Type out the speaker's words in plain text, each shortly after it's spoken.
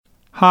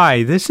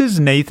Hi, this is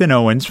Nathan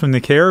Owens from the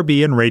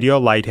Caribbean Radio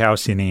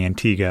Lighthouse in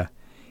Antigua.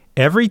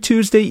 Every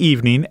Tuesday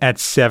evening at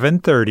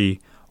 7:30,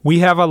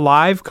 we have a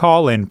live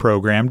call-in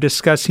program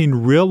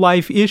discussing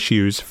real-life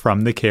issues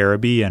from the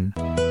Caribbean.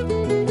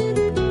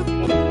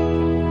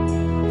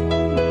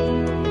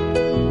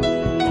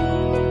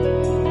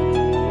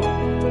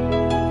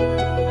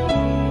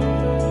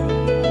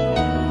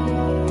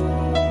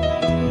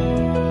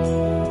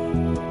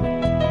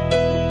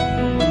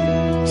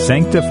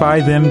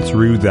 Sanctify them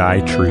through thy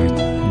truth.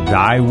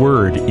 Thy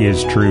word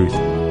is truth.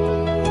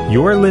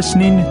 You're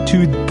listening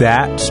to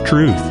That's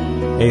Truth,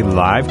 a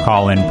live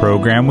call-in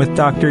program with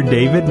Dr.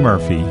 David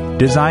Murphy,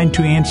 designed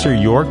to answer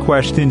your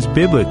questions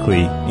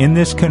biblically in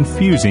this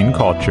confusing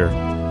culture.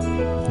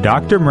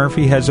 Dr.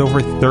 Murphy has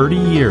over 30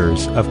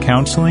 years of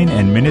counseling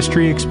and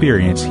ministry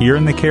experience here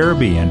in the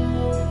Caribbean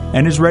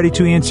and is ready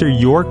to answer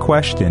your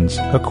questions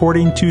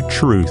according to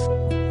truth.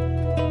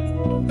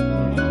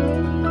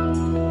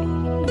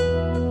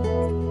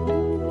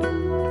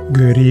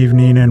 Good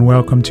evening and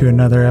welcome to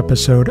another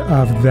episode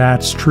of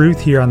That's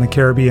Truth here on the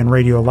Caribbean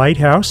Radio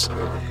Lighthouse.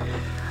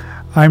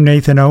 I'm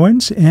Nathan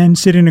Owens, and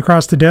sitting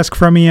across the desk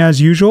from me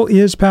as usual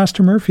is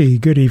Pastor Murphy.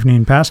 Good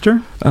evening,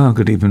 Pastor.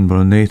 Good evening,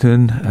 Brother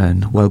Nathan,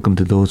 and welcome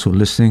to those who are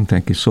listening.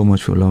 Thank you so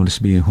much for allowing us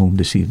to be at home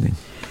this evening.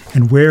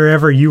 And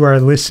wherever you are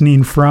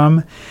listening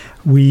from,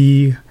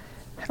 we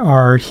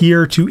are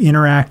here to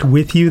interact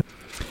with you.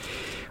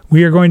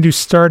 We are going to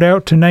start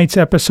out tonight's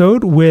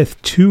episode with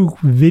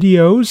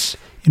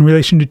in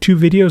relation to two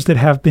videos that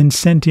have been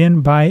sent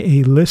in by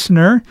a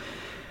listener.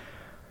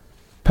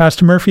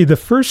 Pastor Murphy, the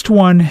first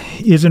one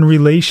is in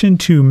relation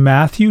to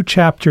Matthew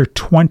chapter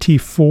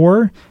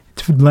 24.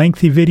 It's a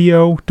lengthy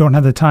video. Don't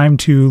have the time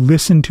to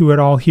listen to it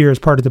all here as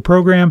part of the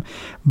program,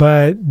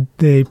 but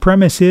the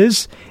premise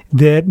is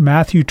that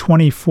Matthew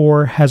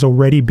 24 has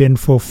already been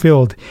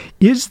fulfilled.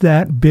 Is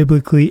that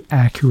biblically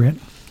accurate?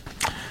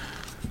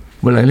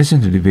 Well, I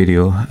listened to the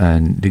video,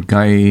 and the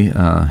guy,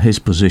 his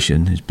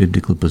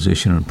biblical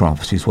position on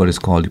prophecy is what is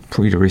called the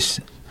preterist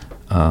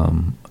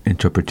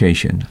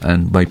interpretation.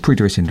 And by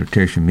preterist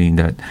interpretation, mean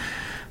that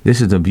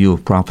this is a view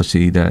of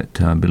prophecy that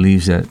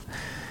believes that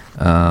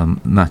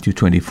Matthew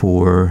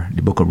 24,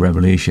 the book of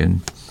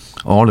Revelation,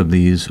 all of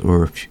these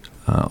are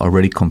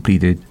already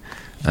completed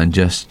and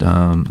just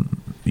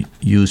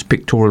use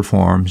pictorial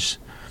forms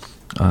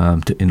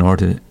in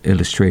order to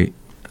illustrate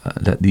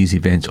that these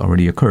events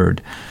already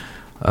occurred.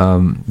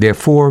 There are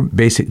four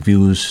basic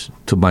views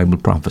to Bible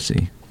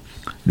prophecy.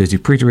 There's the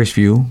preterist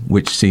view,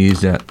 which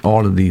sees that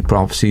all of the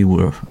prophecy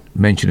were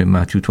mentioned in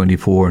Matthew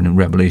 24 and in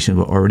Revelation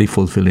were already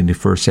fulfilled in the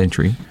first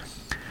century.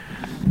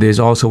 There's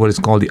also what is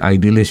called the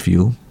idealist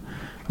view,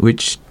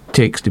 which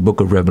takes the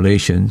book of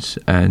Revelations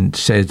and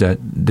says that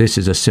this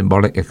is a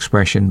symbolic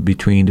expression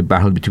between the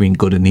battle between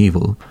good and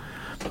evil.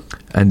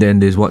 And then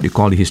there's what they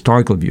call the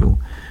historical view,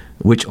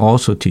 which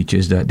also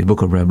teaches that the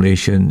book of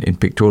Revelation in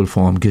pictorial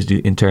form gives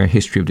the entire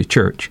history of the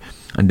church.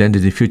 And then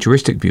there's the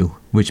futuristic view,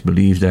 which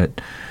believes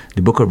that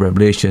the book of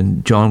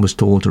Revelation, John was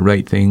told to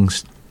write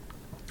things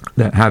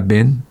that have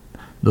been,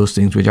 those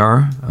things which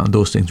are, and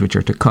those things which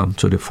are to come.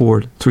 So there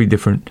are three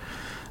different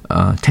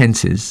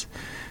tenses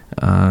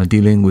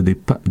dealing with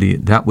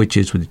that which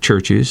is with the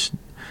churches,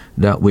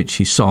 that which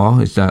he saw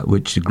is that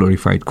which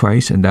glorified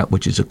Christ, and that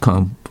which is to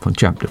come from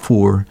chapter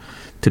 4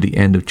 to the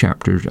end of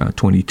chapter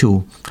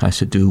 22 has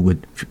to do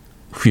with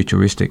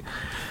futuristic.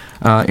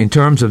 In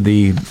terms of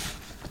the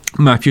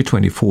Matthew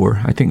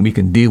 24, I think we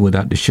can deal with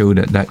that to show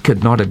that that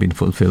could not have been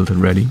fulfilled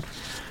already.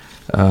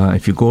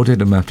 If you go to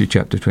the Matthew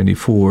chapter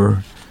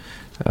 24,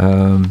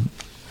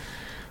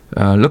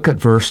 look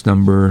at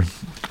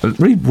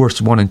read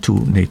verse 1 and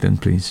 2, Nathan,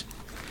 please.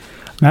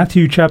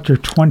 Matthew chapter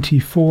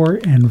 24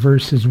 and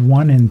verses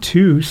 1 and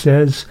 2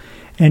 says,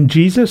 "And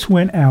Jesus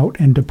went out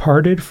and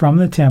departed from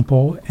the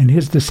temple, and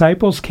his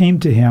disciples came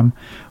to him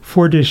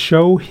for to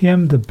show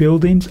him the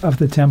buildings of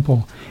the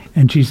temple.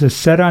 And Jesus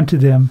said unto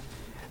them,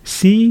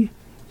 See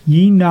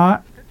ye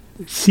not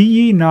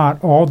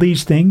all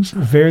these things?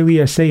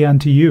 Verily I say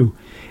unto you,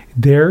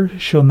 there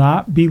shall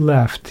not be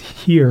left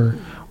here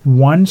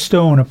one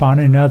stone upon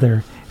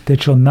another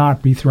that shall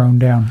not be thrown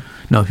down."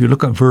 Now, if you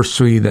look at verse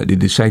 3, that the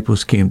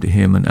disciples came to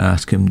him and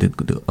asked him two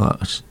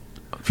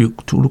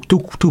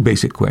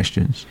basic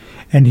questions.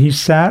 "And he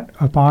sat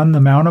upon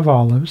the Mount of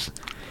Olives.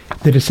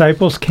 The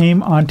disciples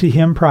came unto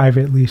him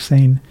privately,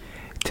 saying,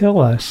 Tell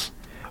us,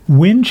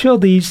 when shall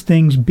these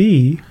things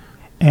be,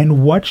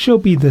 and what shall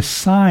be the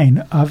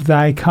sign of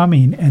thy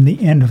coming and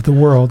the end of the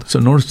world?" So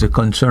notice the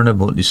concern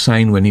about the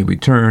sign when he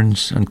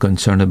returns and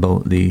concern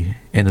about the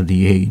end of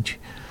the age.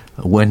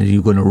 When are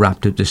you going to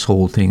wrap up this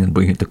whole thing and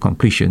bring it to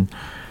completion?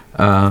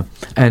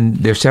 And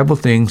there are several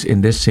things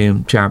in this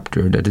same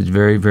chapter that is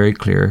very, very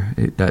clear.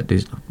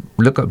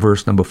 Look at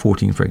verse number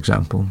 14, for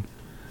example.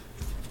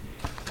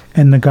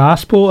 "And the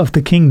gospel of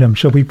the kingdom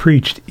shall be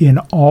preached in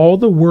all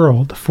the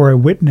world for a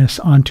witness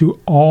unto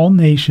all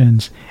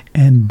nations,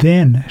 and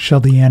then shall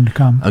the end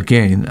come."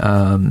 Again,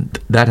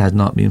 that has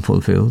not been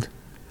fulfilled.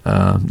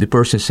 the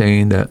person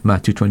saying that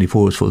Matthew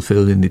 24 is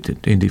fulfilled in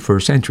the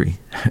first century.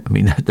 I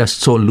mean, that's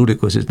so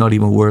ludicrous. It's not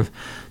even worth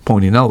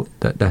pointing out.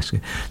 That's.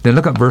 Then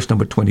look at verse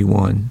number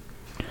 21.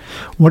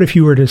 What if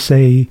you were to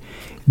say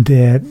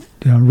that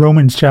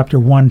Romans chapter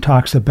 1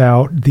 talks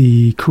about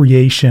the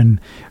creation,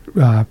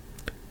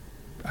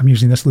 I'm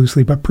using this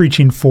loosely, but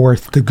preaching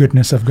forth the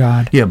goodness of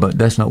God? Yeah, but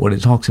that's not what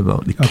it talks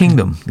about. The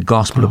kingdom, the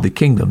gospel of the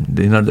kingdom.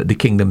 They know that the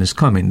kingdom is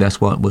coming. That's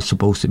what was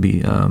supposed to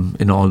be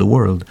in all the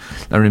world.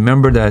 And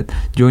remember that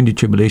during the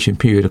tribulation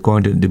period,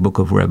 according to the book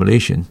of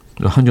Revelation,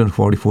 the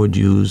 144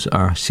 Jews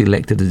are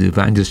selected as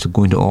evangelists to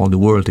go into all the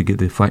world to get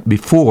the fight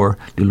before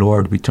the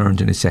Lord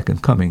returns in his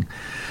second coming.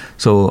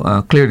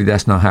 So clearly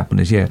that's not happened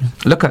as yet.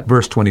 Look at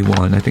verse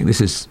 21. I think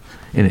this is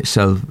in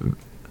itself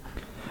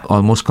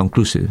almost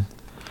conclusive.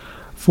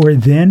 For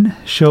then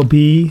shall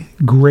be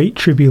great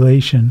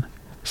tribulation,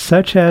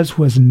 such as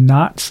was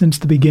not since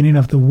the beginning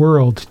of the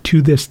world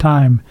to this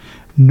time,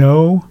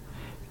 no,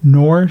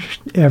 nor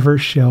ever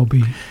shall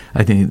be.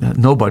 I think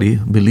nobody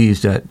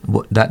believes that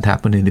that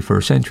happened in the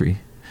first century.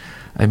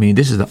 I mean,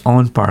 this is the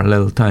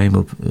unparalleled time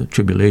of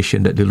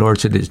tribulation that the Lord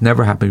said it's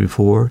never happened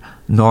before,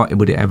 nor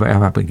would it ever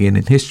happen again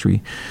in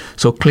history.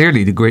 So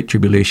clearly the Great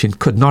Tribulation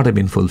could not have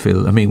been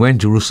fulfilled. I mean, when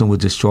Jerusalem was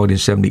destroyed in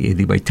 70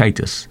 AD by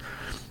Titus,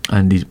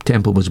 and the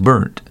temple was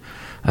burnt,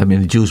 I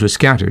mean, the Jews were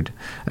scattered.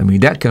 I mean,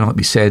 that cannot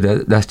be said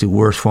that that's the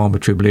worst form of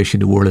tribulation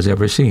the world has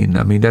ever seen.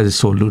 I mean, that is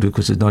so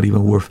ludicrous, it's not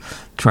even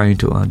worth trying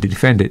to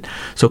defend it.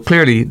 So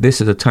clearly, this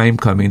is a time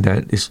coming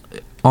that is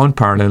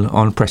unparalleled,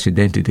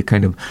 unprecedented. The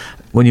kind of,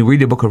 when you read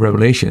the book of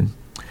Revelation,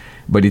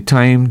 by the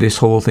time this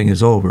whole thing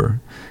is over,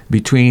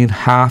 between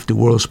half the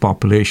world's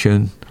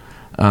population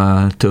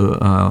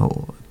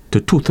to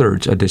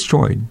 2/3 are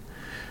destroyed.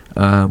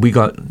 We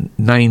got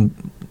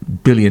 9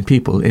 billion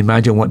people.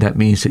 Imagine what that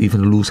means to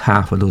even lose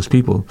half of those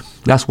people.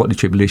 That's what the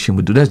tribulation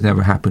would do. That's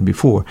never happened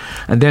before.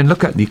 And then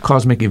look at the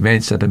cosmic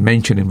events that are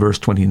mentioned in verse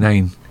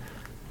 29.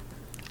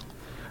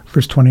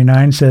 Verse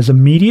 29 says,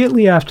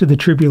 immediately after the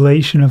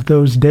tribulation of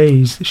those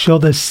days shall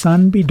the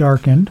sun be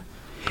darkened,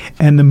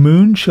 and the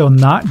moon shall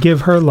not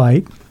give her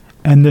light,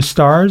 and the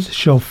stars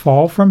shall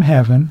fall from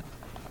heaven,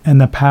 and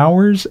the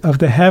powers of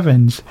the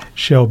heavens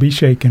shall be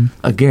shaken.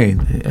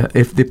 Again,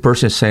 if the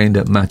person is saying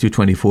that Matthew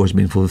 24 has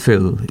been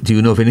fulfilled, do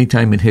you know of any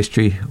time in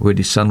history where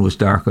the sun was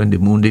darkened, the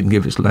moon didn't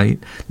give its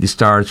light, the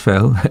stars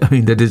fell? I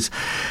mean, that is,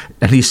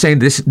 and he's saying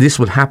this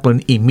would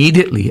happen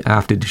immediately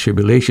after the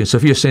tribulation. So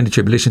if you're saying the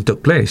tribulation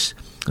took place,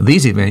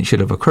 these events should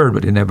have occurred,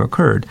 but they never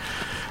occurred.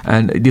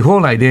 And the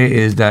whole idea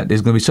is that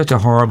there's going to be such a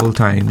horrible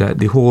time that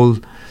the whole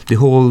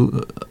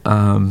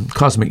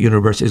cosmic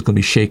universe is going to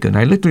be shaken.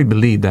 I literally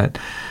believe that.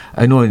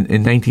 I know in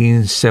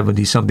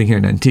 1970 something here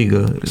in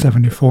Antigua,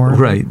 74,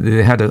 right?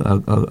 They had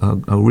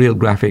a real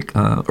graphic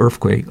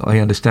earthquake. I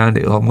understand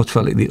it almost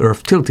felt like the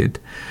earth tilted.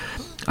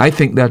 I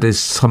think that is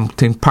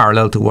something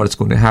parallel to what's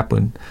going to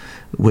happen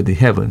with the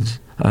heavens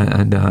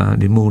and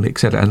the moon,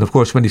 etc. And of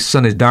course, when the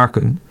sun is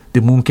darkened,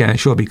 the moon can't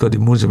show because the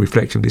moon is a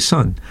reflection of the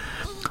sun.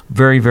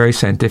 Very, very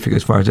scientific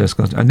as far as that's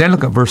concerned. And then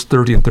look at verse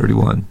 30 and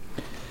 31.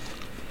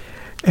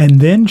 And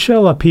then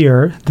shall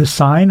appear the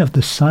sign of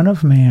the Son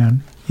of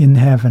Man in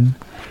heaven,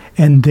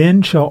 and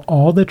then shall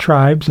all the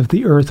tribes of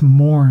the earth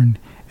mourn,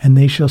 and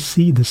they shall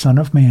see the Son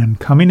of Man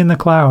coming in the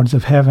clouds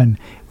of heaven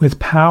with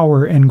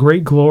power and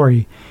great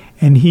glory.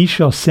 And he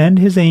shall send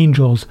his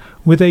angels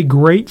with a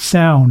great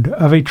sound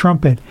of a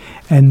trumpet,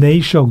 and they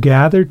shall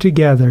gather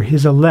together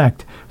his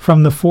elect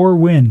from the four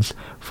winds,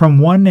 from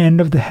one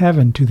end of the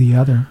heaven to the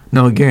other.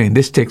 Now again,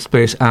 this takes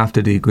place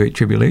after the Great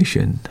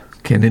Tribulation.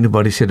 Can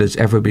anybody say that's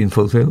ever been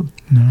fulfilled?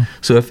 No.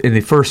 So if in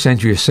the first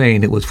century you're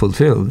saying it was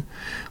fulfilled,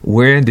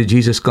 where did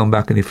Jesus come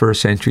back in the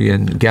first century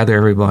and gather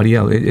everybody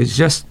out? It's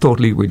just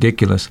totally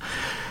ridiculous.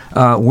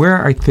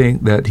 Where I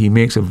think that he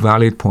makes a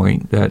valid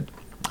point, that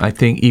I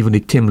think even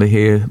the Tim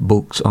LaHaye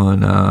books on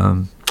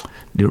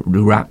the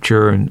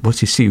rapture and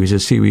what's his series? A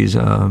series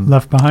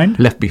Left Behind.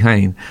 Left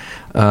Behind.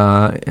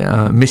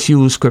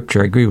 Misuse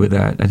scripture. I agree with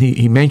that. And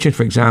he mentioned,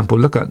 for example,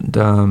 look at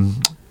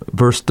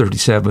verse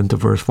 37 to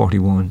verse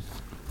 41.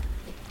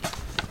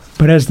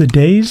 But as the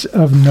days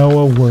of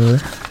Noah were,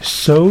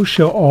 so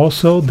shall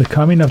also the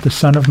coming of the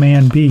Son of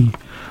Man be.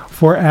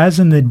 For as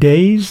in the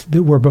days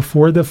that were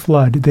before the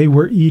flood, they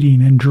were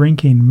eating and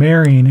drinking,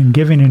 marrying and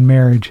giving in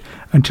marriage,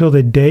 until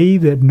the day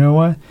that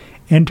Noah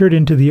entered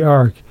into the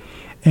ark,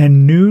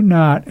 and knew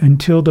not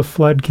until the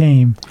flood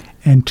came,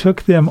 and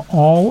took them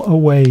all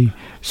away.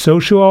 So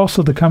shall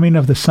also the coming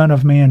of the Son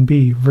of Man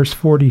be. Verse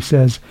 40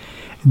 says,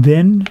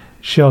 Then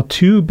shall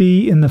two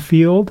be in the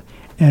field,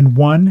 and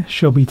one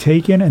shall be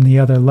taken and the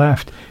other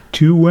left.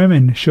 2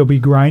 women shall be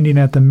grinding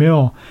at the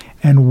mill,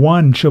 and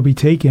one shall be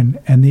taken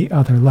and the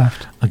other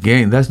left.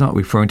 Again, that's not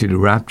referring to the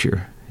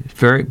rapture.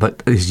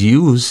 But it's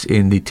used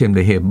in the Tim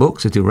LaHaye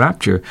books as the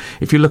rapture.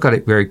 If you look at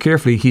it very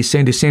carefully, he's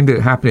saying the same thing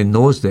that happened in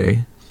Noah's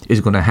day is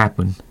going to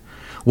happen.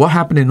 What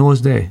happened in Noah's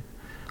day?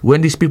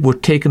 When these people were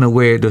taken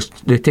away,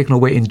 they're taken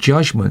away in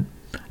judgment.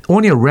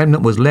 Only a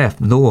remnant was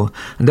left, Noah.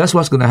 And that's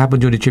what's going to happen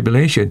during the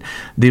tribulation.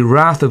 The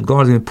wrath of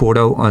God is going to be poured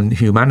out on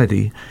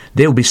humanity.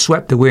 They will be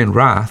swept away in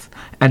wrath.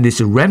 And it's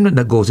a remnant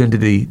that goes into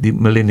the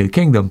millennial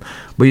kingdom.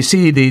 But you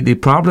see, the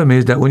problem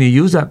is that when you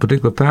use that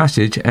particular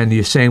passage and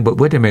you're saying, but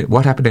wait a minute,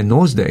 what happened in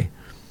Noah's day?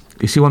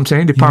 You see what I'm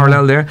saying? The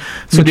parallel there?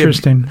 So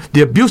interesting.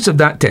 The abuse of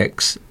that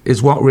text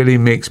is what really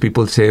makes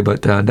people say,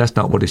 but that's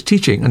not what it's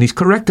teaching. And he's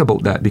correct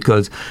about that,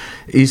 because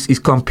he's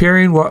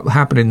comparing what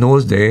happened in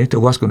Noah's day to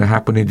what's going to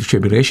happen in the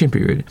tribulation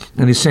period.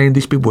 And he's saying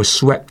these people were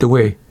swept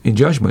away in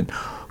judgment.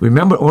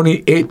 Remember,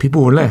 only 8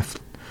 people were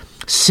left.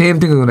 Same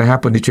thing is going to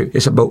happen.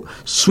 It's about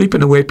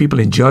sweeping away people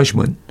in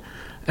judgment.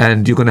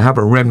 And you're going to have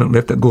a remnant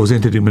left that goes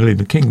into the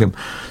millennial kingdom.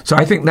 So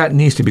I think that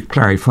needs to be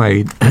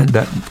clarified,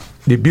 that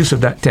the abuse of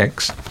that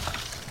text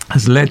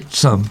has led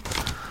some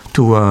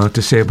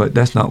to say, but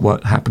that's not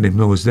what happened in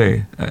Noah's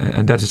day,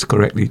 and that's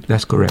correct.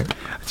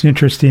 It's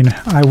interesting.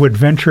 I would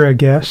venture a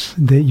guess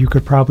that you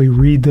could probably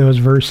read those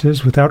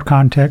verses without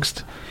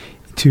context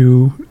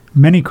to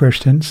many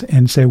Christians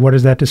and say, what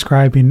is that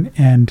describing?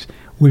 And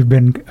we've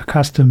been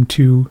accustomed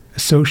to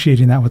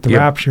associating that with the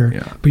rapture.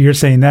 Yeah. But you're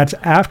saying that's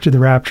after the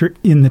rapture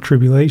in the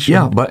tribulation.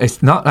 Yeah, but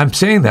it's not. I'm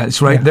saying that.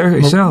 It's right there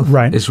itself.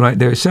 Right. It's right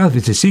there itself.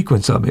 It's a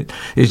sequence of it.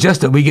 It's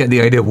just that we get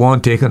the idea of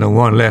one taken and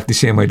one left the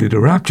same way to the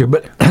rapture,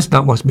 but that's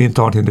not what's being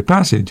taught in the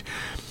passage.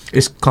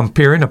 It's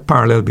comparing a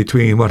parallel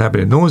between what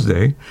happened in Noah's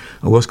day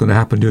and what's going to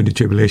happen during the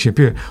tribulation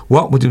period.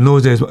 What was in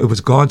Noah's day? It was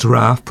God's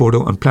wrath poured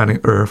out on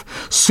planet Earth,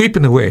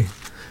 sweeping away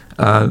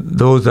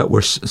those that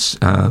were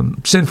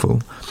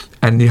sinful,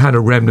 and you had a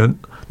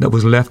remnant that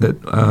was left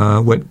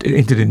that went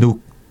into the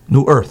new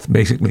earth,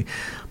 basically.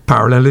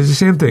 Parallel is the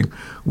same thing.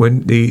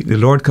 When the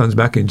Lord comes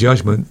back in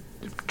judgment,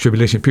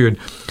 tribulation period,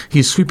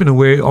 he's sweeping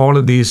away all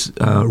of these,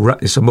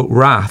 it's about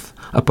wrath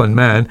upon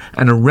man,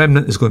 and a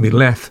remnant is going to be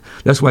left.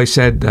 That's why I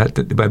said that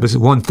the Bible says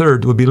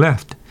 1/3 will be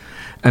left.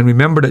 And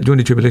remember that during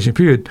the tribulation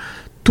period,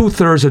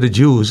 2/3 of the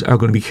Jews are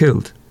going to be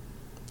killed.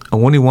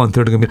 And only 1/3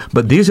 are going to be,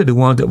 but these are the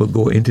ones that will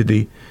go into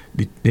the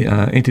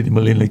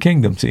millennial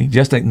kingdom. See,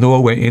 just like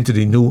Noah went into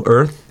the new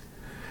earth,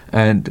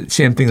 and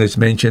same thing that's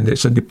mentioned.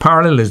 So the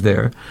parallel is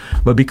there,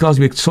 but because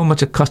we're so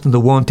much accustomed to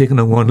one taken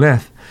and one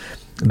left,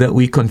 that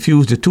we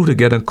confuse the two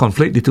together and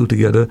conflate the two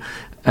together,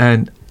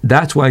 and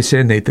that's why I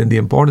say, Nathan, the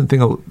important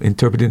thing of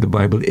interpreting the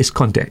Bible is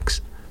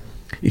context.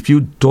 If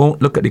you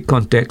don't look at the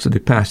context of the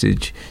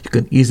passage,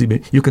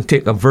 you can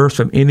take a verse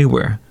from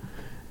anywhere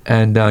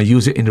and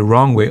use it in the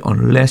wrong way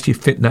unless you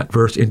fit that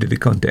verse into the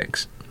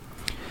context.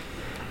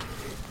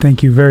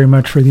 Thank you very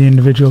much for the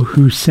individual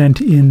who sent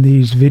in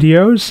these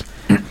videos.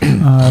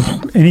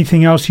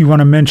 Anything else you want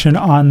to mention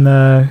on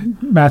the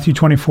Matthew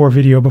 24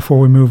 video before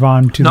we move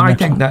on to the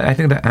next one? I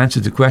think that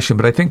answers the question,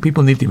 but I think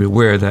people need to be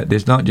aware that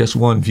there's not just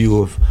one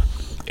view of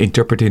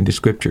interpreting the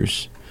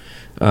scriptures.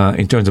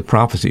 In terms of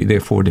prophecy, there are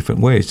 4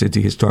 different ways. There's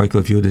the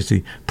historical view, there's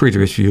the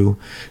preterist view,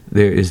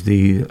 there is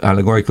the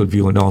allegorical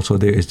view, and also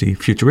there is the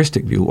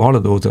futuristic view. All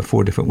of those are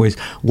 4 different ways.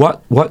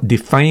 What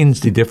defines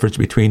the difference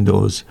between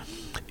those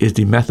is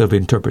the method of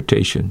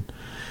interpretation.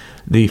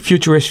 The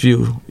futurist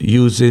view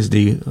uses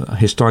the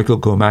historical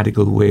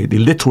grammatical way, the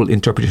literal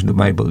interpretation of the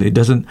Bible. It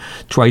doesn't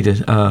try to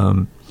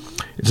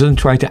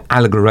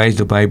allegorize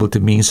the Bible to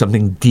mean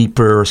something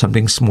deeper or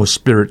something more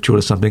spiritual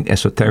or something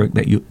esoteric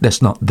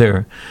that's not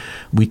there.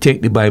 We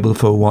take the Bible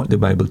for what the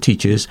Bible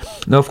teaches.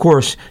 Now, of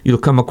course, you'll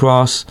come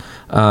across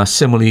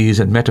similes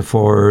and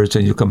metaphors,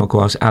 and you'll come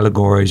across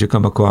allegories, you'll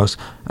come across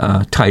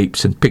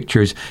types and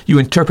pictures. You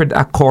interpret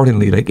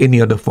accordingly, like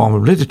any other form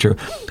of literature.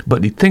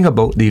 But the thing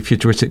about the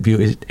futuristic view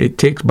is it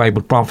takes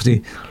Bible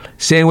prophecy,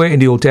 same way in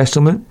the Old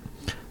Testament,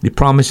 the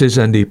promises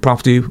and the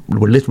prophecy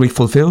were literally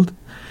fulfilled.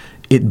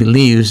 It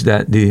believes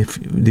that the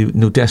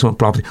New Testament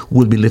prophecy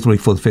will be literally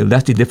fulfilled.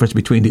 That's the difference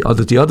between the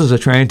others. The others are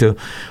trying to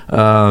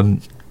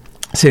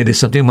say there's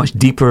something much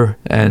deeper,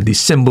 and the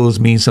symbols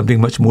mean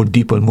something much more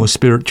deeper and more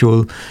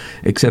spiritual,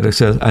 etc.,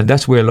 etc. And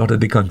that's where a lot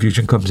of the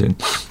confusion comes in.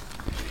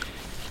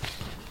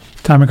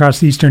 Time across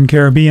the Eastern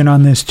Caribbean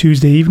on this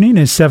Tuesday evening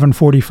is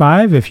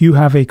 7:45. If you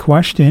have a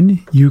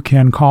question, you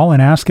can call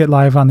and ask it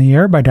live on the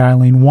air by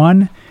dialing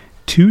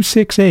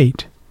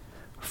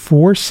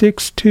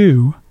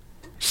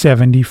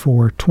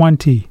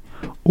 1-268-462-7420.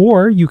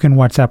 Or you can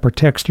WhatsApp or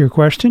text your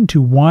question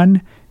to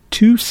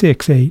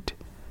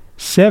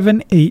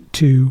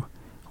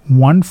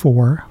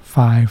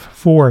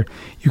 1-268-782-1454.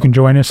 You can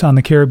join us on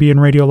the Caribbean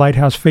Radio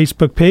Lighthouse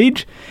Facebook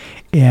page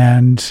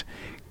and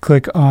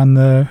click on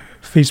the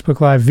Facebook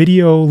Live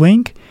video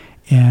link.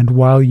 And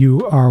while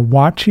you are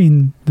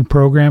watching the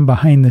program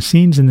behind the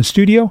scenes in the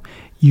studio,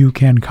 you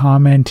can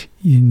comment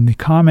in the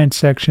comment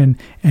section,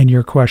 and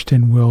your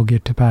question will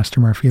get to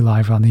Pastor Murphy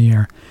live on the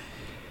air.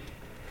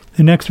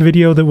 The next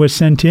video that was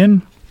sent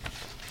in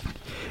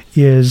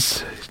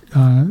is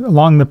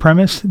along the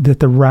premise that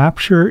the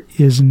rapture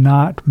is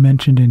not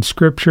mentioned in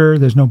Scripture.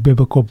 There's no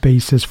biblical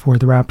basis for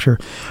the rapture.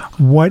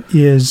 What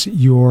is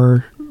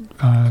your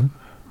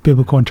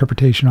biblical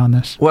interpretation on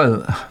this?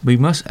 Well, we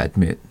must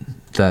admit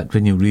that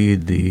when you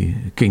read the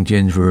King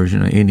James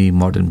Version or any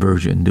modern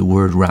version, the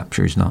word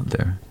rapture is not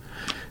there.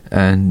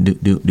 And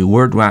the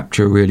word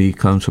rapture really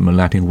comes from a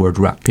Latin word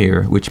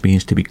rapere, which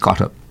means to be caught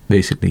up,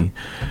 basically.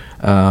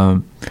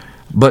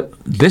 But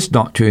this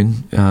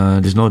doctrine,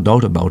 there's no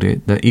doubt about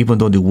it, that even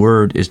though the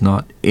word is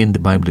not in the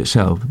Bible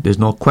itself, there's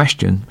no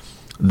question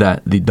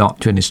that the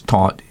doctrine is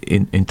taught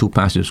in two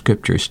passages of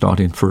Scripture. It's taught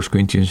in 1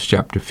 Corinthians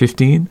chapter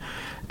 15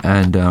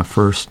 and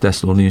 1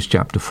 Thessalonians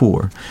chapter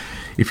 4.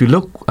 If you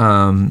look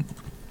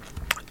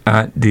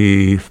at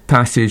the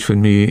passage for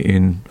me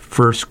in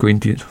 1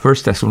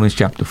 Thessalonians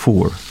chapter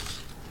 4.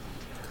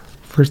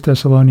 1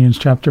 Thessalonians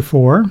chapter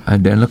 4.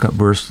 And then look at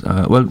verse,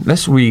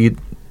 let's read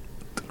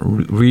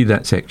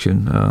that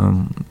section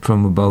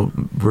from about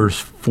verse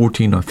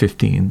 14 or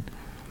 15.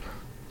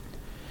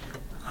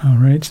 All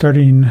right,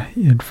 starting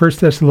in 1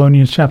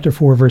 Thessalonians chapter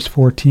 4, verse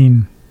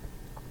 14.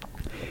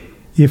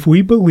 If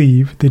we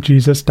believe that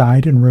Jesus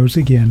died and rose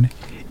again,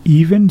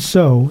 even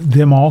so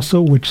them also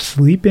which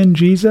sleep in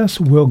Jesus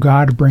will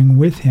God bring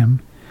with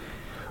him.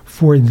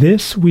 For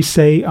this we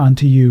say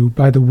unto you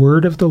by the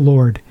word of the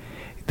Lord,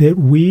 that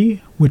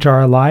we which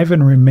are alive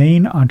and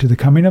remain unto the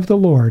coming of the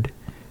Lord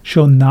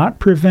shall not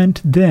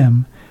prevent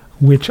them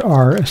which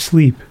are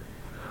asleep.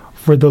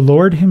 For the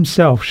Lord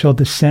himself shall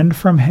descend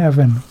from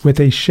heaven with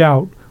a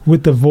shout,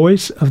 with the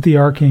voice of the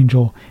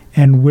archangel,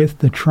 and with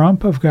the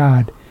trump of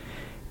God,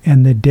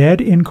 and the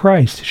dead in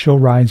Christ shall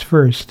rise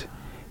first.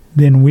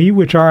 Then we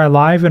which are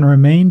alive and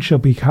remain shall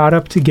be caught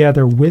up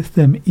together with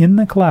them in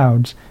the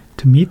clouds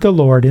to meet the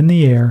Lord in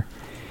the air,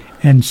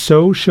 and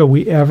so shall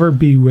we ever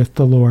be with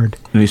the Lord.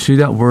 And you see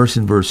that verse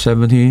in verse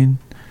 17?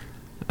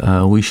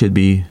 We should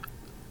be,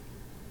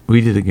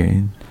 read it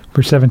again.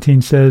 Verse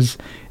 17 says,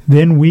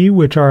 Then we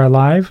which are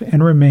alive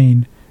and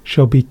remain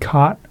shall be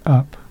caught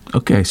up.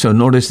 Okay, so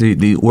notice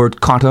the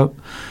word caught up.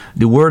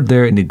 The word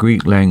there in the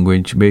Greek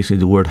language, basically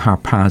the word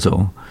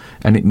harpazo,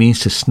 and it means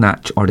to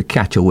snatch or to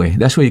catch away.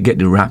 That's where you get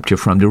the rapture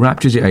from. The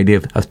rapture is the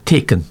idea of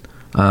taken,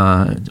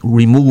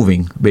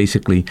 removing,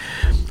 basically.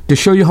 To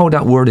show you how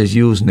that word is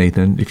used,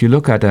 Nathan, if you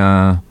look at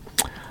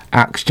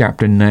Acts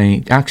chapter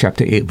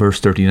 8, verse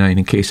 39,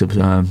 in case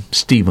of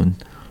Stephen,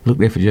 look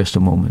there for just a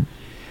moment.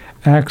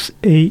 Acts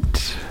 8,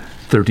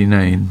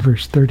 39.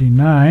 Verse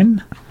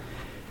 39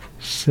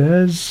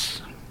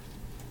 says,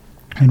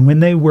 And when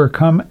they were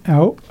come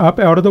up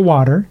out of the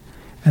water,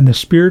 and the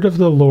Spirit of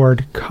the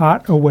Lord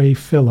caught away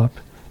Philip,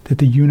 that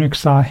the eunuch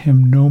saw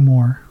him no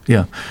more.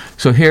 Yeah.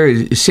 So here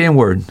is the same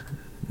word,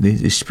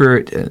 the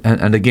Spirit,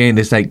 and again,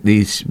 it's like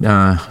these.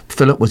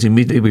 Philip was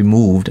immediately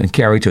removed and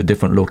carried to a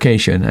different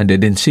location, and they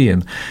didn't see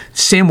him.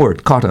 Same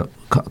word, caught up,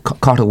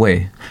 caught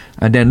away.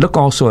 And then look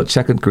also at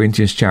 2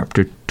 Corinthians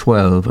chapter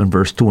 12 and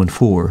verse 2 and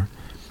 4,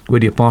 where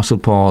the Apostle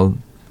Paul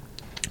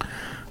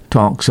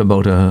talks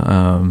about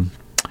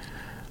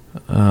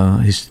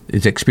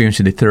his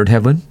experience in the third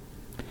heaven.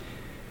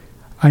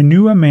 I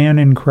knew a man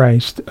in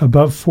Christ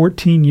above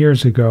 14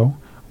 years ago,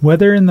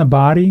 whether in the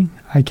body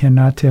I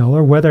cannot tell,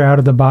 or whether out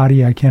of the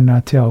body I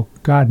cannot tell,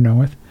 God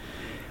knoweth.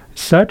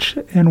 Such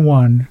an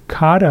one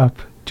caught up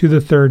to the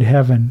third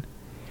heaven.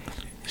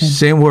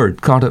 Same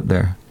word, caught up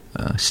there.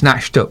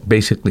 Snatched up,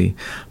 basically.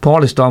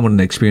 Paul is talking about an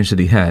experience that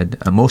he had,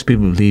 and most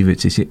people believe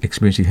it's the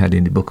experience he had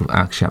in the book of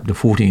Acts chapter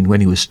 14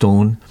 when he was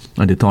stoned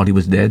and they thought he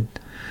was dead.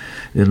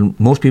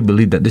 Most people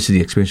believe that this is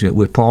the experience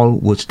where Paul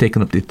was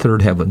taken up to the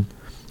third heaven,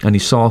 and he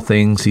saw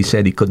things he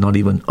said he could not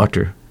even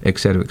utter,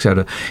 etc.,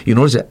 etc. You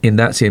notice that in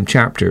that same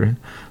chapter,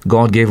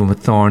 God gave him a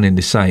thorn in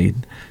the side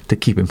to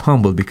keep him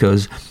humble,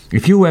 because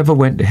if you ever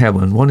went to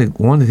heaven, one of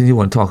the things you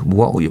want to talk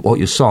about, what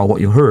you saw,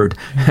 what you heard,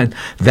 and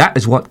that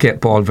is what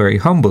kept Paul very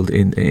humbled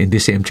in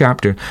this same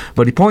chapter.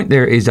 But the point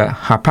there is that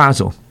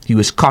harpazo, he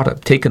was caught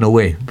up, taken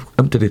away,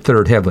 up to the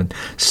third heaven.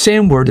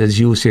 Same word as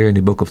used here in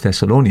the book of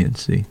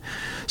Thessalonians. See?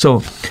 So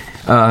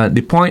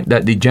the point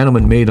that the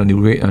gentleman made on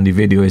the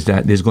video is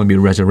that there's going to be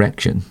a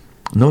resurrection.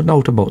 No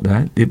doubt about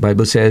that. The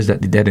Bible says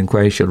that the dead in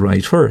Christ shall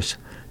rise first.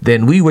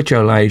 Then we which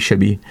are alive shall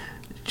be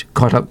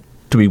caught up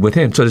to be with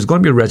him. So there's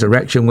going to be a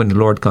resurrection when the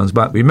Lord comes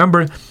back.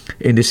 Remember,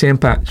 in the same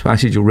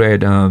passage you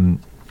read,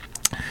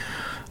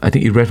 I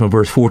think you read from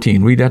verse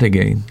 14. Read that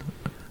again.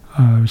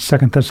 2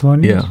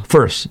 Thessalonians? Yeah,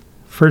 first.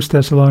 1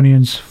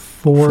 Thessalonians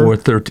 4.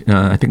 13,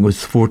 I think it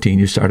was 14.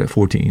 You start at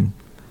 14.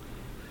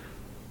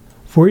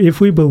 For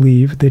if we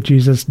believe that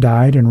Jesus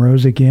died and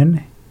rose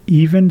again,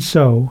 even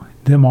so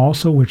them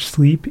also which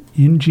sleep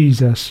in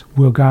Jesus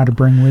will God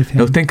bring with him.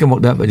 Now think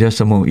about that for just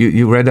a moment.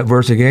 You read that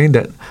verse again,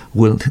 that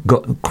will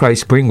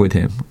Christ bring with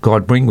him,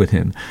 God bring with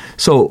him.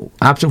 So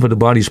absent for the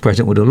body is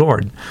present with the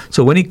Lord.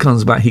 So when he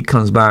comes back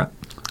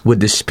with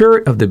the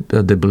spirit of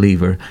the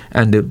believer,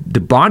 and the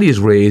body is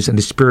raised and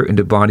the spirit in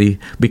the body,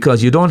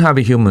 because you don't have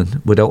a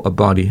human without a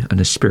body and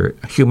a spirit.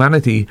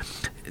 Humanity,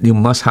 you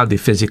must have the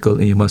physical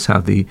and you must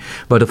have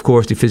but of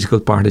course the physical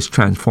part is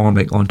transformed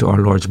like onto our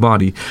Lord's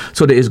body.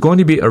 So there is going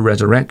to be a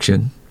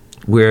resurrection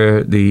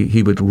where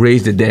he would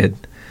raise the dead,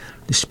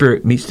 the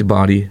spirit meets the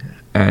body,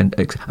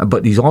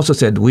 but he's also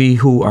said we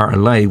who are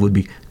alive would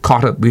be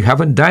caught up. We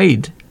haven't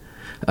died,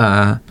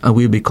 and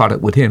we'll be caught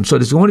up with him. So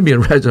there's going to be a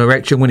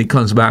resurrection when he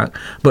comes back,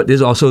 but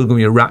there's also going to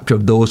be a rapture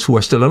of those who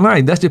are still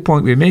alive. That's the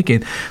point we're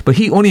making. But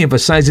he only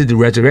emphasizes the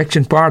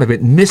resurrection part of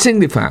it, missing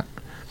the fact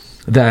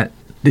that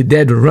the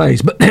dead will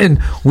rise, but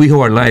then we who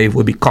are alive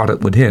will be caught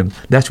up with him.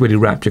 That's where the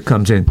rapture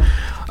comes in.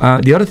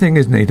 The other thing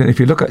is, Nathan, if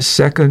you look at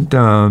 2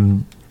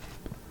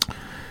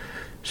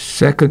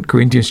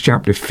 Corinthians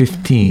chapter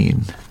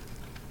 15,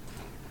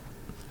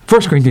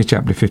 1 Corinthians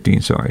chapter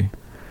 15, sorry.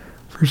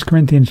 1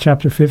 Corinthians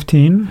chapter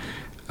 15.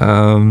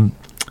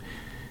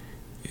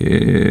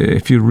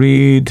 If you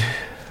read,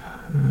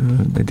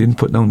 I didn't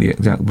put down the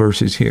exact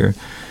verses here,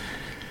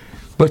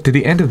 but to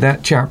the end of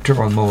that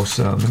chapter almost,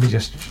 let me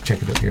just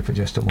check it up here for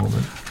just a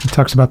moment. It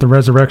talks about the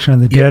resurrection of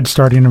the dead,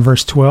 starting in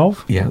verse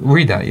 12. Yeah,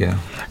 read that, yeah.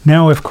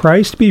 Now if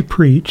Christ be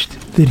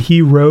preached that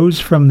he rose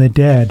from the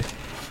dead,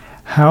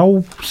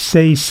 how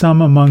say some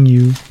among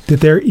you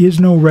that there is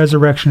no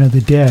resurrection of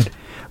the dead?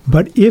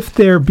 But if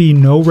there be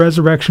no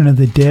resurrection of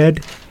the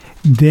dead,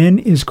 then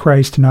is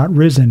Christ not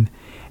risen.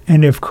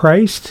 And if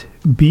Christ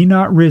be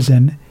not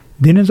risen,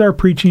 then is our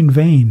preaching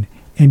vain,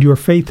 and your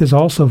faith is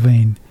also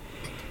vain.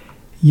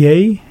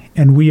 Yea,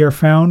 and we are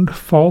found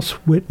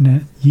false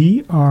witness.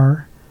 Ye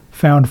are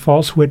found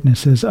false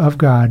witnesses of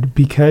God,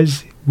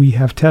 because we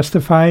have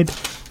testified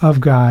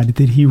of God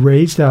that he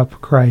raised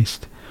up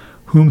Christ,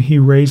 whom he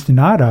raised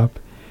not up,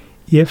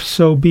 if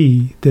so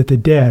be that the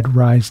dead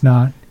rise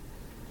not.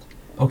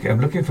 Okay, I'm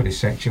looking for the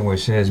section where it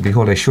says,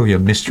 "Behold, I show you a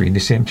mystery," in the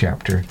same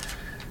chapter.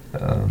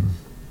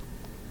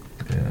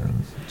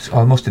 It's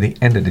almost to the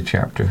end of the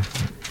chapter,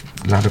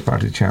 latter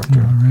part of the chapter.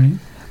 All right.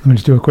 Let me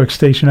just do a quick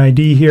station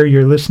ID here.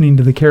 You're listening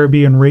to the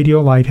Caribbean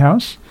Radio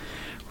Lighthouse,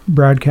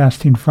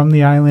 broadcasting from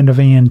the island of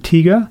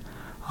Antigua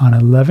on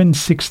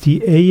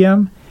 1160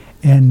 AM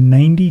and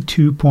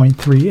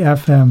 92.3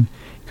 FM.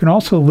 You can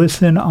also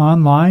listen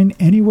online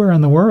anywhere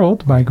in the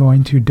world by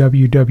going to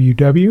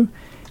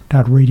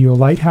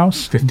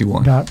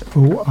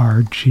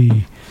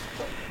www.radiolighthouse.org.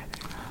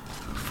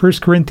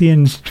 1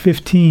 Corinthians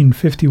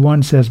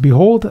 15:51 says,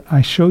 "Behold,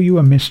 I show you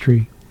a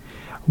mystery.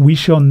 We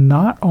shall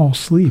not all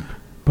sleep,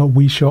 but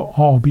we shall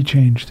all be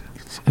changed."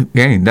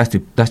 Again, that's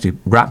the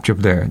rapture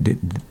there. The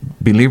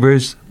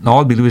believers,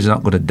 all believers are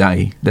not going to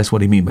die. That's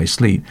what he means by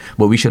sleep.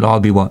 But we should all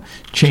be what?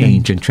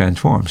 Changed and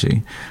transformed,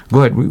 see?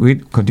 Go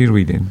ahead, continue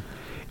reading.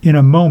 "In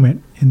a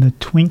moment, in the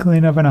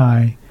twinkling of an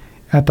eye,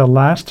 at the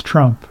last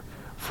trump,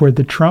 for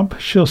the trump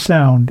shall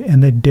sound,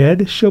 and the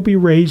dead shall be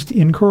raised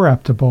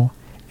incorruptible,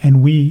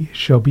 and we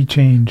shall be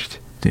changed."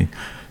 See?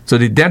 So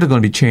the dead are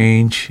going to be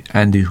changed,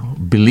 and the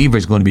believer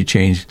is going to be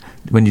changed.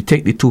 When you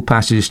take the two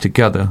passages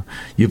together,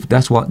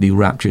 that's what the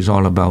rapture is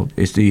all about.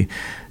 It's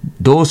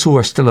those who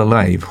are still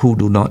alive, who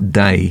do not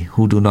die,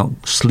 who do not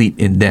sleep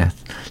in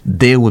death,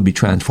 they will be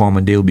transformed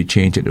and they will be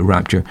changed at the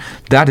rapture.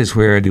 That is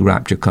where the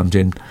rapture comes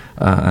in.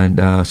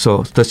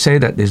 So to say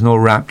that there's no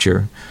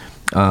rapture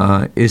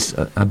is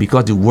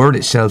because the word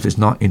itself is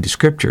not in the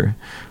scripture.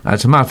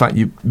 As a matter of fact,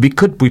 we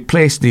could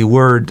replace the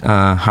word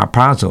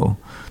harpazo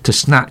to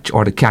snatch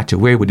or to catch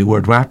away with the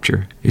word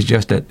rapture. It's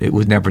just that it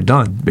was never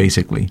done,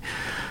 basically.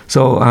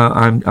 So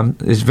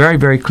it's very,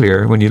 very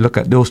clear when you look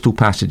at those two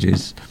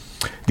passages.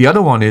 The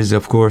other one is,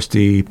 of course,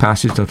 the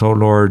passage that our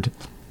Lord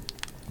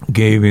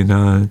gave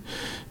in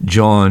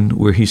John,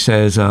 where he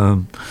says,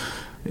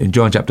 in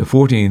John chapter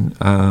 14,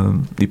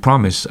 the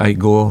promise, "I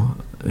go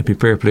and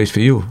prepare a place for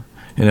you.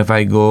 And if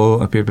I go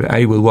and prepare,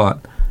 I will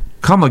what?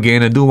 Come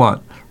again and do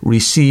what?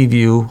 Receive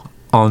you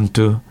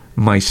unto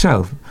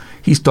myself."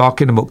 He's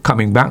talking about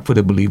coming back for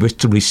the believers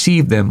to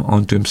receive them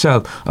unto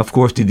himself. Of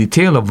course, the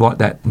detail of what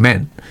that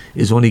meant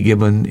is only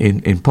given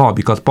in Paul,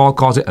 because Paul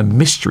calls it a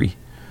mystery.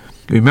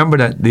 Remember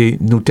that the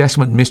New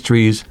Testament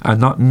mysteries are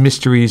not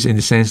mysteries in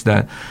the sense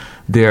that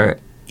they're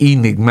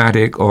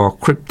enigmatic or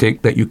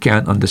cryptic that you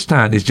can't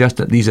understand. It's just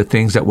that these are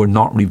things that were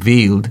not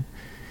revealed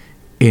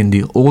in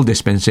the old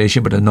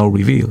dispensation but are now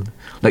revealed.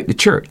 Like the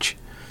church.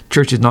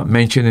 Church is not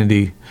mentioned in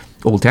the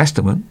Old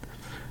Testament.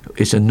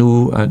 It's a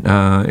new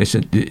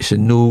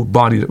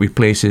body that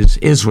replaces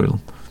Israel.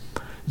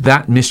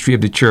 That mystery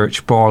of the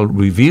church, Paul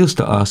reveals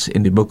to us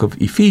in the book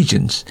of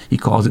Ephesians. He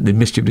calls it the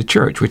mystery of the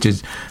church, which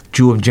is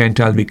Jew and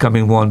Gentile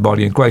becoming one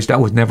body in Christ.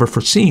 That was never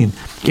foreseen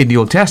in the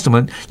Old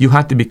Testament. You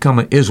had to become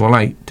an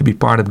Israelite to be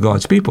part of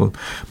God's people.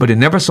 But they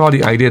never saw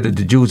the idea that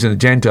the Jews and the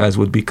Gentiles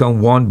would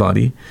become one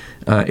body,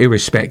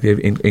 irrespective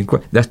in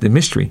Christ. That's the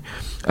mystery.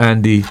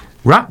 And the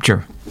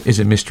rapture is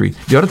a mystery.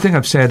 The other thing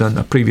I've said on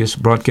a previous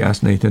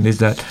broadcast, Nathan, is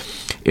that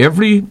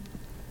every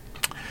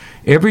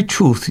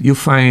truth you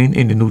find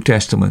in the New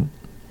Testament,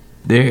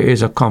 there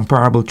is a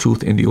comparable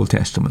truth in the Old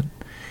Testament.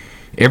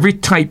 Every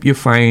type you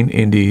find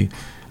in the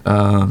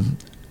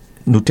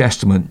Old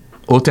Testament,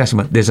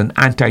 there's an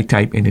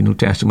anti-type in the New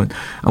Testament.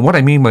 And what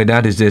I mean by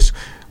that is this: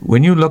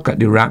 when you look at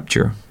the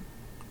rapture,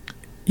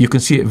 you can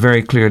see it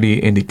very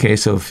clearly in the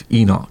case of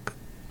Enoch,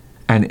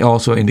 and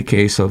also in the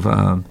case of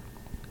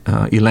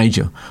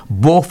Elijah.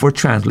 Both were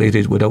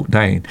translated without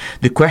dying.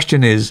 The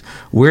question is,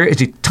 where is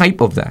the type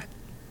of that?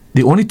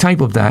 The only type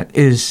of that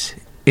is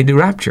in the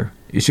rapture.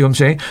 You see what I'm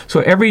saying? So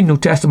every New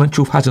Testament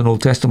truth has an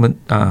Old Testament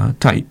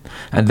type.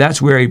 And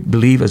that's where I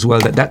believe as well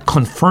that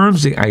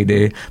confirms the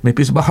idea. Many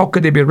people say, but how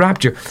could there be a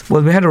rapture?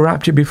 Well, we had a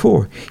rapture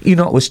before.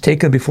 Enoch was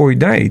taken before he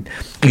died.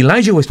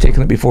 Elijah was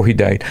taken before he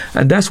died.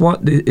 And that's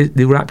what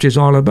the rapture is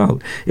all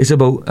about. It's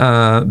about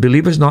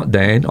believers not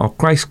dying, or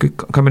Christ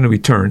coming and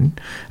return.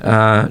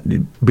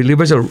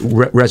 Believers are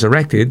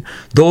resurrected.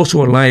 Those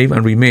who are alive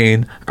and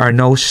remain are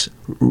now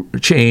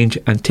changed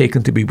and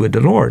taken to be with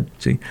the Lord.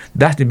 See,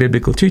 that's the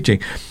biblical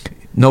teaching.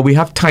 Now we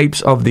have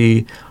types of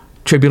the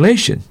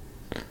tribulation.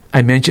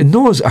 I mentioned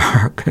Noah's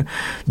Ark,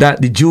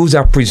 that the Jews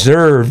are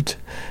preserved.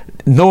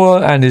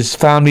 Noah and his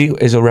family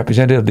is a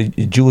representative of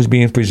the Jews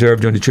being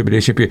preserved during the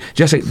tribulation period.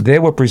 Just like they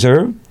were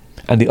preserved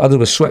and the other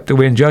was swept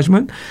away in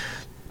judgment.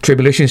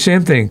 Tribulation,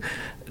 same thing.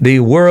 The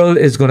world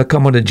is going to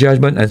come under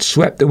judgment and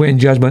swept away in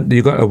judgment.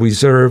 You've got a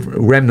reserve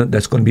remnant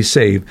that's going to be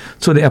saved.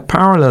 So there are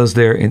parallels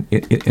there in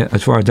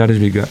as far as that is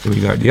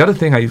regard. The other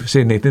thing I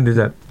say, Nathan, is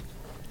that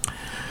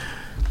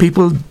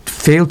people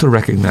fail to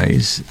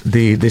recognize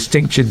the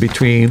distinction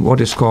between what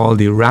is called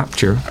the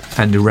rapture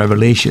and the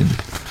revelation.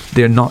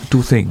 They're not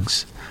two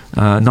things,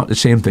 not the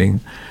same thing.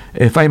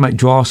 If I might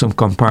draw some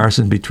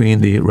comparison between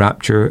the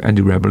rapture and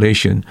the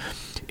revelation,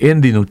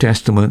 in the New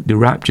Testament, the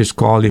rapture is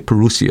called the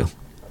parousia,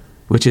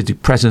 which is the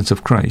presence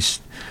of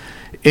Christ.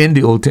 In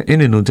the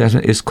New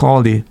Testament, it's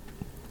called the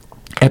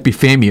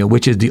epiphania,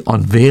 which is the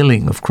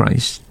unveiling of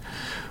Christ.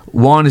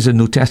 One is a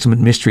New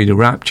Testament mystery, the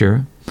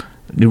rapture.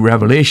 The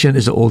revelation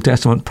is the Old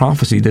Testament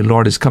prophecy. The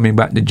Lord is coming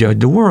back to judge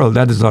the world.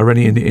 That is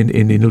already in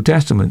the New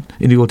Testament,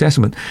 in the Old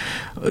Testament.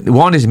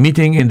 One is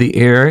meeting in the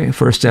air,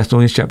 1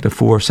 Thessalonians chapter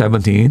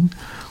 4:17.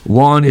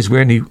 One is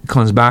when he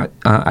comes back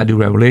at the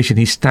revelation.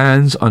 He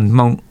stands on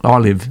Mount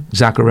Olive,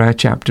 Zechariah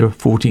chapter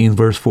 14,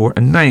 verse 4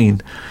 and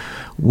 9.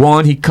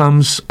 One, he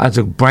comes as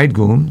a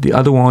bridegroom. The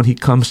other one, he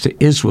comes to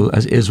Israel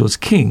as Israel's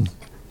king.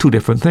 Two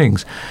different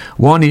things.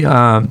 One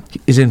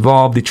is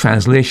involved in the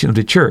translation of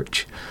the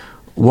church.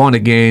 One,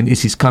 again,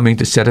 is he's coming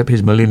to set up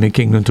his millennial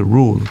kingdom to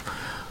rule.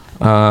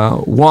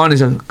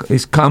 One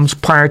comes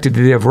prior to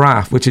the day of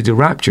wrath, which is the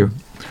rapture.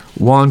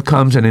 One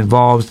comes and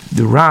involves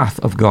the wrath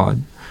of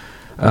God.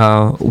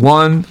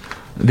 One,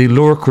 the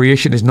lower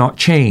creation is not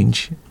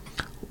changed.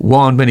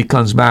 One, when he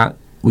comes back,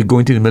 we go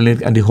into the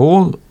millennium, and the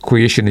whole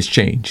creation is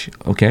changed.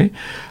 Okay,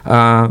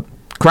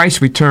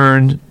 Christ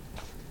returned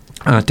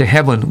to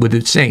heaven with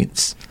the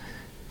saints.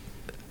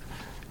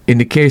 In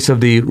the case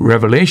of the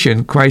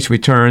revelation, Christ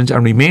returns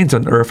and remains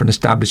on earth and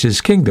establishes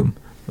his kingdom.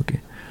 Okay,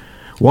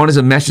 one is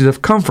a message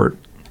of comfort.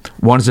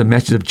 One is a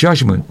message of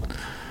judgment.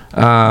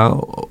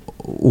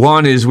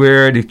 One is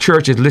where the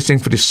church is listening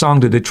for the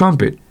sound of the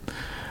trumpet.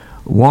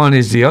 One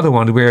is the other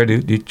one where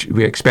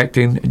we're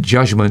expecting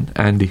judgment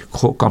and the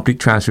complete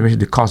transformation of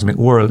the cosmic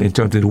world in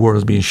terms of the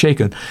world being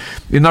shaken.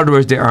 In other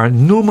words, there are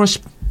numerous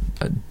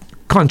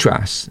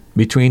contrasts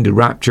between the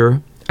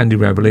rapture and the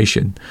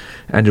revelation.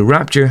 And the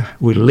rapture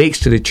relates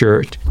to the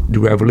church. The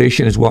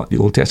revelation is what the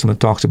Old Testament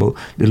talks about.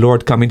 The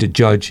Lord coming to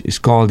judge is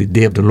called the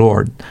day of the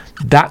Lord.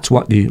 That's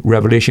what the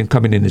revelation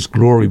coming in his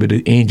glory with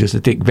the angels to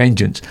take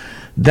vengeance.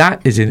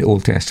 That is in the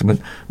Old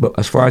Testament. But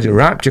as far as the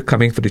rapture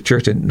coming for the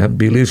church and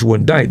believers who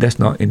won't die, that's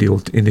not in the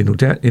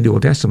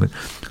Old Testament.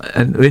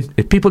 And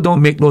if people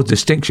don't make those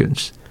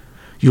distinctions,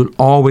 you'll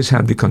always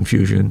have the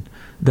confusion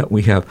that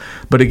we have.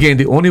 But again,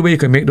 the only way you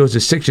can make those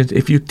distinctions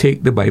if you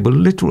take the Bible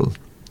literal.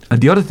 And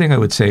the other thing I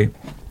would say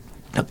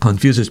that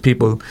confuses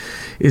people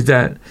is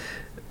that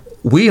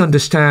we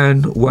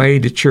understand why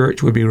the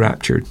church will be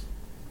raptured.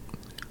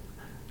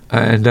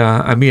 And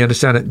we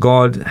understand that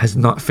God has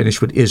not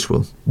finished with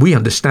Israel. We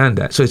understand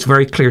that. So it's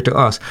very clear to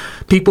us.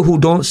 People who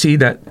don't see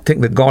that, think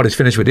that God is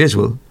finished with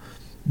Israel,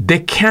 they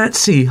can't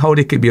see how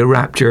there could be a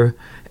rapture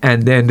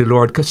and then the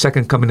Lord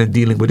second coming and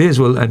dealing with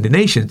Israel and the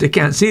nations. They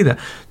can't see that.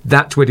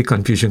 That's where the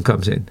confusion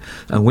comes in.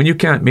 And when you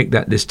can't make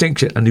that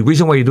distinction, and the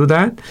reason why you do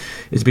that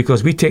is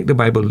because we take the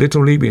Bible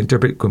literally, we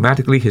interpret it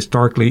grammatically,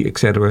 historically,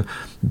 etc.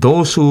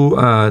 Those who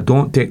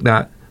don't take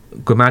that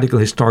grammatical,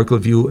 historical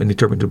view and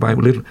interpret the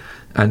Bible literally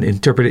and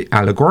interpret it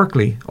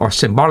allegorically or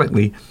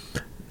symbolically,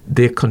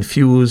 they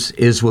confuse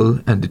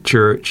Israel and the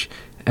church.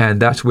 And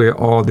that's where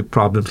all the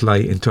problems lie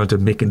in terms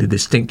of making the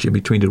distinction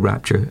between the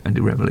rapture and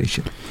the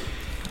revelation.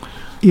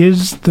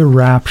 Is the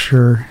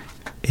rapture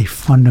a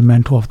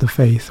fundamental of the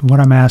faith? What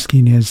I'm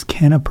asking is,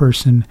 can a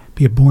person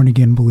be a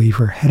born-again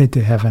believer headed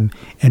to heaven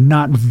and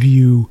not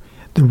view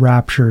the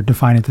rapture,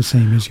 define it the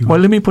same as you? Well,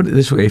 let me put it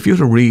this way. If you were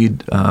to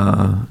read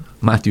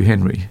Matthew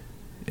Henry,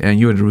 and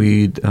you were to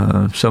read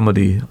some of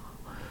the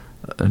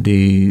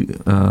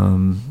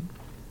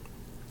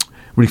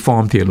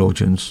Reformed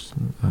theologians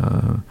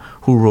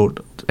who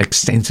wrote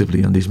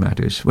extensively on these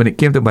matters, when it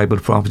came to Bible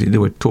prophecy, they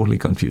were totally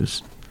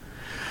confused.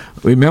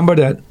 Remember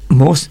that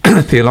most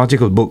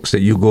theological books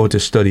that you go to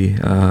study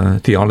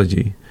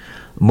theology,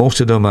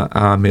 most of them are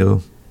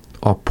amil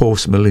or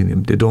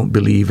post-millennium. They don't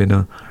believe in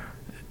a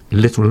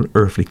literal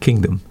earthly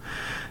kingdom.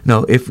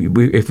 Now, if we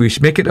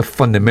make it a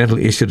fundamental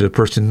issue that a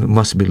person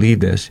must believe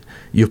this,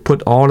 you've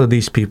put all of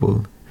these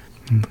people,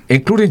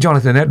 including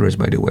Jonathan Edwards,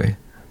 by the way.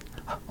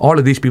 all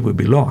of these people would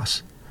be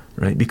lost,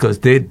 right? Because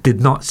they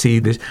did not see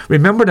this.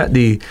 Remember that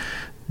the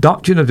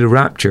doctrine of the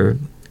rapture,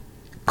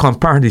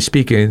 comparatively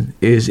speaking,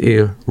 is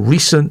a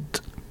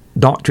recent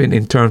doctrine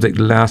in terms of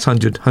the last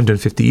 100,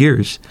 150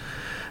 years.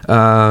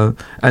 And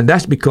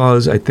that's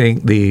because I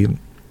think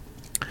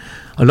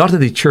a lot of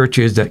the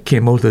churches that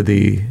came out of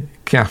the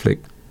Catholic,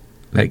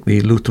 like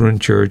the Lutheran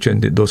Church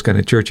and those kind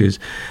of churches,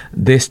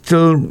 they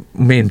still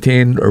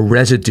maintain a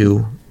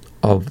residue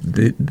of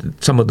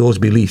some of those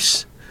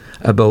beliefs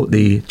about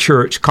the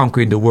church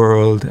conquering the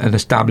world and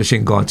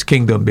establishing God's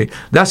kingdom.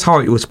 That's how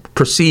it was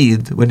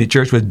perceived when the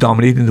church was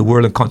dominating the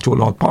world and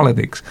controlling all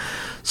politics.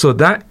 So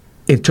that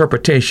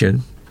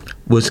interpretation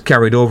was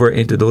carried over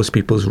into those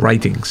people's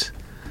writings.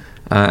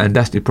 And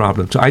that's the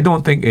problem. So I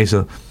don't think it's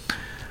a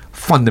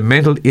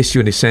fundamental issue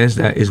in the sense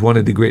that is one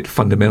of the great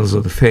fundamentals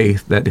of the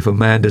faith, that if a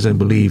man doesn't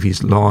believe,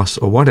 he's lost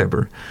or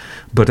whatever.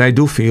 But I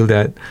do feel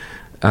that,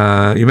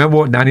 you remember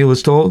what Daniel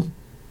was told?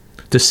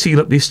 To seal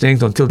up these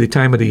things until the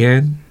time of the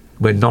end,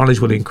 when knowledge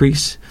will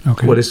increase.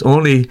 Okay. Well, it's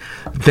only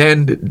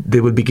then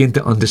they will begin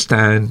to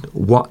understand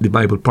what the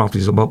Bible prophecy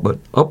is about. But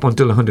up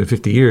until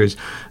 150 years,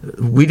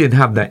 we didn't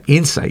have that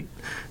insight.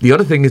 The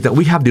other thing is that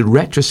we have the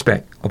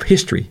retrospect of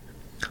history,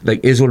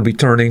 like Israel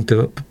returning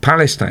to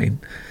Palestine.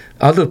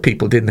 Other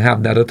people didn't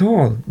have that at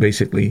all,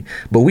 basically.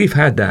 But we've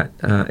had that,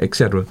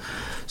 etc.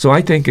 So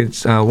I think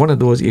it's one of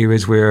those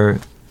areas where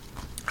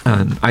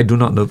I do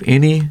not know of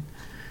any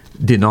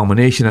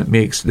denomination that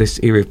makes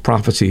this area of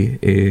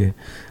prophecy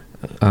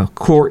a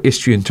core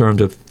issue in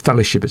terms of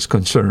fellowship is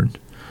concerned.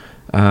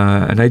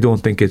 And I don't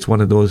think it's one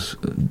of those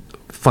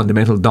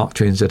fundamental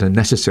doctrines that are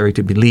necessary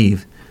to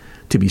believe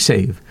to be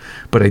saved.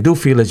 But I do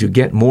feel as you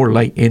get more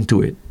light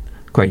into it,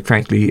 quite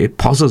frankly, it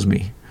puzzles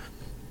me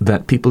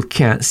that people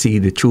can't see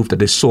the truth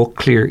that is so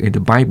clear in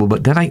the Bible.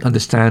 But then I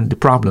understand the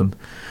problem.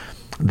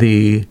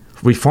 The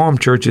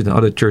Reformed churches and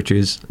other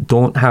churches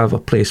don't have a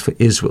place for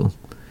Israel.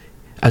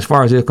 As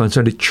far as they're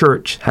concerned, the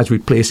church has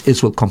replaced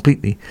Israel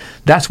completely.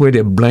 That's where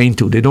they're blind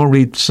to. They don't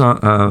read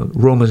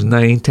Romans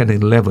 9, 10,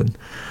 and 11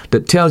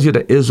 that tells you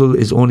that Israel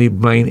is only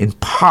blind in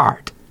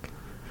part.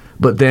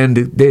 But then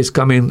the days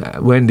coming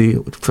when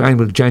the time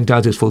of the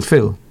Gentiles is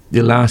fulfilled,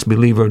 the last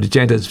believer of the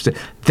Gentiles,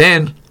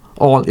 then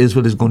all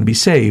Israel is going to be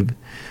saved.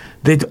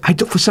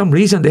 For some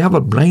reason, they have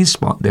a blind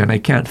spot there, and I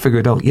can't figure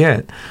it out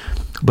yet.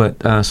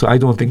 But so I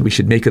don't think we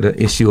should make it an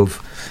issue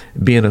of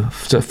being a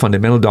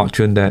fundamental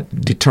doctrine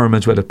that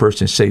determines whether a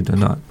person is saved or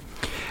not.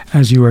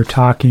 As you were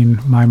talking,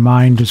 my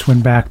mind just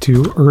went back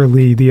to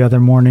early the other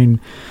morning.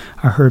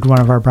 I heard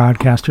one of our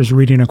broadcasters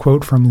reading a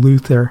quote from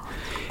Luther,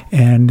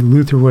 and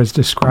Luther was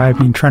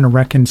describing, trying to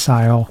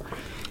reconcile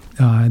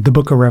the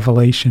book of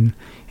Revelation,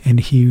 and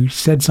he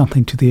said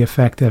something to the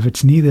effect of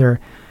it's neither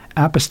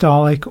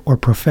apostolic or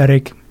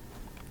prophetic,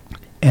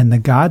 and the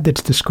God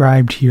that's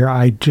described here,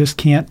 I just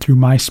can't, through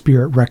my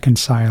spirit,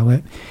 reconcile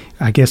it.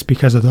 I guess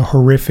because of the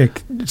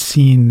horrific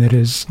scene that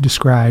is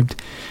described.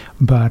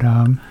 But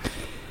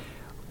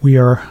we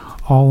are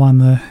all on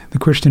the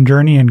Christian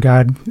journey, and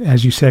God,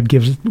 as you said,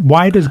 gives.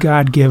 Why does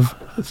God give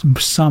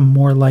some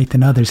more light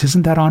than others?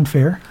 Isn't that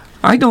unfair?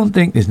 I don't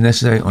think it's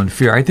necessarily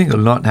unfair. I think a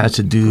lot has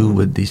to do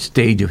with the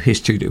stage of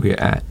history that we're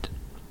at.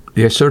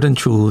 There are certain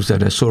truths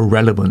that are so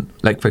relevant.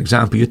 Like, for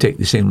example, you take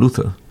the same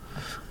Luther.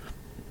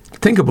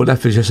 Think about that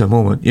for just a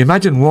moment. You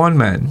imagine one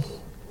man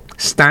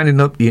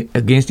standing up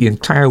against the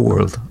entire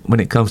world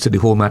when it comes to the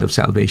whole matter of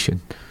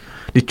salvation.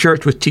 The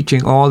church was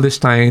teaching all this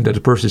time that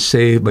the person is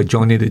saved by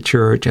joining the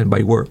church and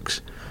by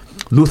works.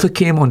 Luther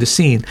came on the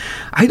scene.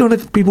 I don't know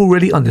if people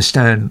really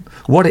understand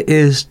what it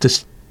is to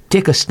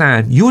take a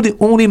stand. You're the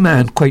only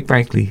man, quite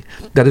frankly,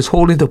 that is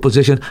holding the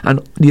position,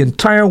 and the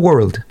entire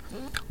world,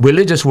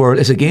 religious world,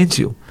 is against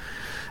you.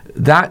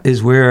 That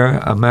is where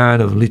a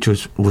man of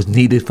literature was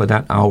needed for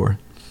that hour.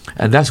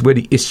 And that's where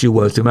the issue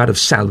was, the matter of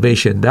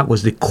salvation. That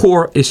was the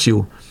core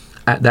issue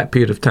at that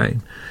period of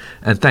time.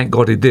 And thank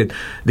God it did.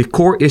 The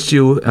core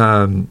issue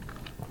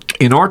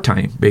in our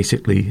time,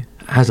 basically,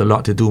 has a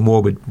lot to do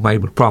more with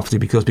Bible prophecy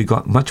because we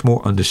got much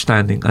more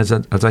understanding. As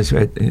I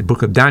said in the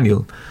book of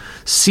Daniel,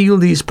 seal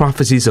these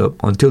prophecies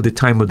up until the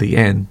time of the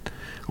end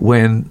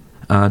when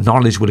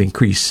knowledge will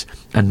increase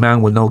and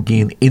man will now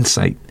gain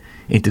insight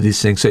into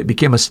these things. So it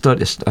became a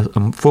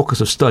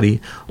focus of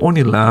study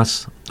only the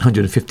last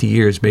 150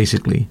 years,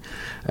 basically.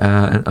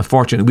 And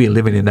unfortunately, we are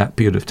living in that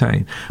period of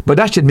time. But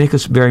that should make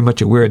us very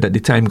much aware that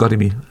the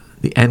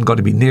end got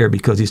to be near,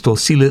 because he's told,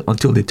 seal it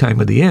until the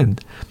time of the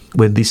end,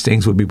 when these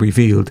things will be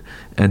revealed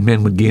and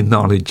men would gain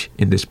knowledge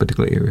in this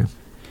particular area.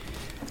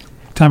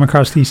 Time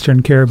across the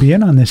Eastern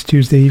Caribbean on this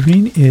Tuesday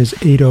evening is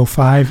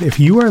 8:05. If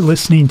you are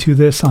listening to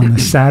this on the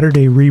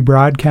Saturday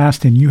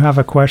rebroadcast and you have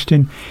a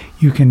question,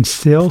 you can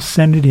still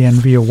send it in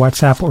via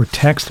WhatsApp or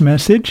text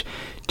message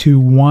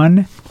to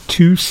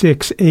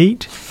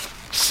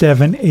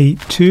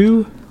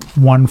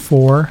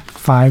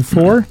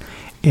 1-268-782-1454.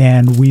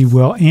 and we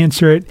will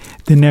answer it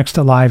the next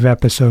live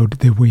episode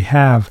that we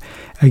have.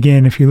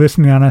 Again, if you're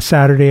listening on a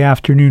Saturday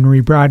afternoon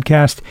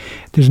rebroadcast,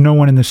 there's no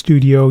one in the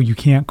studio. You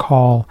can't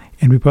call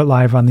and be put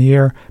live on the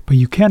air, but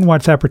you can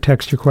WhatsApp or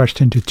text your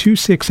question to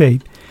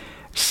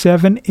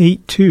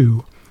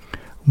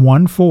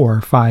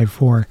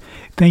 268-782-1454.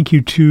 Thank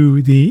you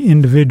to the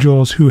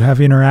individuals who have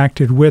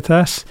interacted with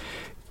us.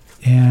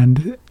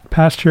 And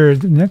Pastor,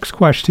 the next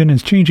question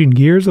is changing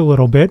gears a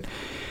little bit. It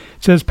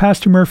says,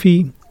 Pastor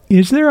Murphy,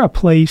 is there a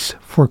place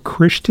for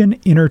Christian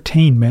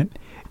entertainment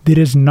that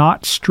is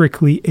not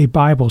strictly a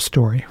Bible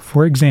story?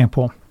 For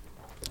example,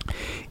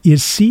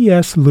 is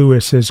C.S.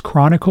 Lewis's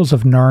Chronicles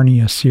of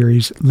Narnia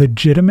series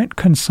legitimate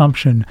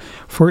consumption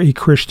for a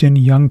Christian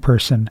young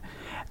person?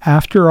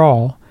 After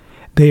all,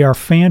 they are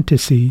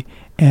fantasy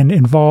and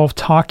involve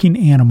talking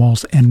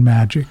animals and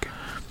magic.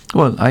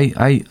 Well,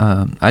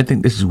 I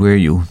think this is where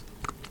you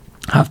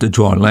have to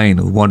draw a line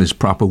of what is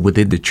proper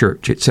within the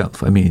church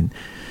itself. I mean,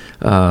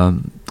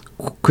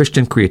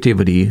 Christian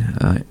creativity,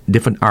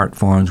 different art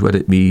forms, whether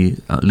it be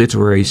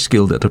literary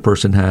skill that the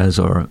person has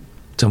or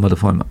some other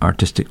form of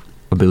artistic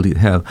ability to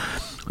have,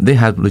 they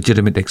have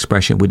legitimate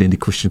expression within the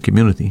Christian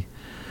community.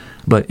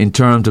 But in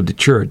terms of the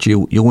church,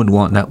 you wouldn't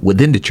want that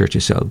within the church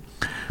itself.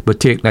 But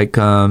take like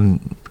a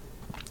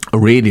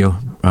radio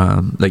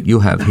like you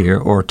have here,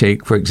 or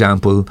take, for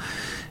example,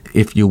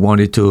 if you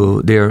wanted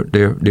to,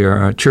 there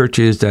are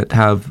churches that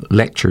have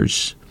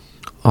lectures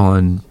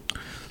on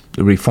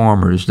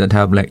reformers, that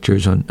have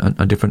lectures on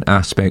different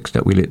aspects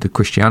that relate to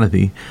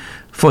Christianity,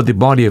 for the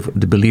body of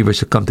the believers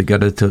to come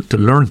together to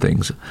learn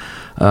things.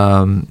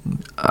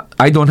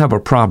 I don't have a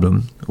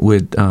problem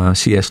with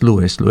C.S.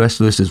 Lewis. C.S.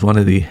 Lewis is one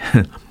of the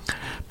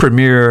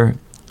premier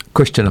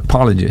Christian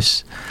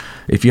apologists.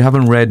 If you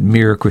haven't read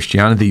Mere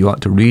Christianity, you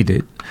ought to read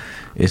it.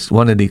 It's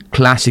one of the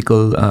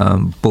classical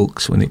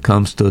books when it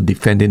comes to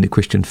defending the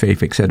Christian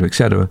faith, etc.,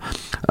 etc.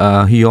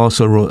 He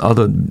also wrote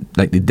other,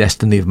 like The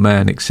Destiny of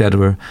Man,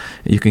 etc.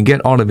 You can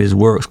get all of his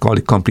works, called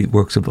The Complete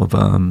Works of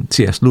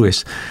C.S.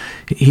 Lewis.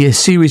 His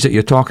series that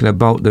you're talking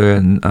about, the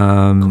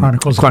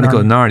Chronicle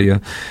of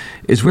Narnia,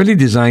 is really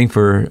designed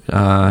for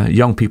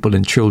young people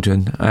and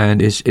children,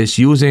 and it's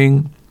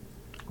using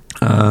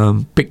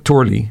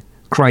pictorially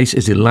Christ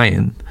is a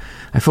lion.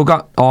 I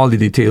forgot all the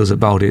details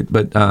about it,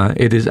 but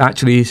it is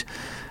actually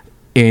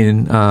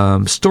in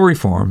story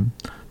form,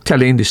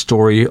 telling the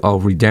story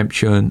of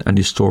redemption and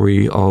the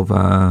story of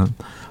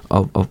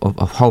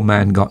how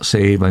man got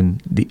saved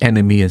and the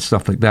enemy and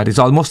stuff like that. It's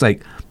almost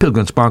like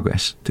Pilgrim's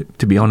Progress,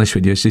 to be honest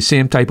with you. It's the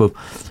same type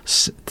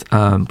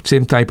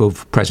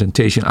of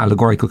presentation,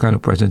 allegorical kind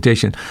of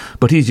presentation,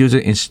 but he's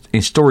using it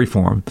in story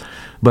form.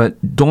 But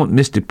don't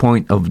miss the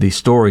point of the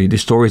story. The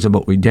story is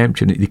about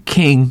redemption. The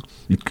king,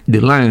 the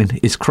lion,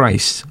 is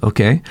Christ.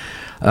 Okay,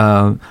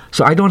 so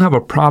I don't have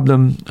a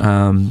problem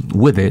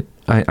with it.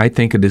 I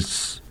think it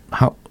is.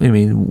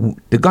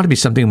 There's got to be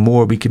something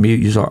more we can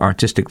use our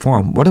artistic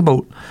form. What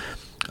about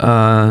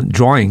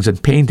drawings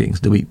and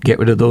paintings? Do we get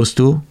rid of those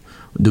too?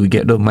 Do we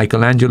get rid of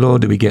Michelangelo?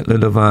 Do we get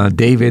rid of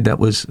David? That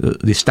was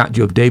the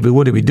statue of David.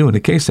 What do we do in a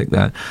case like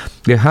that?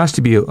 There has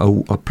to be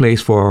a place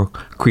for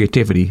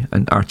creativity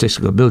and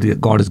artistic ability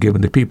that God has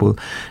given the people,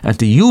 and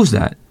to use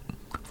that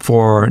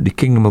for the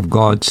kingdom of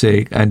God's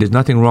sake. And there's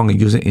nothing wrong in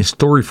using it in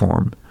story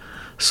form,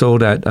 so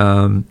that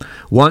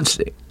once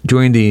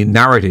during the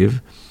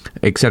narrative,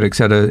 etc.,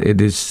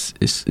 it is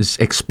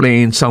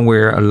explained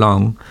somewhere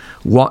along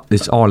what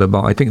it's all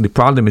about. I think the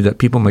problem is that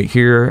people might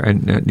hear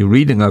and the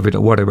reading of it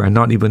or whatever, and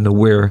not even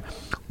aware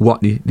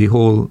what the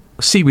whole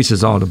series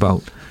is all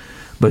about.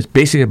 But it's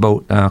basically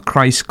about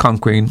Christ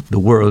conquering the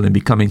world and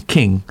becoming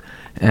king,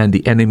 and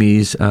the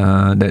enemies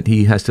that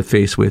he has to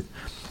face with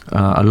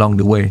along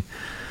the way.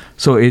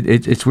 So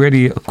it's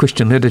really a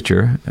Christian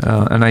literature,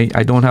 and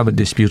I don't have a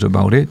dispute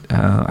about it.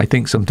 I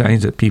think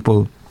sometimes that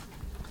people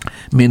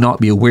may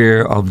not be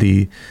aware of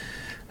the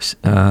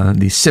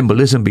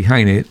symbolism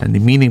behind it and the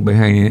meaning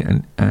behind it,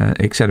 and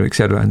et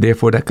cetera, and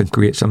therefore that can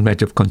create some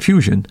type of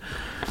confusion.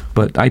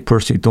 But I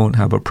personally don't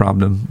have a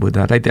problem with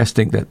that. I just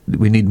think that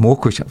we need more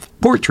Christian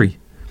poetry.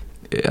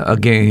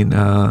 Again,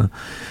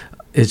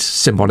 it's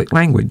symbolic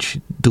language.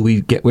 Do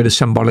we get rid of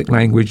symbolic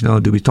language now?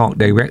 Do we talk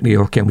directly,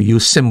 or can we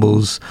use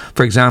symbols?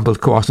 For example,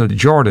 crossing the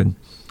Jordan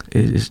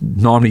is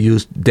normally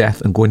used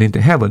death and going into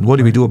heaven. What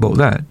do we do about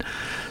that?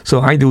 So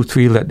I do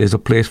feel that there's a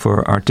place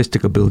for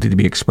artistic ability to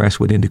be expressed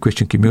within the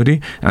Christian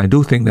community. And I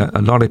do think that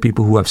a lot of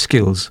people who have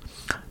skills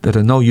that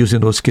are now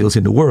using those skills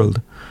in the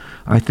world,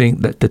 I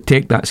think that to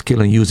take that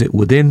skill and use it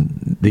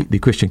within the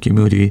Christian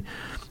community,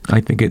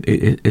 I think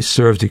it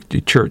serves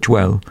the church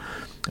well.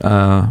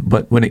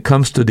 But when it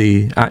comes to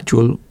the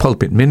actual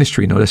pulpit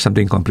ministry, that's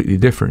something completely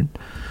different.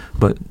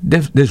 But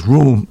there's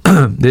room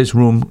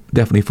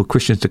definitely for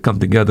Christians to come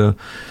together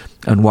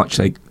and watch,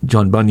 like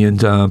John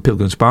Bunyan's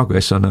Pilgrim's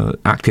Progress on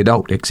acted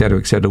out,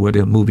 etc., where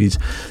the movies.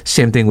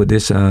 Same thing with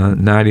this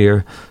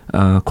Narnia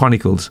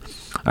Chronicles.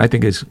 I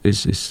think is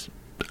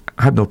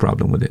I have no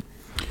problem with it.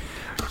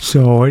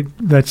 So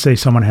let's say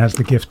someone has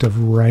the gift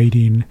of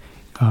writing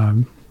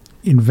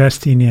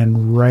investing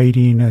in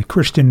writing a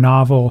Christian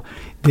novel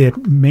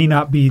that may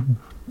not be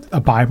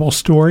a Bible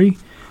story,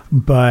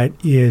 but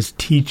is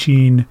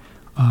teaching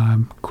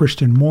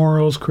Christian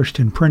morals,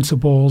 Christian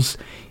principles,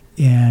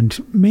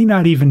 and may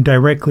not even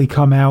directly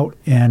come out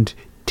and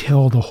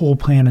tell the whole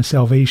plan of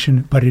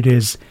salvation, but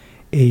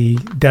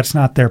that's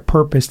not their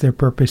purpose. Their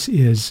purpose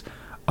is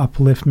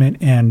upliftment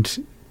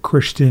and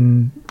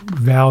Christian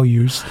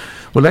values.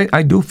 Well,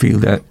 I do feel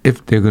that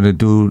if they're going to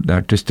do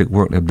artistic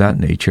work of that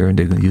nature and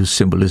they're going to use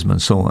symbolism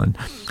and so on,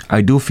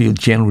 I do feel,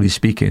 generally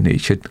speaking, it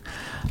should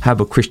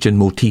have a Christian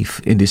motif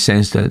in the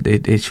sense that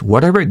it's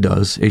whatever it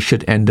does, it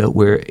should end up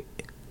where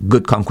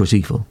good conquers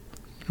evil.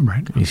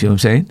 Right. You see what I'm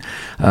saying?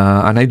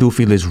 And I do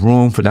feel there's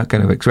room for that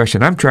kind of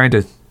expression. I'm trying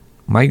to.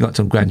 I got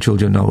some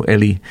grandchildren now.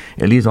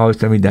 Ellie's always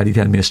telling me, "Daddy,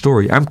 tell me a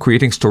story." I'm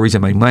creating stories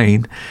in my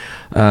mind,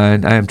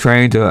 and I'm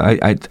trying to.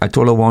 I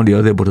told her one the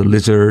other about a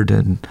lizard,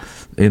 and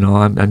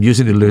I'm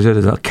using the lizard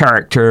as a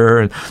character.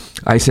 And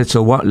I said,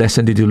 "So what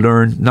lesson did you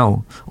learn?"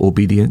 No,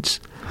 obedience.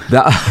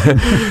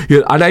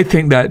 And I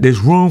think that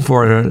there's room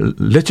for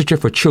literature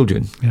for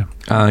children,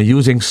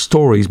 using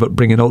stories but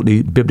bringing out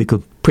the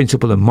biblical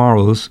principle and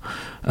morals.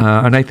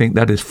 And I think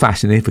that is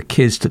fascinating for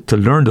kids to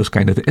learn those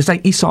kind of things. It's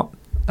like Aesop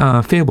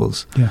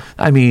fables. Yeah.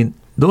 I mean,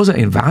 those are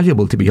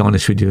invaluable, to be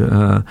honest with you.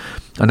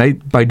 And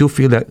I do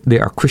feel that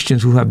there are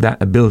Christians who have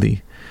that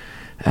ability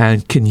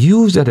and can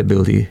use that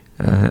ability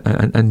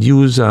and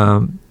use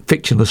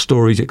fictional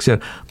stories, etc.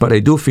 But I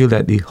do feel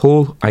that the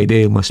whole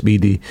idea must be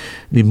the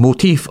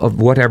motif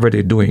of whatever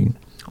they're doing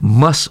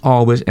must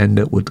always end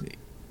up with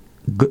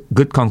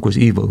good conquers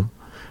evil,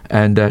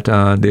 and that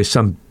there's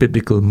some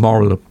biblical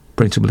moral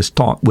principle is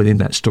taught within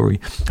that story.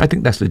 I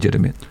think that's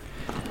legitimate.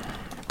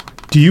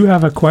 Do you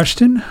have a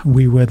question?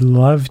 We would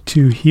love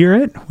to hear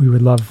it. We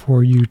would love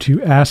for you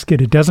to ask it.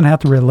 It doesn't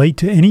have to relate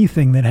to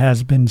anything that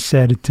has been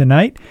said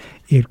tonight.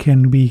 It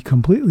can be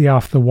completely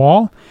off the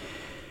wall.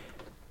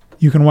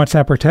 You can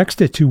WhatsApp or text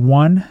it to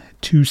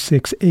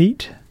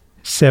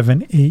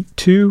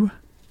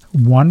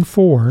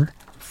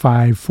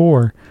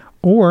 1-268-782-1454.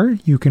 Or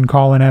you can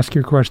call and ask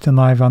your question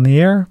live on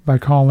the air by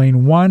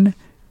calling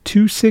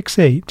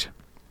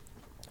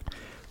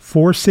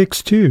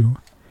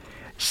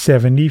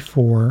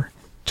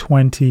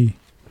 1-268-462-7420.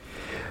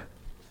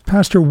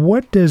 Pastor,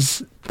 what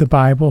does the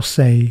Bible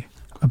say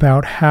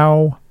about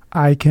how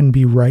I can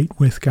be right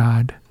with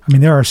God? I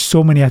mean, there are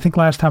so many. I think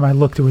last time I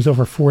looked, there was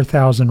over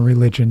 4,000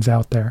 religions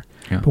out there.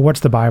 Yeah. But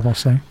what's the Bible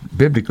say?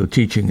 Biblical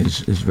teaching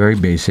is very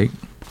basic.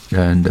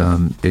 And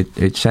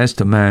it says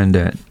to man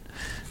that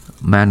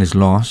man is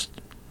lost.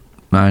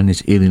 Man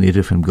is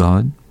alienated from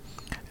God.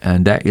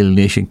 And that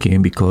alienation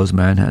came because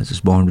man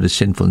is born with a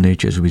sinful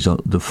nature as a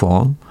result of the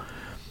fall.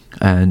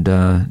 And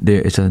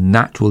there is a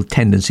natural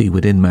tendency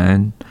within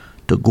man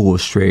to go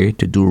astray,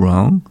 to do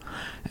wrong.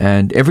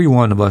 And every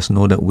one of us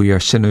know that we are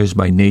sinners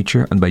by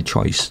nature and by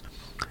choice.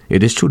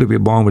 It is true that we're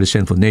born with a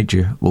sinful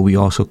nature, but we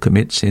also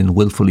commit sin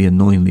willfully and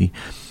knowingly.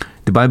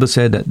 The Bible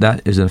said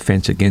that is an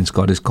offense against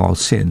God is called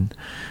sin.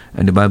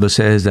 And the Bible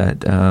says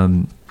that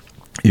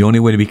the only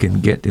way we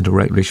can get into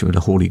right relationship with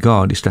the Holy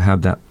God is to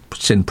have that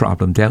sin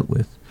problem dealt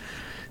with.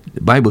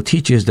 The Bible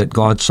teaches that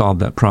God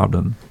solved that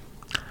problem.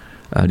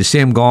 The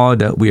same God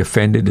that we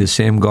offended, the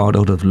same God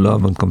out of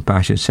love and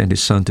compassion sent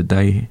His Son to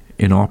die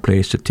in our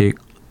place, to take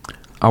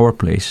our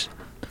place,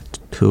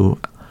 to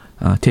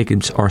take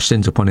our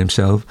sins upon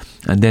Himself,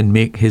 and then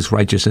make His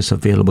righteousness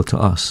available to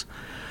us.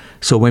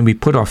 So when we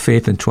put our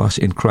faith and trust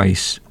in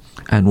Christ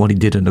and what He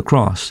did on the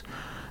cross,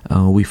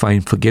 we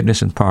find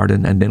forgiveness and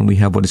pardon, and then we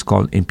have what is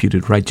called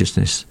imputed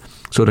righteousness,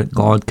 so that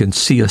God can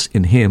see us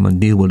in Him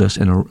and deal with us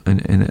in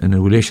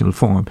a relational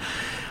form.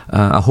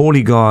 A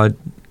holy God,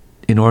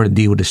 in order to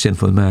deal with a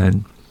sinful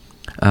man,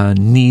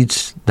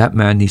 needs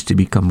to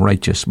become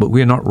righteous. But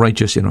we're not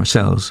righteous in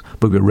ourselves,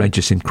 but we're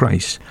righteous in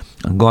Christ.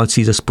 And God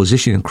sees us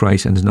positioned in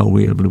Christ and is now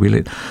able to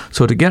relate.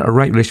 So to get a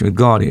right relationship with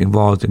God, it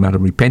involves the matter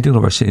of repenting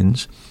of our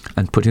sins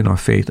and putting our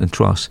faith and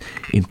trust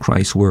in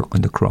Christ's work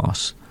on the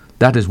cross.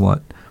 That is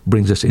what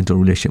brings us into a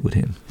relationship with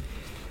Him.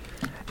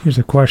 Here's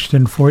a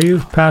question for you.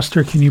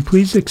 Pastor, can you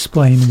please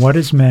explain what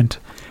is meant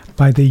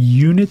by the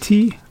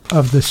unity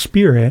of the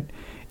Spirit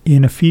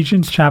in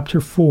Ephesians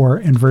chapter 4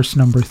 and verse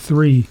number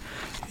 3?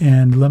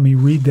 And let me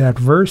read that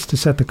verse to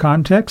set the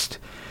context.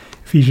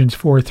 Ephesians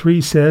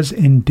 4:3 says,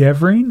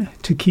 endeavoring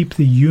to keep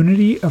the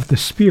unity of the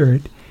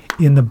Spirit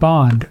in the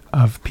bond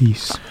of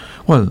peace.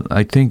 Well,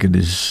 I think it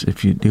is,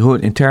 the whole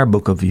entire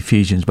book of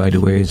Ephesians, by the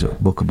way, is a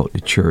book about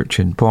the church.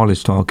 And Paul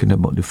is talking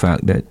about the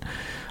fact that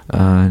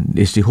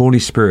it's the Holy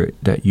Spirit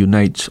that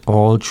unites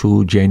all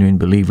true, genuine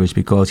believers,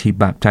 because He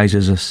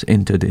baptizes us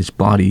into His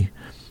body,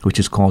 which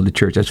is called the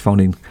church. That's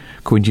found in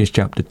Corinthians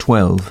chapter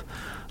 12,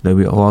 that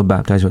we are all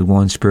baptized with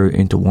one Spirit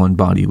into one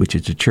body, which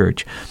is the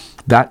church.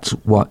 That's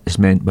what is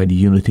meant by the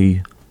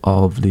unity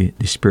of the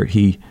Spirit.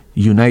 He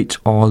unites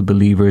all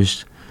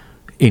believers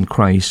in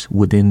Christ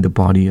within the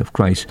body of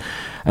Christ.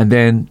 And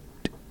then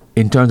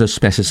in terms of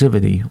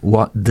specificity,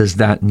 what does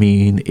that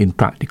mean in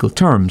practical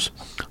terms?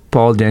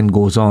 Paul then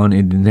goes on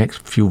in the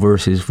next few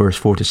verses, verse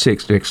 4 to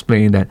 6, to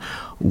explain that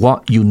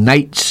what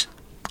unites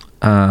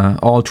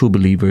all true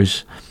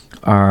believers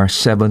are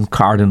 7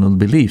 cardinal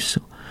beliefs.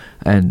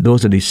 And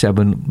those are the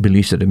 7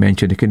 beliefs that I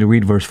mentioned. Can you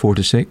read verse 4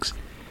 to 6?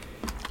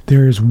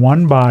 There is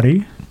one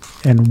body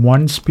and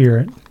one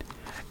Spirit,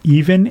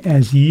 even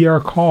as ye are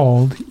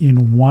called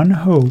in one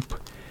hope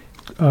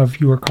of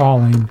your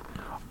calling,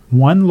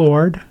 one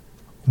Lord,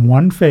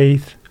 one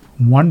faith,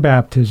 one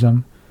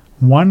baptism,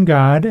 one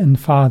God and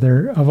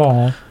Father of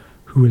all,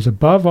 who is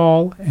above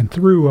all and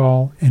through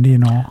all and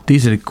in all.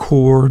 These are the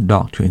core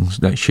doctrines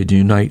that should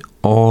unite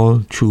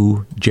all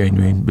true,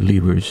 genuine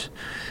believers.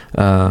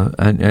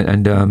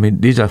 I mean,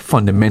 these are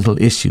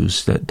fundamental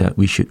issues that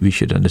we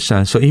should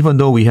understand. So even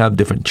though we have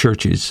different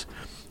churches,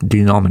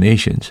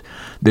 denominations,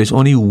 there's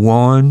only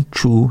one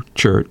true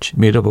church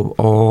made up of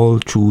all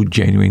true,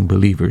 genuine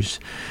believers.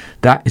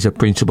 That is a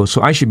principle.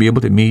 So I should be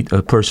able to meet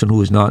a person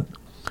who is not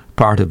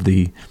part of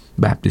the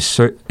Baptist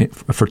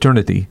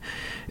fraternity,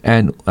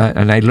 and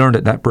I learned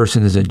that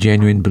person is a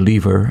genuine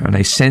believer, and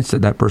I sense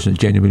that person is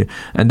genuine,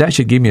 and that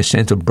should give me a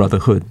sense of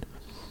brotherhood.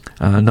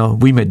 Now,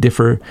 we may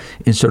differ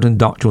in certain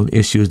doctrinal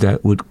issues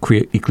that would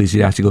create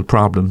ecclesiastical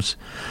problems.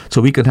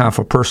 So we can have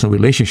a personal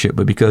relationship,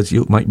 but because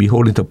you might be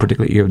holding to a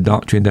particular area of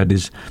doctrine that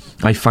is,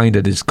 I find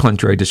that is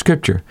contrary to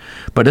Scripture.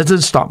 But it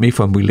doesn't stop me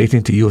from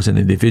relating to you as an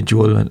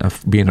individual and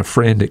being a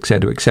friend,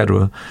 etc.,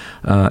 etc.,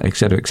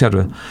 etc.,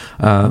 etc.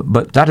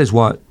 But that is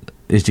what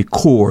is the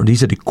core.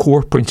 These are the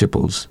core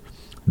principles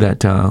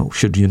that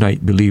should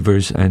unite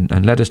believers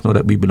and let us know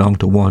that we belong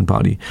to one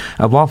body.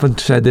 I've often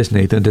said this,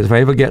 Nathan, that if I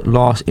ever get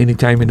lost any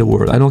time in the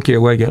world, I don't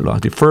care where I get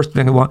lost, the first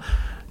thing I want,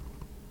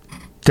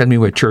 tell me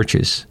where church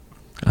is.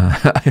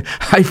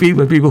 I feel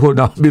with people who are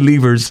not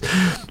believers,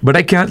 but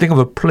I can't think of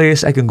a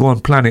place I can go on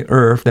planet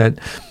Earth that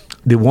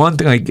the one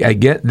thing I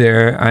get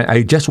there,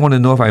 I just want to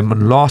know if I'm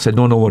lost, I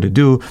don't know what to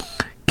do.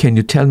 Can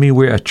you tell me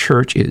where a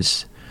church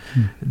is?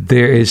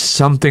 There is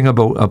something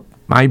about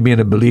I being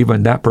a believer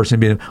and that person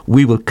being,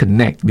 we will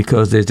connect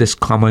because there's this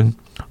common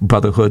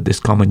brotherhood, this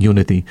common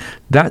unity.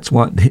 That's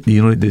what the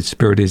unity of the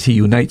Spirit is. He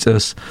unites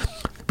us.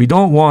 We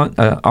don't want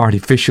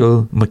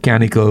artificial,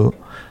 mechanical,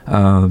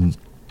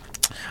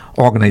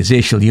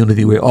 organizational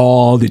unity where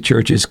all the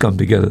churches come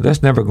together.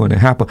 That's never going to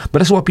happen. But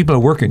that's what people are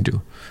working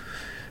to.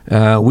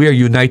 We are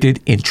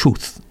united in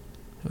truth.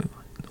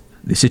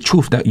 It's the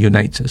truth that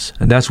unites us.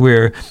 And that's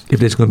where, if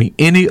there's going to be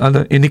any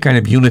kind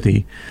of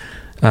unity,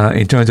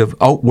 in terms of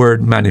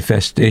outward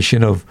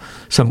manifestation of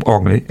some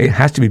organization, it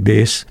has to be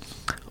based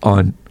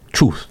on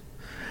truth.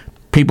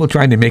 People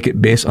trying to make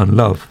it based on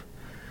love,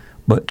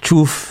 but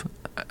truth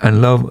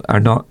and love are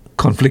not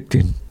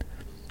conflicting,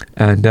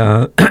 and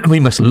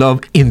we must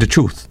love in the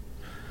truth.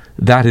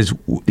 That is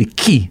the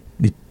key.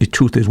 The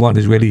truth is what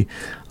is really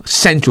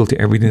central to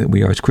everything that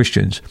we are as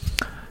Christians.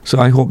 So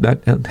I hope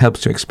that helps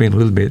to explain a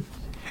little bit.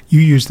 You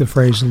use the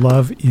phrase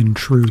love in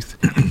truth.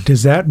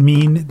 Does that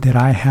mean that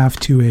I have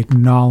to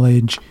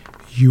acknowledge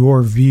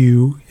your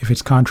view? If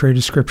it's contrary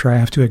to Scripture, I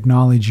have to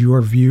acknowledge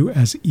your view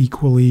as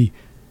equally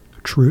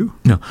true?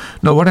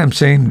 No, what I'm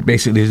saying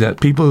basically is that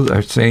people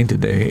are saying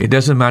today, it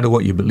doesn't matter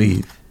what you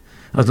believe.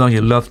 As long as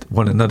you love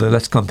one another,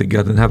 let's come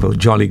together and have a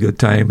jolly good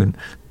time. And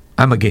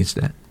I'm against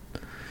that,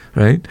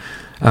 right?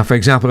 For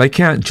example, I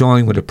can't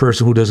join with a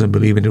person who doesn't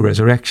believe in the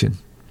resurrection.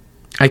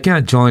 I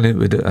can't join it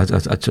with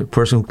as a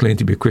person who claims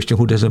to be a Christian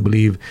who doesn't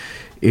believe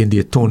in the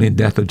atoning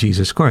death of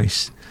Jesus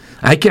Christ.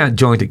 I can't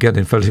join together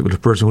in fellowship with a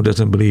person who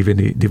doesn't believe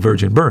in the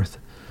virgin birth.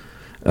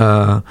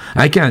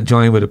 I can't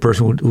join with a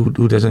person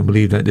who doesn't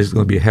believe that there's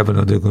going to be a heaven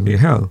or there's going to be a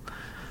hell.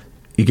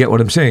 You get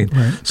what I'm saying?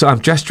 Right. So I'm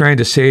just trying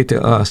to say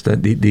to us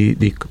that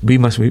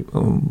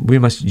we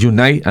must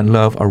unite and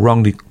love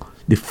around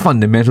the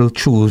fundamental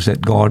truths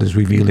that God has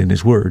revealed in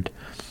His Word,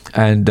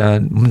 and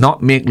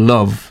not make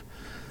love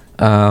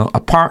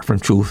apart from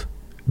truth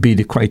be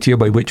the criteria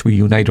by which we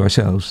unite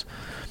ourselves,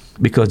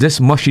 because this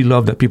mushy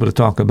love that people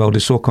talk about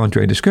is so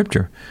contrary to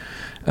Scripture,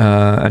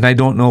 and I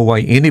don't know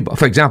why anybody.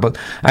 For example,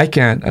 I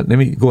can't. Let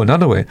me go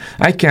another way.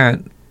 I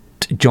can't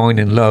join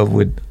in love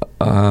with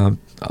a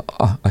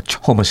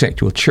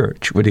homosexual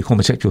church, with a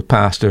homosexual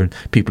pastor and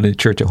people in the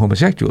church are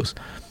homosexuals.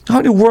 How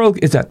in the world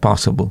is that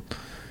possible?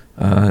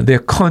 They're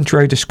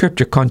contrary to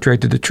Scripture, contrary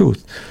to the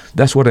truth.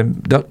 That's what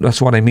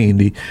I mean.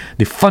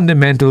 The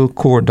fundamental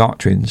core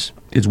doctrines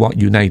is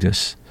what unite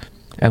us,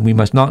 and we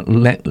must not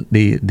let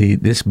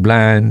this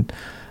bland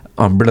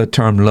umbrella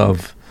term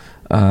love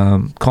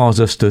cause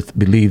us to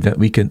believe that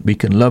we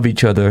can love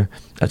each other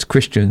as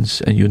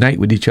Christians and unite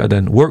with each other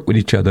and work with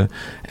each other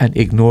and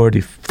ignore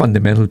the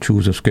fundamental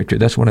truths of Scripture.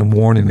 That's what I'm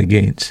warning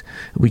against.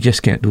 We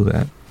just can't do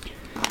that.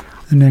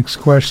 The next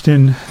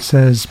question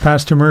says,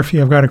 Pastor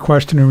Murphy, I've got a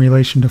question in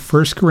relation to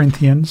 1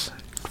 Corinthians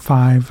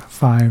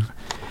 5:5.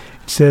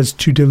 It says,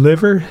 to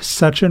deliver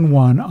such an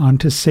one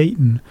unto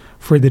Satan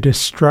for the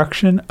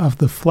destruction of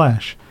the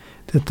flesh,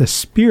 that the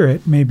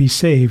spirit may be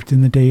saved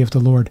in the day of the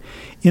Lord.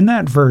 In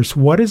that verse,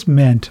 what is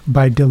meant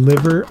by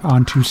deliver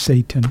unto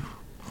Satan?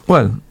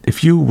 Well,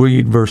 if you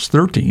read verse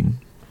 13,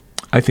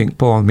 I think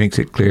Paul makes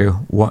it clear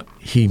what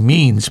he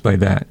means by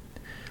that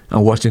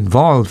and what's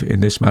involved in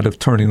this matter of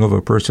turning over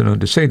a person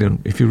unto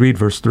Satan. If you read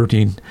verse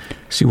 13,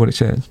 see what it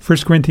says.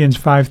 1 Corinthians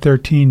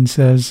 5:13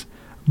 says,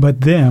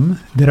 "But them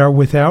that are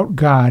without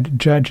God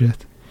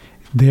judgeth.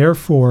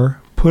 Therefore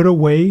put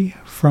away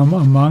from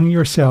among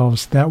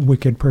yourselves that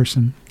wicked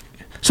person."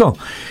 So,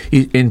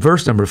 in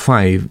verse number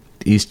 5,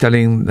 he's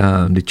telling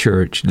the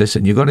church,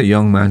 listen, you got a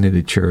young man in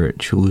the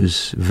church who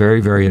is very,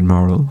 very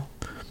immoral.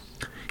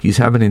 He's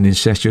having an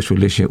incestuous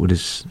relationship with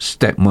his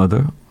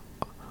stepmother.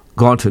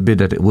 God forbid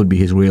that it would be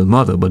his real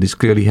mother, but he's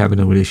clearly having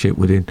a relationship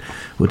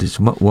with his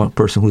one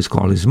person who's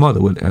called his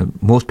mother.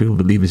 Most people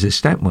believe is his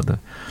stepmother.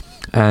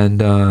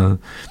 And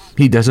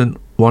he doesn't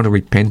want to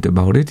repent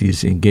about it.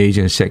 He's engaged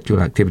in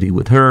sexual activity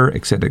with her,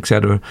 etc.,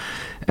 etc.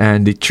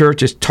 And the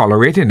church is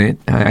tolerating it,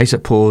 I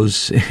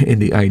suppose, in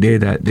the idea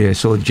that they're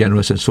so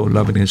generous and so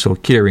loving and so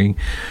caring,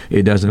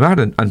 it doesn't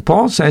matter. And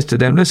Paul says to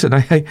them, listen,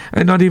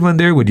 I'm not even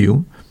there with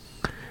you.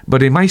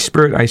 But in my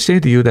spirit, I say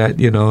to you that,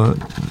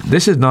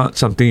 this is not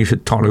something you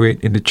should tolerate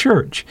in the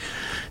church.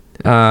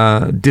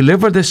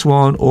 Deliver this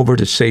one over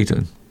to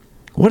Satan.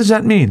 What does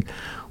that mean?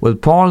 Well,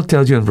 Paul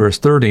tells you in verse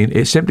 13,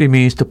 it simply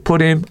means to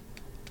put him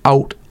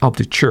out of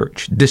the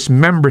church,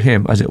 dismember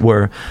him, as it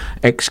were,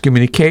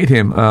 excommunicate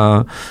him,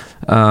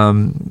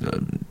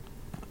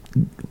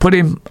 put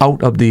him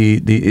out of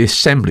the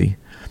assembly.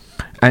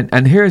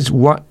 And here's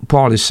what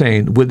Paul is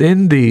saying.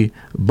 Within the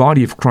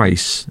body of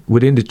Christ,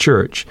 within the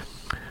church,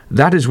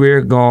 that is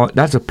where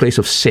that's a place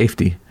of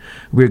safety,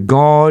 where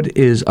God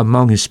is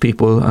among his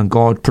people and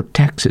God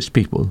protects his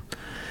people.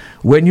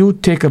 When you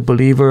take a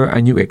believer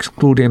and you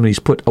exclude him and he's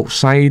put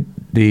outside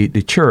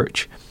the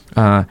church,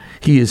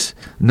 he is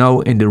now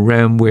in the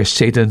realm where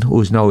Satan,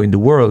 who is now in the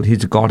world, he's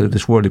the God of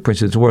this world, the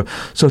prince of this world.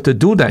 So to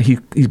do that, he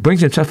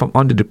brings himself up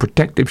under the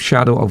protective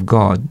shadow of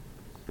God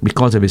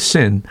because of his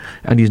sin,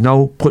 and he's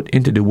now put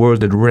into the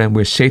world, the realm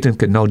where Satan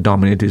can now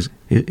dominate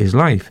his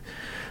life.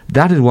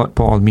 That is what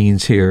Paul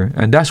means here.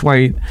 And that's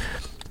why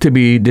to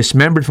be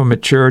dismembered from a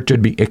church or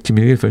to be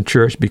excommunicated from a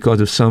church because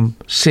of some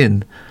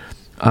sin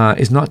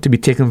is not to be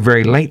taken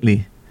very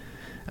lightly.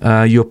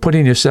 You're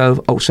putting yourself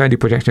outside the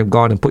protection of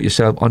God and put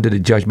yourself under the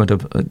judgment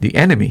of the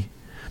enemy.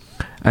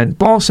 And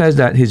Paul says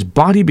that his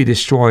body be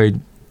destroyed,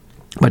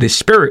 but his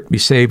spirit be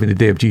saved in the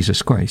day of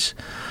Jesus Christ.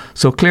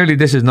 So clearly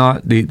this is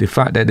not the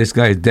fact that this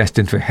guy is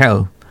destined for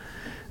hell,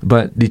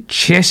 but the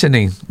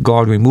chastening,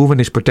 God removing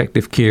his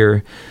protective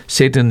care.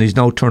 Satan is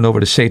now turned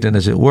over to Satan,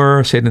 as it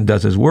were. Satan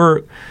does his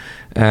work.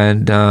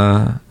 And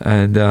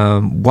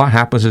what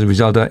happens as a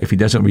result of that, if he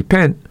doesn't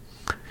repent,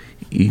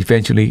 he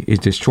eventually is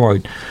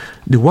destroyed.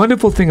 The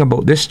wonderful thing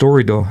about this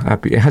story, though,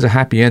 it has a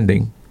happy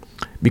ending,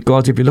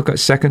 because if you look at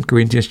 2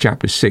 Corinthians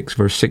chapter 6,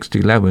 verse 6 to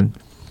 11,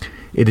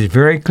 it is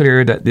very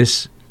clear that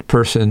this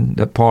person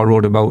that Paul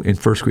wrote about in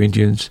 1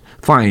 Corinthians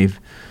 5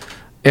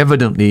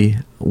 evidently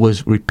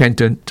was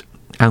repentant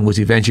and was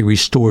eventually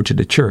restored to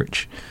the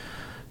church.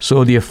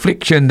 So the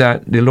affliction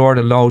that the Lord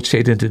allowed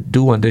Satan to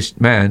do on this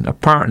man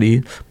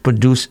apparently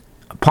produced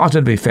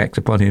positive effects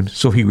upon him.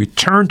 So he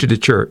returned to the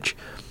church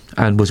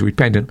and was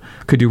repentant.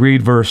 Could you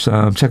read verse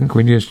 2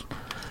 Corinthians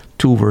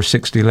 2, verse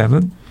 6 to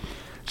 11?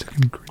 2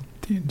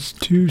 Corinthians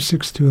 2,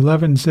 6 to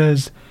 11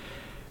 says,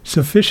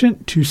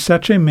 "Sufficient to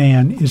such a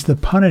man is the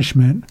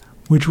punishment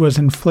which was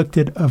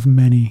inflicted of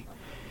many,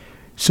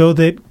 so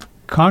that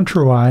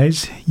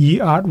contrariwise ye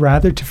ought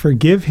rather to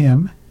forgive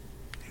him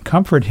and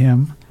comfort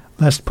him,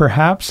 lest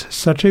perhaps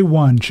such a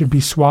one should be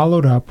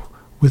swallowed up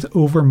with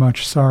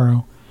overmuch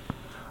sorrow.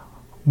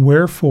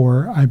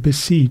 Wherefore I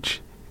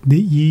beseech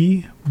that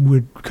ye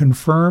would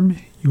confirm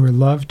your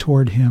love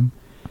toward him.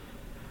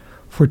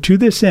 For to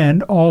this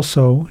end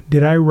also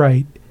did I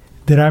write,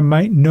 that I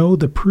might know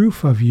the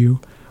proof of you,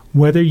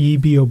 whether ye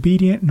be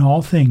obedient in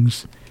all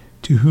things.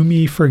 To whom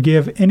ye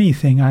forgive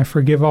anything, I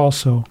forgive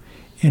also.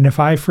 And if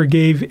I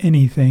forgave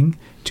anything,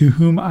 to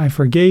whom I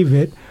forgave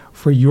it,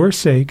 for your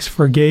sakes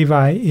forgave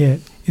I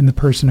it in the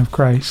person of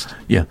Christ."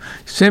 Yeah,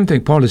 same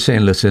thing. Paul is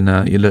saying, listen,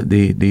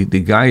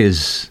 the guy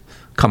is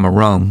come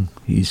around.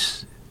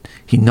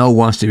 He now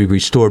wants to be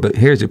restored, but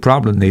here's the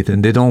problem,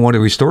 Nathan. They don't want to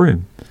restore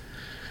him.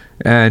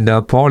 And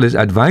Paul is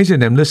advising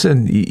them,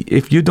 listen,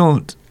 if you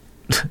don't,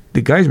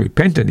 the guy's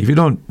repentant. If you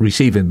don't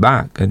receive him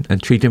back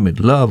and treat him with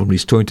love and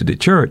restore him to the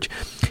church,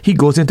 he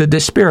goes into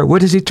despair. Where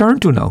does he turn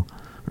to now?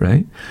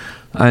 Right?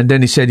 And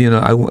then he said,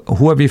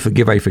 whoever you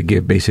forgive, I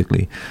forgive,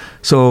 basically.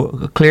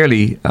 So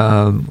clearly,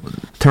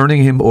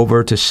 turning him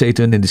over to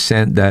Satan in the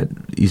sense that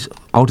he's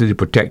out of the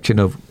protection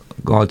of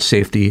God's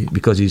safety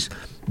because he's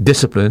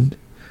disciplined,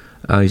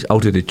 he's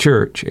out of the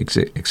church,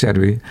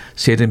 etc.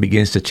 Satan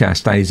begins to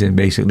chastise him,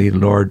 basically. The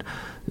Lord,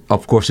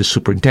 of course, is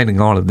superintending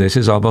all of this.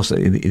 It's almost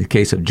in the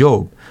case of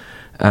Job.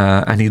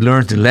 And he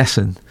learns the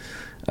lesson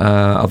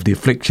of the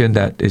affliction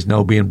that is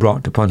now being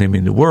brought upon him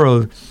in the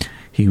world.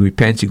 He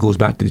repents, he goes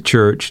back to the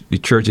church. The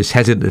church is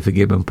hesitant to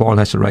forgive him. Paul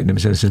has to write them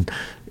and say, listen,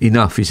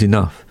 enough is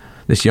enough.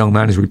 This young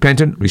man is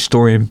repentant,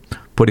 restore him,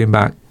 put him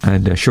back,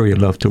 and show your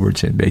love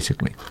towards him,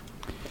 basically.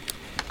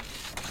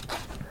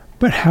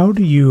 But how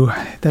do you,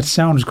 that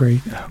sounds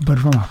great, but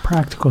from a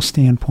practical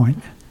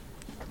standpoint,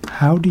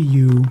 how do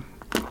you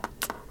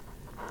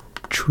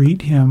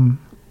treat him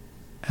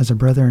as a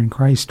brother in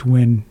Christ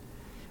when,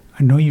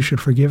 I know you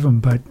should forgive him,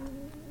 but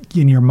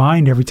in your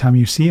mind, every time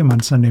you see him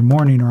on Sunday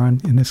morning, or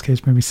on, in this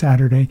case, maybe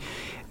Saturday,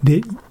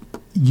 that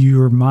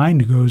your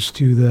mind goes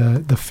to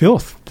the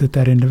filth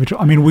that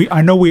individual, I mean,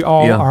 I know we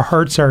all, our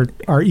hearts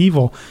are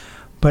evil,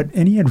 but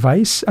any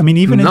advice? I mean,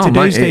 even in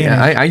today's day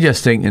and age. I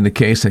just think in the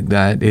case like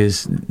that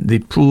is the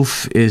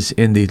proof is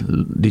in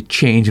the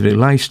change of the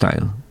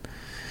lifestyle.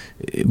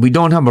 We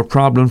don't have a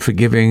problem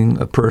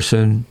forgiving a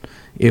person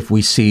if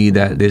we see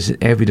that there's an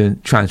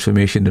evident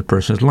transformation in the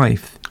person's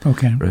life.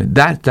 Okay. Right?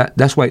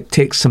 That's why it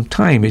takes some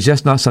time. It's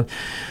just not some...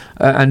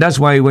 and that's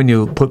why when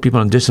you put people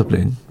on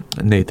discipline,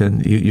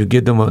 Nathan, you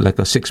give them like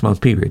a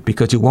 6-month period,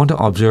 because you want to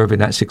observe in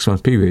that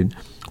 6-month period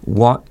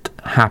what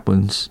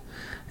happens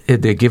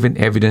if they're given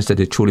evidence that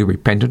they're truly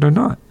repentant or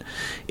not.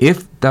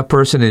 If that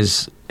person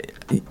is...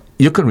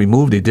 You can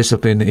remove the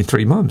discipline in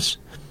 3 months.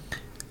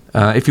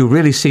 If you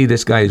really see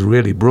this guy is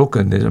really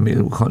broken, I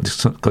mean,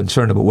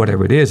 concerned about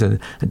whatever it is, and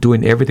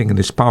doing everything in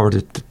his power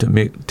to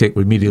take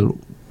remedial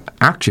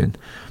action,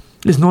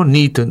 there's no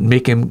need to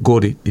make him go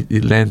the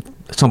length.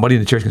 Somebody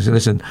in the church can say,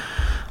 listen,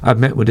 I've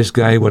met with this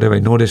guy, whatever, I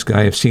know this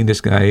guy, I've seen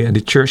this guy, and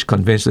the church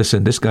convinced,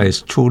 listen, this guy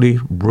is truly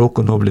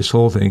broken over this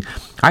whole thing.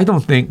 I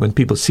don't think when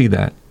people see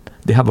that,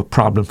 they have a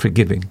problem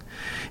forgiving.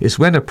 It's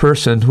when a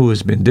person who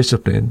has been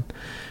disciplined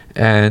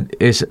and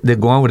they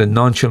go on with a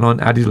nonchalant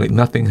attitude, like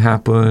nothing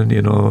happened,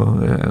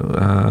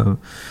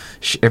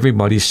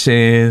 everybody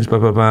sins, blah,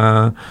 blah,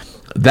 blah.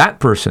 That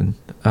person,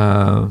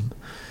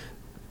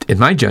 in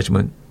my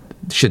judgment,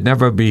 should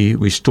never be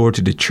restored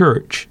to the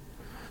church.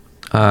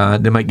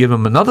 They might give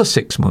them another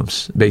 6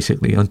 months,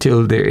 basically,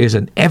 until there is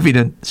an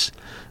evidence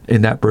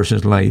in that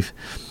person's life.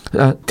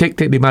 Take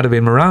them out of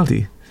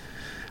immorality.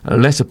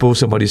 Let's suppose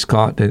somebody's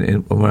caught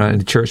and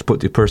the church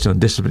put the person on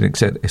discipline,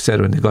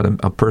 etc., and they got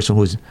a person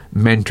who's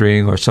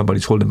mentoring or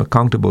somebody's holding them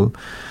accountable.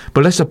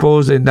 But let's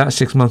suppose in that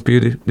 6-month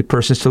period, the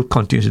person still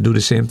continues to do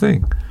the same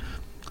thing.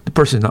 The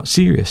person is not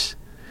serious.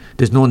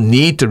 There's no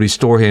need to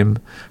restore him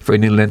for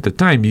any length of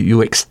time.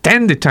 You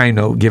extend the time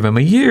now, give him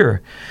a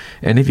year.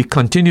 And if he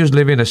continues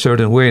living a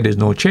certain way and there's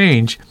no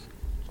change,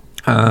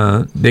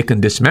 they can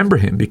dismember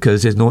him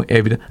because there's no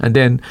evidence. And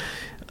then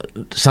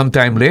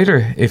sometime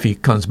later, if he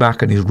comes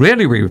back and he's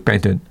really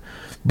repentant,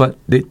 but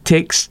it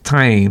takes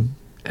time,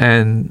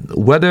 and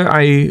whether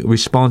I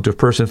respond to a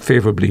person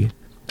favorably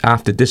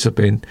after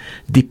discipline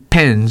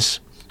depends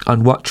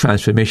on what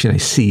transformation I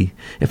see.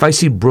 If I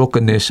see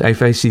brokenness,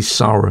 if I see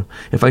sorrow,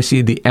 if I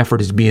see the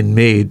effort is being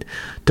made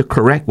to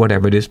correct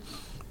whatever it is,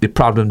 the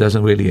problem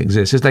doesn't really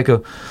exist. It's like a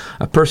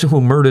person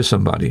who murders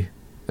somebody.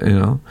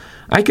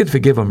 I can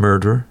forgive a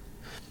murderer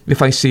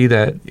if I see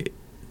that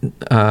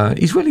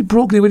he's really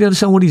broken. He really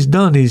understands what he's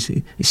done.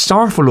 He's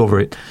sorrowful over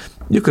it.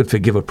 You could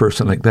forgive a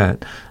person like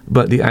that.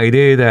 But the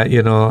idea that,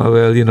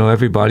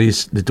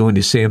 everybody's doing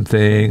the same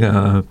thing,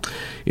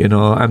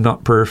 I'm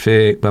not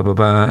perfect, blah, blah,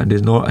 blah, and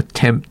there's no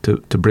attempt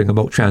to bring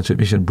about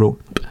transformation,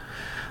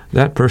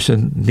 that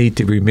person needs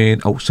to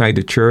remain outside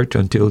the church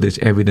until there's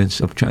evidence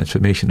of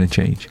transformation and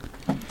change.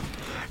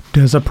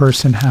 Does a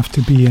person have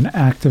to be an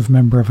active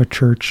member of a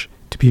church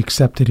to be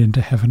accepted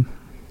into heaven?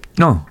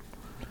 No.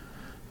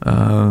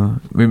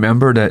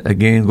 Remember that,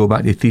 again, go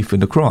back to the thief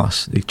on the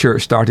cross. The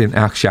church started in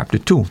Acts chapter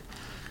 2.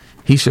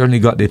 He certainly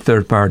got the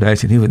third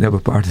paradise, and he was never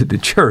part of the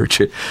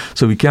church.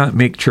 So we can't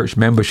make church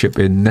membership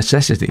a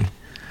necessity.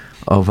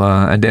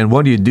 And then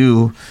what do you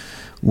do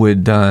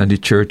with the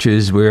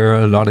churches where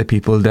a lot of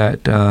people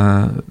that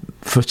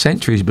for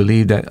centuries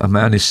believe that a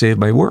man is saved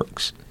by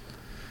works?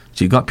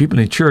 So you got people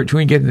in church who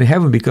ain't getting to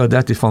heaven because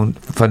that's the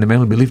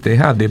fundamental belief they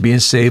have. They're being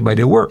saved by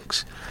their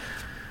works.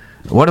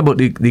 What about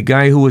the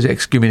guy who was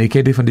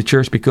excommunicated from the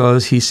church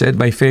because he said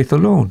by faith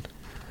alone?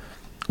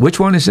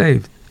 Which one is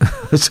saved?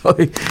 So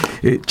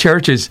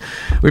churches,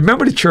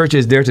 remember, the church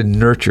is there to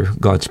nurture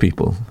God's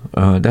people.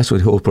 That's what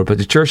the whole purpose.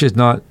 The church is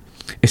not,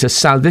 it's a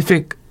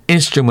salvific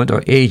instrument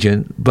or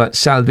agent, but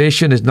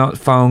salvation is not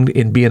found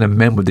in being a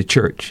member of the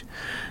church.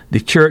 The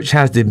church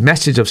has the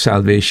message of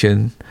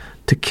salvation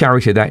to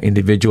carry to that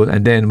individual,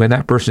 and then when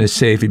that person is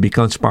saved, he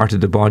becomes part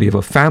of the body of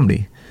a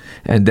family.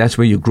 And that's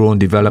where you grow and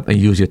develop and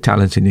use your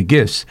talents and your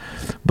gifts.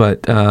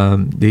 But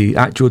the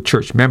actual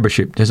church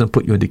membership doesn't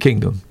put you in the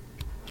kingdom.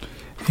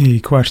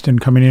 A question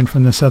coming in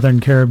from the Southern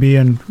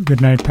Caribbean.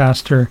 Good night,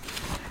 Pastor.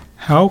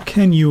 How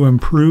can you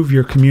improve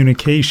your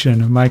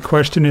communication? My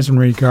question is in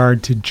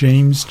regard to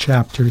James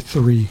chapter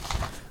 3.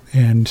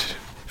 And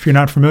if you're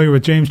not familiar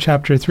with James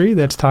chapter 3,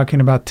 that's talking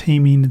about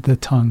taming the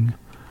tongue.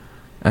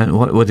 And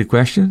what was the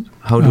question?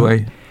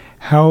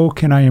 How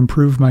can I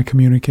improve my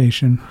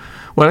communication?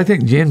 Well, I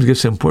think James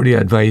gives some pretty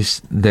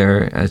advice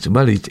there as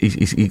well.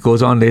 He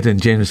goes on later,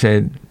 and James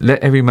said,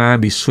 let every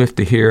man be swift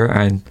to hear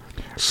and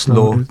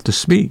slow to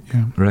speak,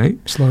 right?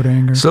 Slow to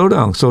anger. Slow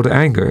down, slow to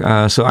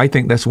anger. So I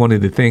think that's one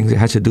of the things that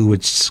has to do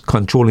with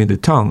controlling the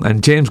tongue.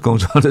 And James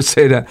goes on to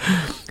say that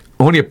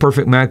only a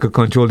perfect man could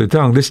control the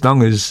tongue. This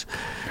tongue is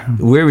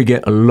where we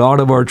get a lot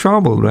of our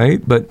trouble,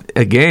 right? But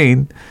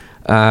again,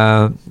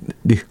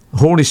 the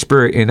Holy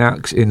Spirit in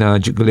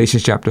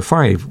Galatians chapter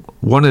 5,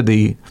 one of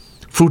the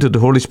fruit of the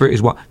Holy Spirit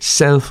is what?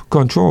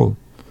 Self-control.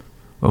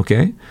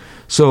 Okay?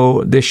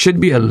 So there should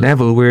be a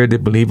level where the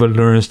believer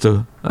learns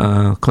to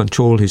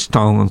control his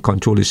tongue and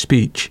control his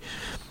speech.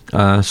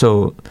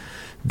 So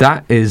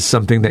that is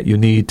something that you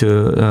need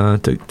to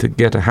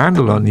get a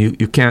handle on.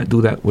 You can't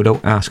do that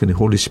without asking the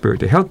Holy Spirit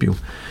to help you.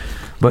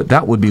 But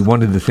that would be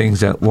one of the things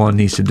that one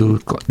needs to do,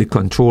 the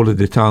control of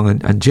the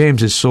tongue. And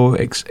James is so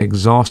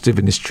exhaustive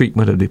in his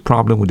treatment of the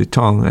problem with the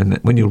tongue. And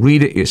when you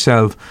read it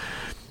yourself,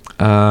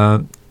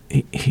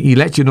 he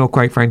lets you know,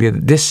 quite frankly,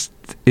 that this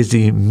is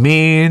the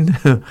main...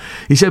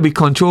 He said we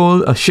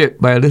control a ship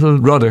by a little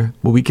rudder,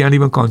 but we can't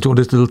even control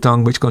this little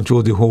tongue, which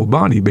controls the whole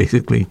body,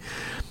 basically.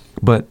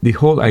 But the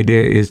whole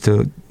idea is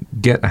to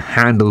get a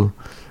handle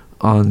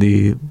on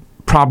the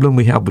problem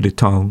we have with the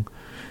tongue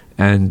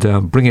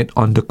and bring it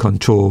under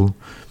control.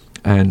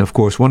 And of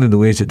course, one of the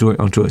ways to do it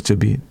under is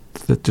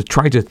to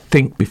try to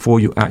think before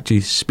you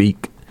actually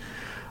speak.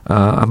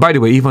 And by the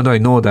way, even though I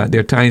know that, there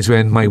are times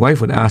when my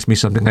wife would ask me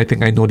something, I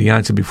think I know the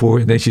answer before,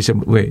 and then she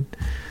said, wait,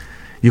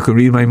 you can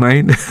read my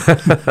mind?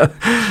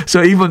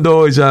 So even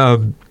though it's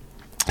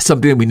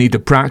something that we need to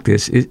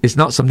practice, it's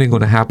not something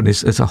going to happen.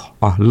 It's a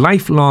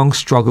lifelong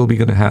struggle we're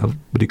going to have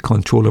with the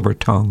control of our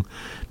tongue,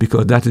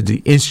 because that is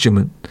the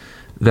instrument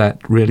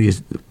that really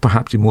is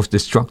perhaps the most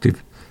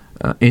destructive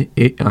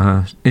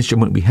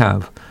instrument we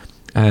have.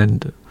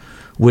 And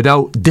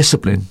without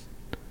discipline,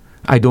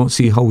 I don't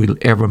see how we'll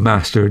ever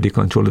master the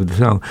control of the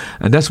tongue.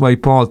 And that's why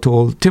Paul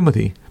told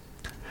Timothy,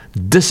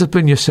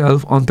 discipline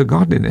yourself unto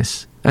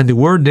godliness. And the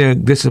word there,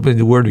 discipline,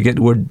 the word we get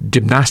the word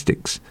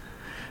gymnastics.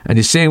 And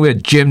the same way a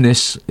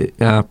gymnast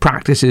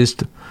practices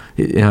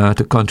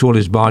to control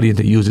his body and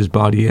to use his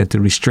body and to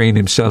restrain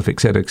himself,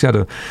 etc.,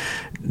 etc.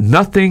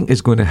 Nothing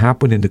is going to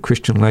happen in the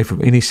Christian life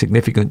of any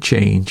significant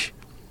change,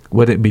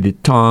 whether it be the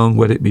tongue,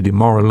 whether it be the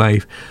moral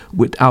life,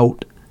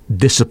 without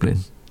discipline.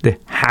 There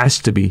has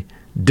to be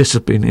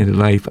discipline in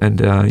life, and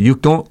you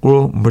don't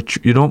grow,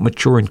 you don't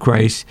mature in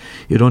Christ,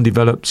 you don't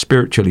develop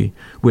spiritually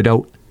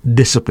without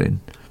discipline.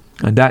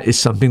 And that is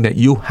something that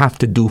you have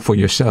to do for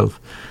yourself.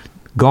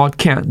 God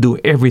can't do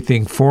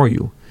everything for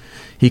you.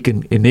 He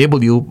can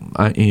enable you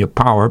in your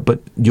power,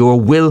 but your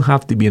will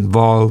have to be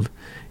involved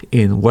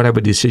in whatever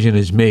decision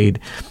is made.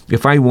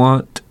 If I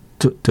want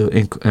to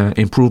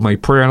improve my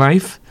prayer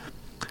life,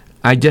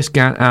 I just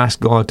can't ask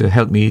God to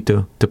help me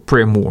to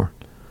pray more.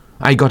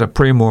 I got to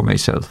pray more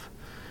myself.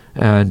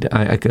 And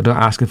I could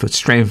ask Him for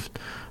strength,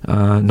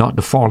 not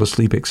to fall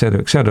asleep, etc.,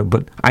 etc.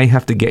 But I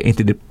have to get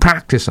into the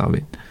practice of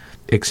it,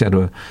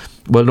 etc.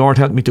 Well, Lord,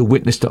 help me to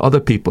witness to other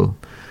people.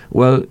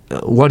 Well,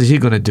 what is He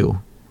going to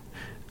do?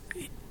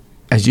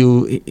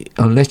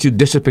 Unless you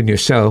discipline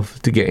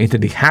yourself to get into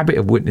the habit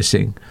of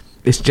witnessing,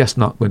 it's just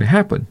not going to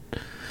happen.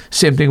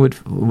 Same thing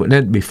with,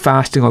 let it be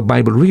fasting or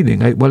Bible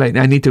reading.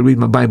 I need to read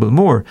my Bible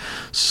more.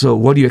 So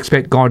what do you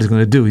expect God is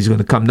going to do? He's going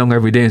to come down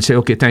every day and say,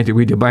 okay, time to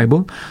read your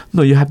Bible?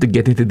 No, you have to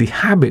get into the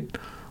habit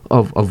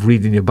of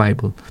reading your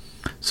Bible.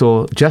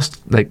 So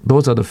just like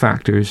those are the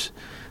factors,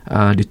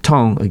 the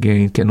tongue,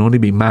 again, can only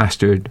be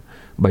mastered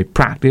by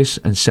practice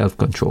and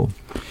self-control.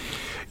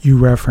 You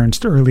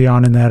referenced early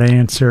on in that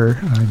answer,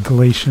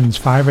 Galatians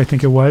 5, I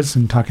think it was,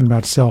 and talking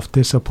about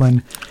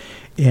self-discipline,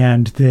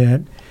 and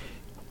that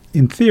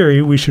in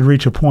theory, we should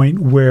reach a point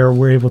where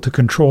we're able to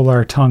control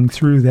our tongue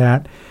through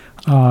that.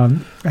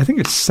 I think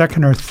it's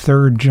 2nd or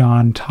 3rd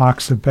John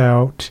talks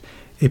about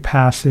a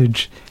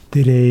passage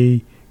that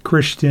a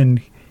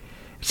Christian,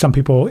 some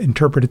people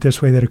interpret it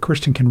this way, that a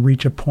Christian can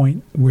reach a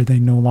point where they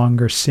no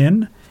longer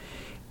sin.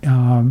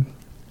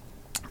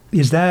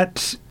 Is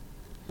that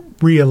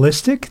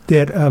realistic,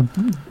 that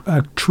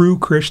a true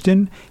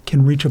Christian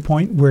can reach a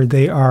point where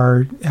they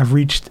have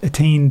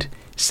attained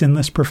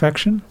sinless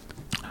perfection?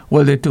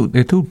 Well, there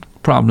are two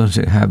problems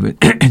that have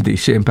it in the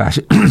same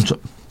passage.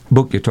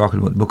 Book you're talking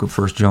about, the book of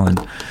 1 John.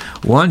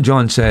 1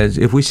 John says,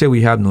 if we say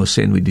we have no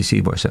sin, we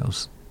deceive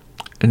ourselves.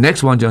 The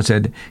next 1 John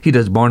said, he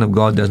that's born of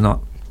God does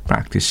not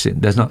practice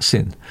sin, does not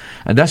sin.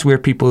 And that's where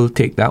people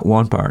take that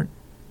one part.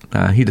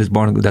 He that's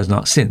born of God does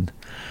not sin.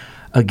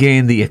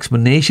 Again, the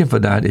explanation for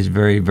that is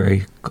very,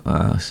 very...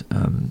 to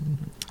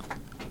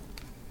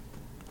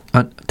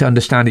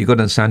understand it, you've got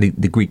to understand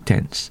the Greek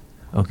tense.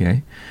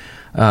 Okay?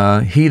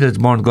 He that's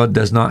born of God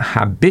does not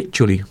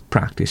habitually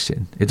practice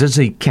sin. It doesn't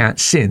say he can't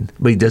sin,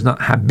 but he does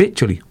not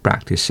habitually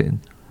practice sin.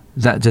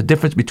 That's the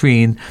difference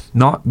between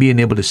not being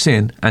able to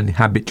sin and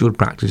habitual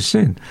practice of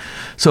sin.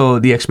 So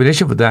the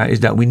explanation for that is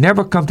that we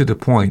never come to the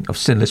point of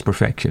sinless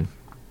perfection.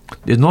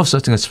 There's no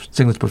such thing as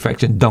sinless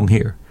perfection down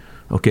here.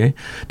 Okay?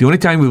 The only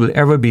time we will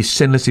ever be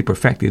sinlessly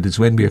perfected is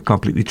when we are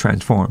completely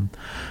transformed.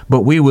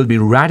 But we will be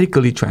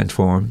radically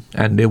transformed,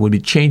 and there will be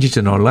changes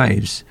in our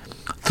lives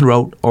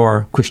throughout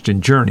our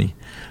Christian journey.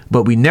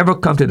 But we never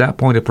come to that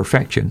point of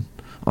perfection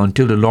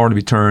until the Lord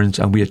returns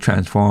and we are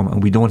transformed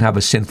and we don't have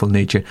a sinful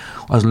nature.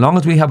 As long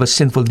as we have a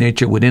sinful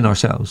nature within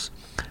ourselves,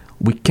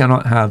 We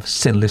cannot have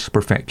sinless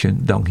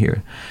perfection down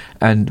here.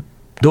 And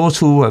those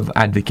who have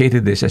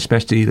advocated this,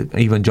 especially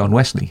even John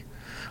Wesley,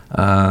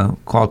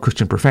 called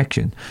Christian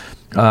perfection,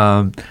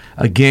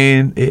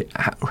 again, it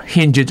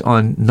hinges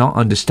on not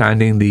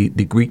understanding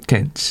the Greek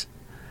tense,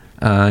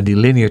 the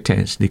linear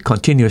tense, the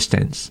continuous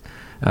tense.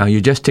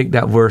 You just take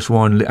that verse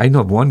 1. I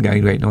know of one guy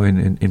right now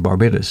in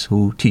Barbados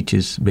who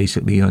teaches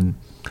basically on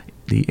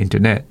the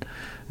internet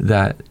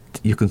that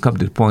you can come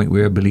to the point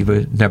where a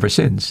believer never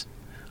sins.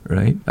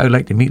 Right? I would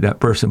like to meet that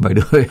person, by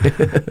the way.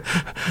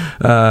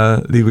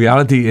 The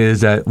reality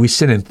is that we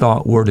sin in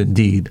thought, word, and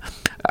deed.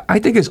 I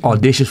think it's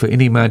audacious for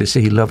any man to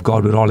say he loved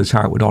God with all his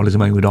heart, with all his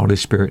mind, with all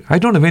his spirit. I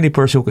don't know of any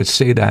person who could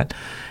say that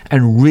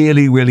and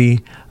really,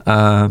 really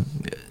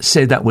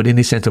say that with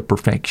any sense of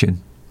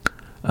perfection.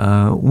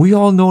 We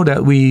all know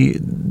that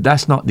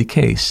that's not the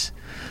case.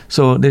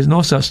 So there's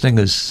no such thing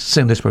as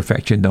sinless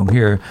perfection down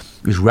here.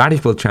 There's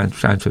radical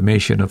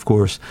transformation, of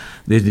course.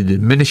 There's the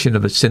diminishing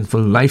of a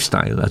sinful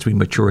lifestyle as we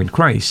mature in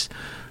Christ.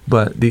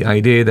 But the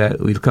idea that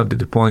we've come to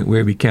the point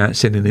where we can't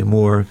sin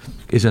anymore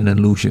is an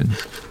illusion.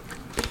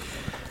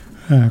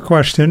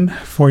 Question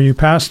for you,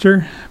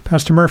 Pastor.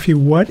 Pastor Murphy,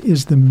 what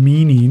is the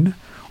meaning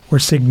or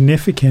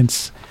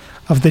significance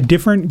of the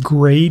different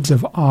grades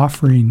of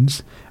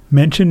offerings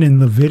mentioned in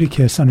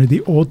Leviticus under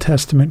the Old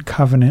Testament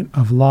covenant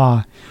of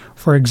law?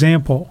 For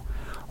example,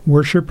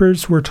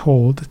 worshipers were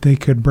told they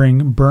could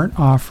bring burnt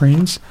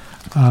offerings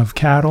of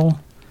cattle,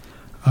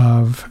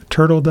 of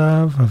turtle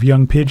dove, of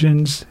young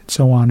pigeons,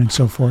 so on and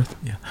so forth.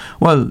 Yeah.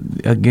 Well,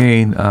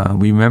 again,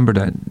 remember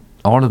that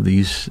all of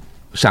these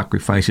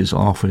sacrifices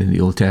offered in the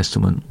Old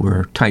Testament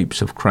were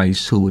types of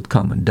Christ who would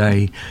come and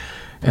die,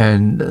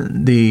 and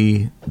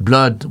the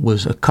blood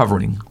was a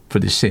covering for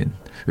the sin.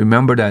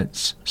 Remember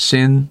that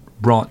sin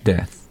brought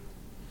death,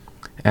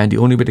 and the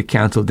only way to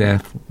cancel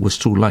death was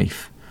through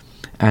life,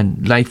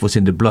 and life was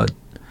in the blood.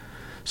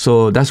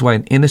 So that's why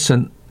an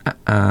innocent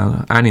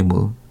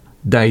animal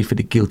died for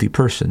the guilty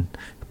person,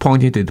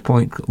 pointing to the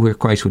point where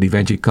Christ would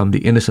eventually come,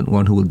 the innocent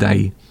one who will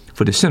die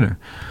for the sinner.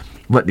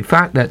 But the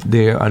fact that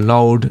they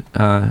allowed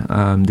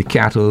the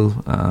cattle,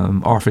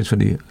 offerings for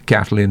the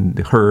cattle in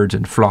the herds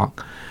and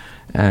flock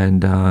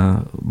and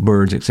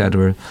birds,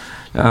 etc.,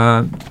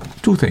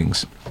 two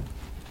things.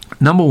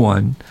 Number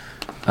one,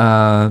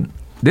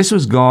 this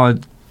was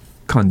God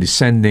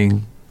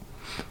condescending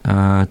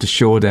to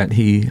show that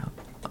he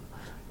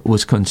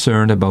was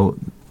concerned about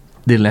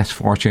the less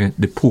fortunate,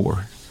 the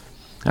poor.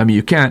 I mean,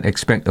 you can't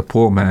expect a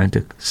poor man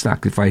to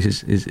sacrifice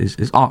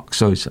his ox.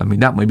 So,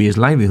 that might be his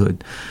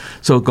livelihood.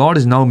 So God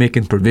is now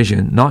making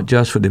provision, not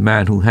just for the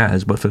man who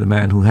has, but for the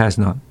man who has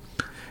not.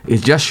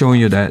 It's just showing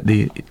you that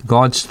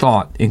God's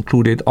thought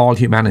included all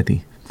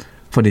humanity.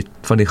 From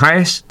the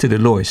highest to the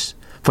lowest,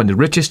 from the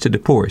richest to the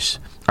poorest,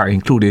 are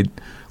included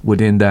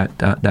within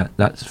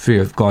that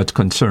sphere of God's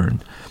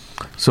concern.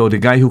 So the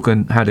guy who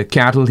had a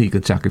cattle, he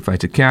could sacrifice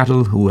the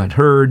cattle, who had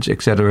herds,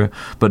 etc.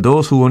 But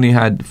those who only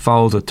had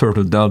fowls or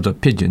turtle doves or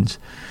pigeons,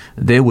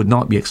 they would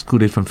not be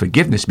excluded from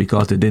forgiveness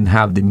because they didn't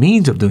have the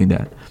means of doing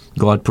that.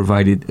 God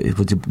provided,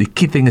 the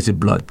key thing is the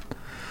blood.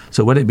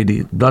 So whether it be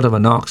the blood of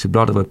an ox, the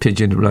blood of a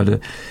pigeon,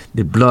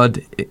 the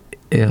blood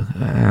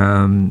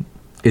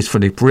is for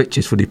the rich,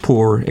 is for the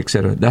poor,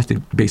 etc. That's the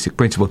basic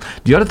principle.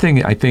 The other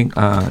thing I think,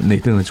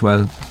 Nathan, as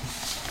well,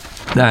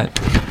 that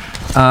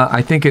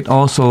I think it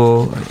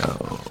also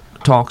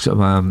talks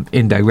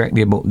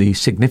indirectly about the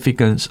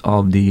significance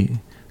of the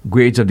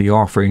grades of the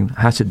offering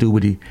has to do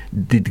with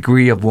the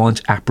degree of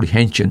one's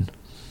apprehension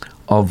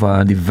of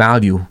the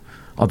value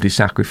of the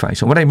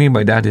sacrifice. And what I mean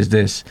by that is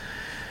this: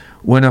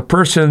 when a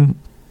person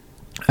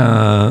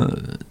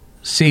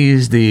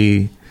sees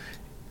the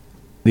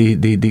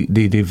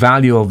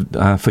value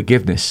of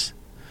forgiveness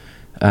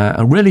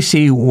and really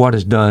see what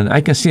is done,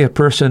 I can see a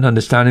person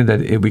understanding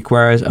that it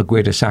requires a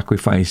greater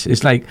sacrifice.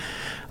 It's like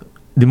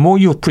the more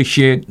you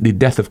appreciate the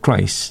death of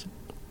Christ,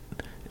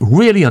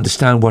 really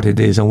understand what it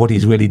is and what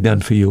He's really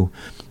done for you,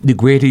 the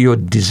greater your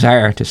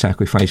desire to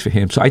sacrifice for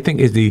Him. So I think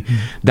is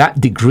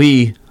that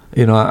degree.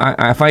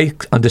 If I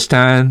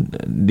understand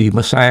the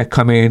Messiah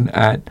coming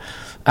at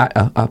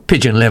a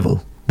pigeon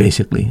level,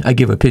 basically, I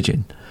give a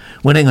pigeon.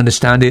 When I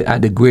understand it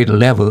at the greater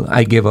level,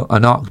 I give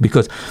an ox,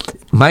 because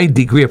my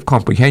degree of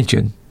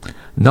comprehension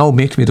now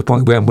makes me to the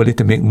point where I'm willing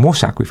to make more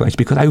sacrifice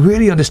because I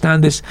really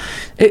understand this.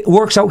 It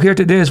works out here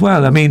today as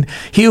well. I mean,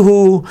 he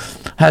who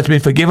has been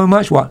forgiven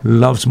much,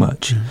 loves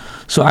much.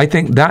 Mm-hmm. So I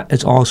think that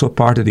is also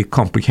part of the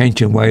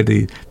comprehension why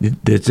there's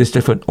this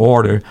different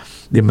order.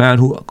 The man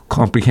who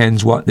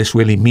comprehends what this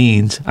really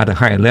means at a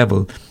higher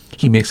level,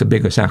 he makes a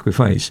bigger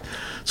sacrifice.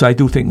 So I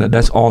do think that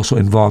that's also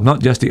involved,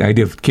 not just the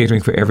idea of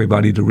catering for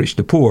everybody, the rich,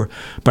 the poor,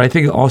 but I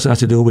think it also has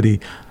to do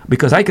with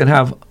because I can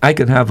have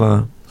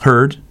a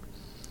herd,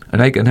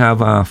 and I can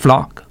have a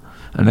flock,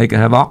 and I can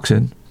have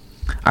oxen.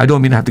 I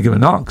don't mean I have to give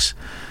an ox,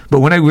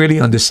 but when I really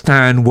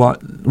understand what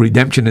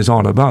redemption is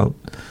all about,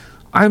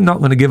 I'm not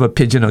going to give a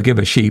pigeon or give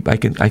a sheep. I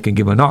can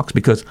give an ox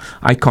because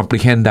I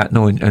comprehend that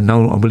now, and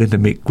now I'm willing to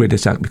make greater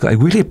sacrifice because I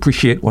really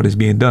appreciate what is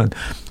being done.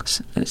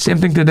 Same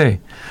thing today.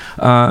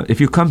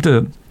 If you come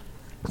to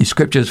the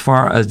scripture, as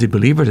far as the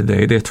believer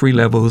today, there are 3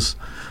 levels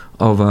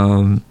of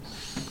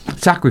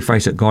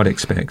sacrifice that God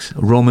expects.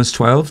 Romans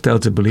 12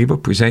 tells the believer,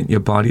 present your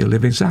body a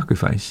living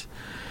sacrifice.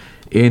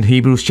 In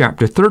Hebrews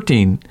chapter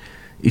 13,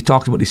 he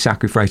talks about the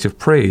sacrifice of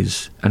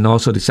praise and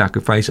also the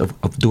sacrifice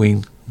of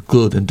doing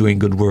good and doing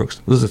good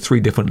works. Those are 3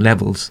 different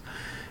levels.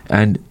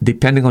 And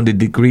depending on the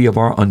degree of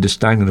our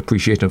understanding and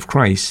appreciation of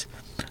Christ,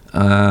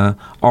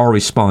 our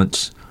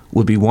response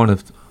would be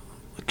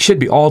should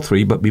be all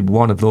 3, but be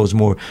one of those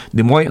more.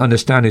 The more I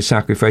understand his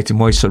sacrifice, the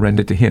more I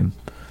surrender to him,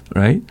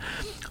 right?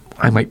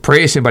 I might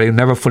praise him, but I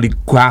never fully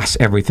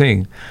grasp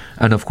everything.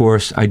 And of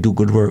course, I do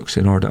good works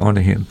in order to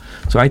honor him.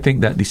 So I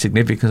think that the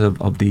significance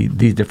of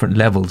these different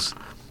levels,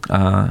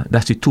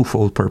 that's the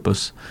twofold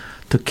purpose,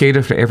 to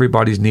cater for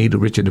everybody's need, the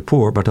rich and the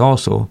poor, but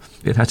also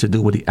it has to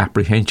do with the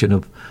apprehension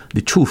of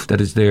the truth that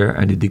is there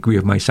and the degree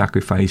of my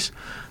sacrifice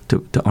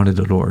to honor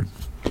the Lord.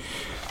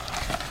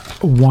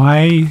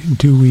 Why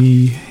do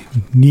we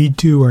need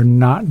to or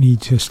not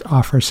need to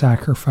offer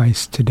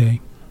sacrifice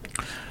today?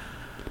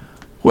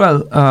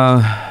 Well,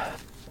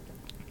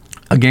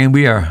 again,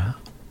 we are,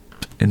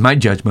 in my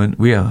judgment,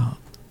 we are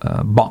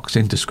boxed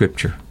into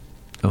Scripture,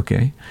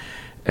 okay?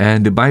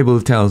 And the Bible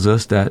tells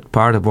us that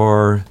part of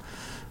our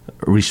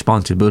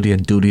responsibility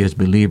and duty as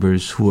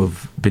believers who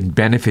have been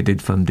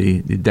benefited from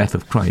the death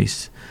of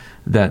Christ,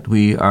 that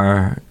we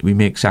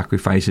make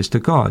sacrifices to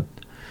God.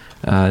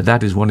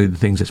 That is one of the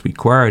things that's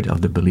required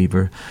of the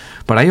believer.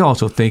 But I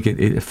also think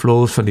it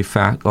flows from the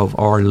fact of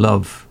our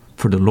love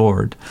for the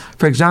Lord.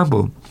 For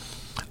example,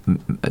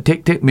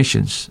 take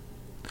missions.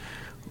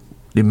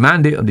 The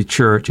mandate of the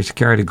church is to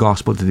carry the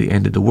gospel to the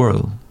end of the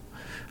world.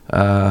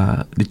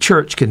 The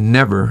church can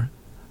never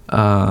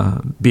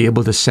be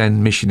able to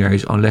send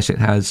missionaries unless it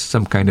has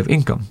some kind of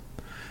income.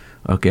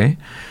 Okay?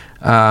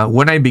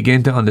 When I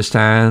begin to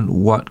understand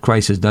what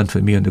Christ has done for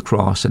me on the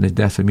cross and his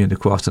death for me on the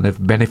cross, and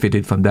I've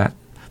benefited from that,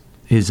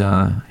 his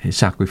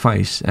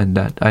sacrifice, and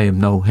that I am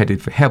now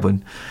headed for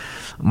heaven,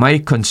 my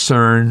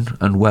concern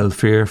and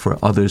welfare for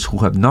others who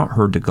have not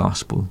heard the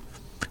gospel,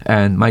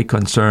 and my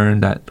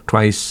concern that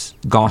Christ's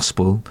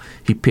gospel,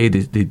 he paid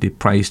the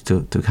price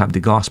to have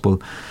the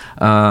gospel,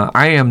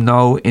 I am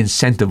now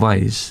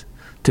incentivized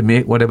to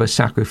make whatever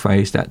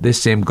sacrifice that this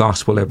same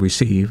gospel I've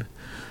received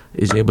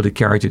is able to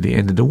carry to the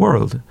end of the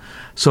world.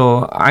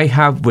 So I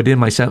have within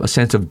myself a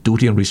sense of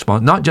duty and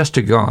response, not just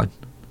to God,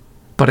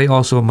 but I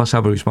also must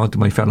have a response to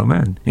my fellow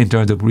man in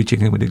terms of reaching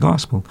him with the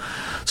gospel.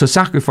 So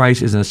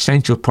sacrifice is an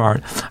essential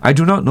part. I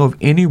do not know of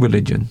any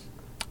religion,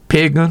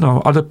 pagan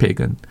or other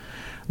pagan,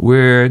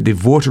 where the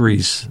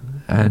votaries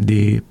and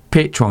the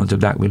patrons of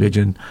that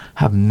religion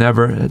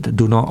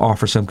do not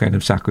offer some kind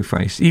of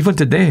sacrifice. Even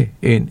today,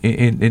 in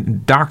the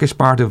darkest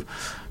part of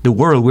the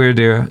world, where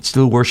they're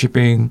still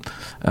worshiping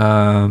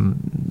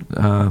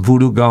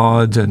voodoo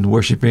gods and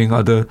worshiping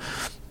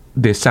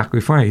they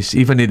sacrifice.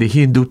 Even in the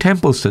Hindu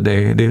temples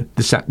today,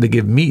 they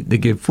give meat, they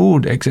give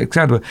food,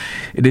 etc.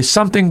 It is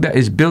something that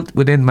is built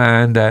within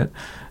man that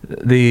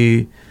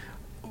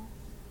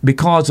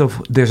because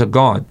of there's a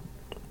God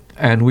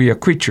and we are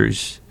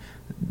creatures,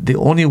 the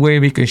only way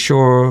we can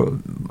show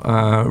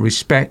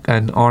respect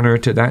and honor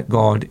to that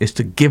God is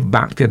to give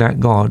back to that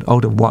God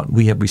out of what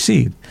we have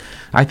received.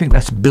 I think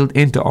that's built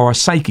into our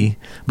psyche,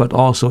 but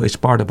also it's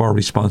part of our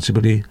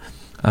responsibility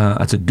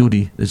as a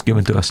duty that's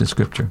given to us in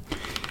Scripture.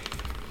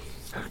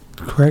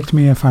 Correct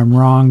me if I'm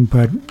wrong,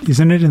 but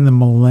isn't it in the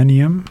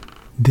millennium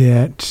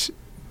that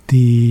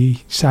the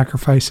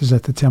sacrifices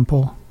at the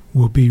temple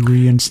will be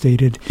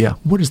reinstated? Yeah.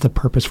 What is the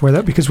purpose for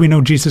that? Because we know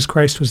Jesus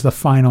Christ was the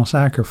final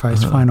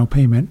sacrifice, final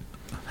payment.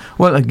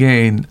 Well,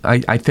 again,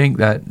 I think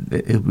that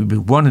it would be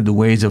one of the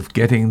ways of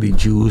getting the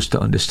Jews to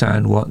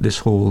understand what this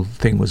whole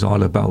thing was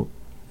all about.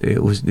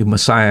 It was the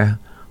Messiah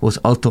was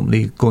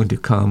ultimately going to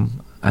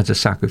come as a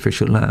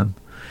sacrificial lamb.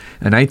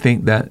 And I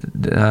think that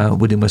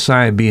with the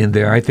Messiah being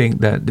there, I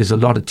think that there's a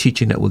lot of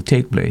teaching that will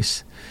take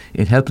place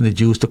in helping the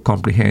Jews to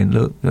comprehend,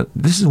 look,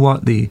 this is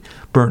what the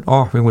burnt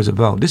offering was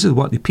about. This is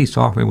what the peace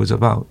offering was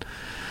about.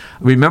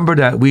 Remember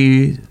that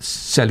we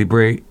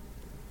celebrate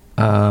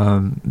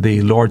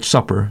the Lord's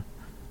Supper,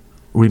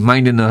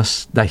 reminding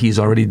us that he's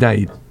already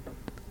died.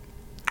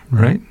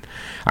 Right?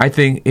 I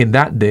think in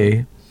that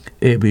day,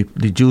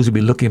 the Jews will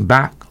be looking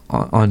back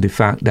on the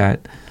fact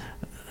that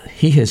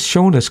he has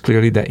shown us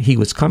clearly that he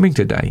was coming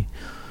to die.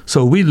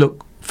 So we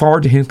look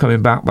forward to him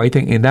coming back. But I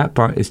think in that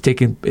part, it's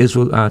taking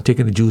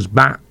the Jews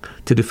back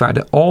to the fact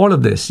that all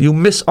of this, you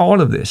miss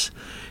all of this.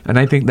 And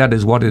I think that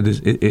is what it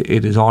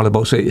is all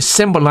about. So it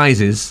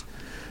symbolizes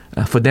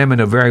for them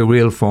in a very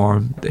real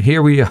form,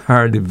 here we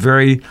are, the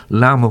very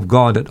Lamb of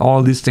God that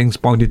all these things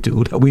pointed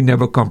to that we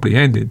never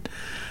comprehended.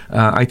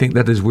 I think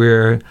that is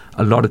where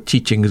a lot of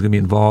teaching is going to be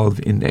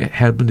involved in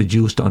helping the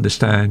Jews to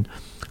understand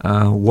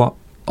what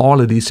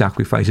all of these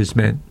sacrifices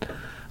meant.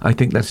 I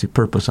think that's the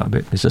purpose of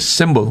it. It's a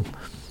symbol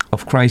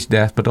of Christ's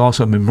death, but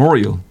also a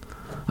memorial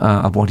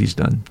of what he's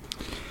done.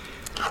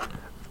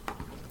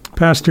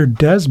 Pastor,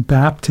 does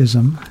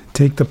baptism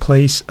take the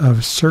place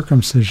of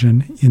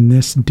circumcision in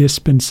this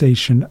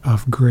dispensation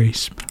of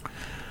grace?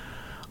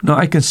 Now,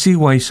 I can see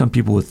why some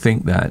people would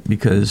think that,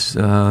 because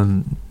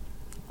the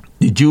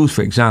Jews,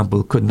 for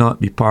example, could not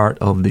be part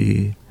of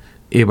the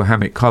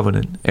Abrahamic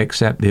covenant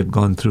except they've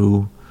gone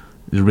through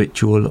the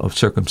ritual of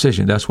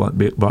circumcision. That's what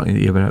brought in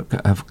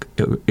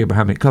the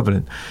Abrahamic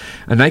covenant.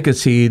 And I could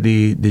see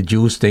the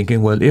Jews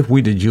thinking, well, if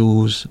we, the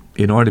Jews,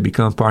 in order to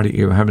become part of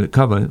the Abrahamic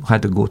covenant,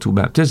 had to go through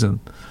baptism,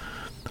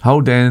 how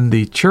then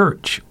the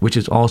church, which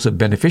is also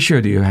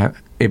beneficiary of the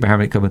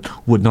Abrahamic covenant,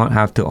 would not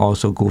have to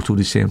also go through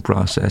the same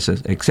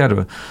processes,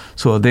 etc.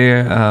 So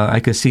there,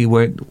 I can see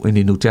where in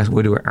the New Testament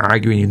where they were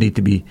arguing you need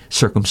to be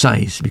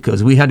circumcised,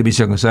 because we had to be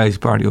circumcised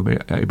part of the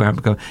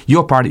Abrahamic covenant.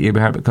 You're part of the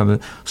Abrahamic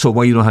covenant, so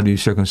why you don't have to be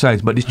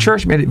circumcised? But the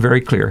church made it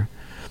very clear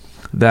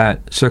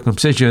that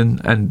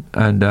circumcision and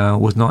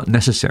was not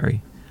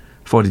necessary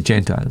for the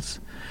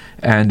Gentiles,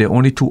 and the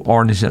only two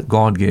ordinances that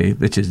God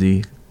gave, which is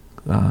the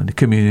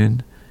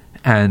communion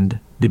and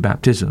the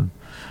baptism.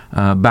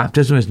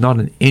 Baptism is not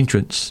an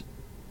entrance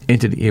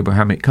into the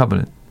Abrahamic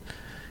covenant.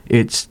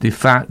 It's the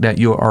fact that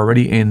you're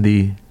already in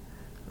the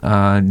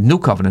new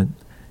covenant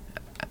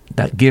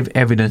that give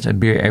evidence and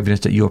bear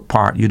evidence that you're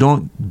part. You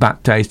don't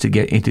baptize to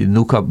get into the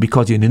new covenant.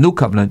 Because you're in the new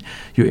covenant,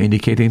 you're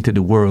indicating to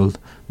the world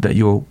that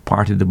you're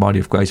part of the body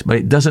of Christ. But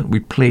it doesn't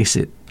replace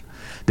it.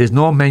 There's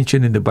no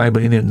mention in the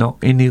Bible, not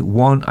any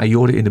one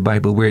iota in the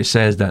Bible where it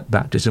says that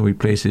baptism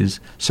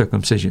replaces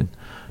circumcision.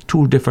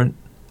 Two different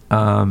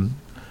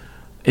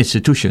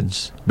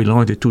institutions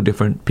belong to two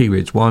different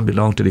periods. One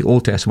belonged to the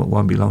Old Testament,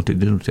 one belonged to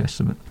the New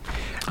Testament.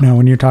 Now,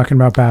 when you're talking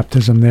about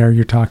baptism there,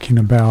 you're talking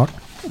about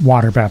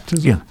water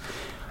baptism. Yeah.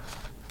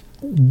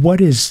 What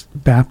is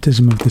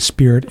baptism of the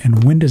Spirit,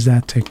 and when does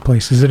that take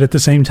place? Is it at the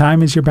same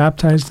time as you're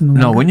baptized in the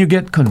water? No, when you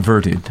get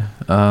converted,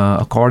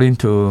 according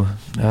to,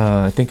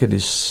 I think it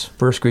is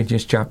 1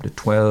 Corinthians chapter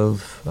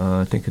 12,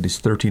 I think it is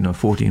 13 or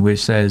 14, where it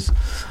says,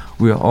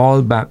 we are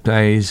all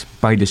baptized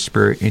by the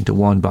Spirit into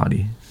one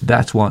body.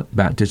 That's what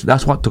baptism,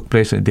 that's what took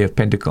place on the day of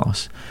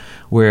Pentecost,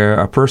 where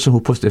a person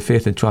who puts their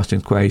faith and trust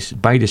in Christ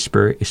by the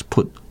Spirit is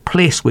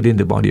placed within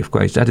the body of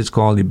Christ. That is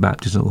called the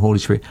baptism of the Holy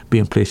Spirit,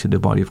 being placed in the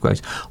body of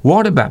Christ.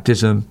 Water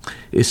baptism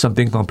is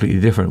something completely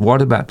different.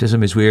 Water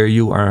baptism is where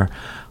you are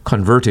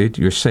converted,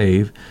 you're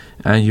saved,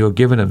 and you're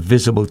given a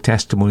visible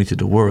testimony to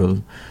the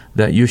world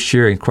that you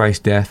share in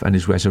Christ's death and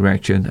His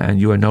resurrection, and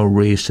you are now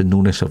raised to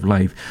newness of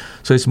life.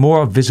 So it's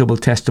more a visible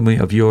testimony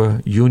of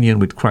your union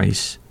with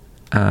Christ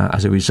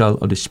as a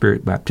result of the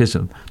Spirit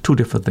baptism. Two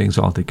different things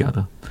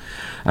altogether.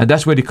 And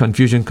that's where the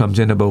confusion comes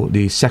in about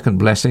the second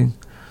blessing,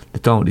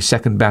 the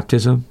second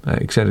baptism,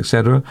 etc.,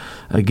 etc.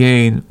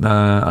 Again,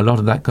 a lot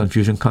of that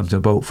confusion comes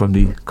about from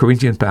the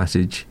Corinthian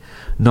passage,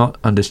 not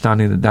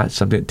understanding that that's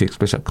something that takes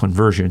place at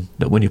conversion,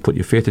 that when you put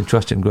your faith and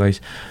trust in Christ,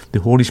 the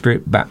Holy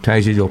Spirit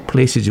baptizes you or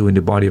places you in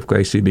the body of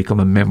Christ, so you become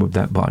a member of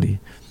that body.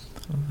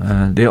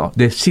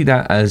 They see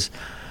that as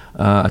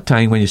a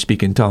time when you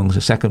speak in tongues,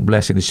 a second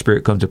blessing, the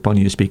Spirit comes upon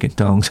you, you speak in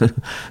tongues.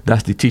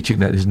 That's the teaching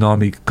that is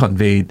normally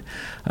conveyed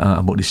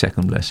about the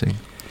second blessing.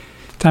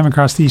 Time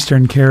across the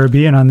Eastern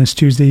Caribbean on this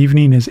Tuesday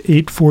evening is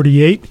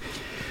 8:48.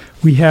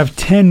 We have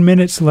 10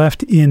 minutes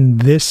left in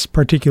this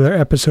particular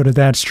episode of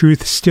That's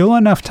Truth. Still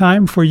enough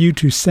time for you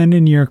to send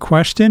in your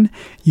question.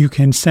 You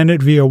can send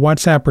it via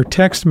WhatsApp or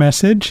text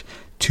message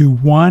to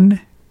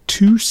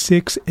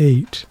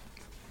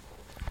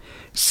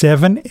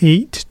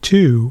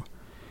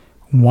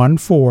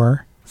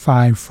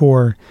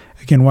 1-268-782-1454.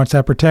 Again,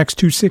 WhatsApp or text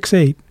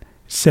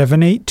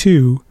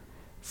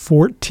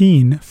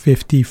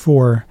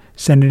 268-782-1454.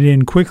 Send it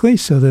in quickly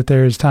so that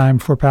there is time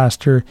for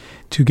Pastor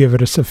to give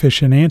it a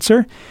sufficient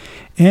answer.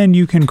 And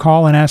you can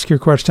call and ask your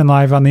question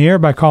live on the air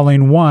by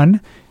calling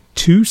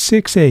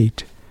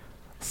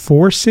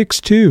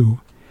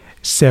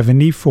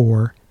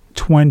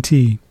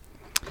 1-268-462-7420.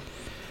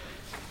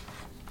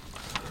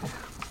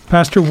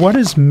 Pastor, what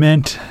is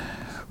meant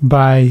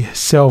by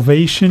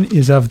salvation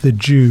is of the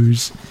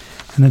Jews?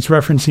 And it's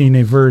referencing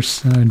a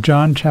verse,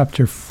 John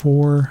chapter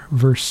 4,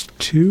 verse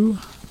 2,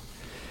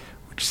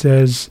 which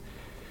says,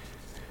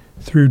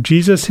 through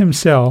Jesus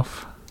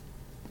himself,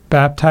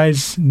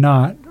 baptize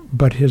not,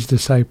 but his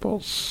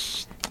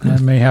disciples. I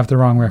may have the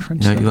wrong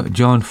reference. Now you got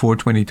John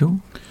 4:22.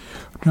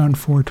 John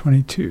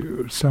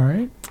 4:22.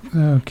 Sorry.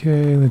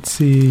 Okay, let's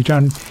see.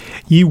 John,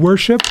 ye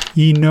worship,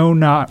 ye know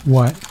not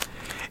what.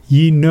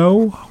 Ye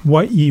know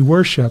what ye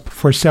worship,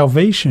 for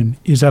salvation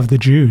is of the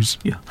Jews.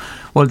 Yeah.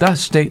 Well, that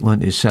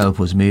statement itself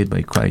was made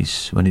by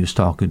Christ when he was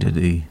talking to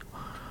the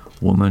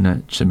woman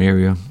at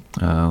Samaria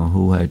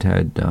who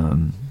had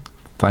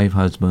 5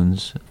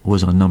 husbands,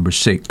 was on number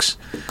 6,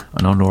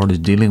 and our Lord is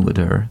dealing with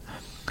her,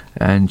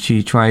 and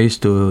she tries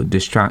to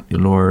distract the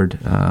Lord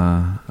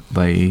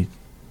by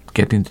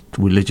getting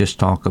religious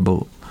talk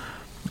about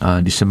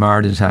the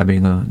Samaritans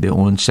having their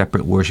own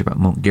separate worship at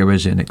Mount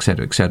Gerizim,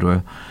 etc.,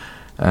 etc.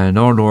 And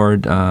our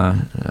Lord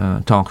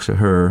talks to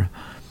her,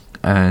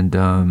 and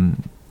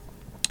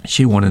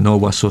she want to know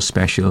what's so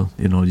special.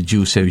 You know, the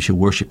Jews say we should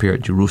worship here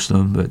at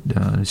Jerusalem, but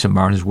the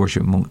Samaritans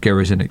worship at Mount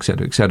Gerizim,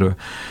 etc., etc.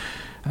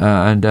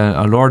 And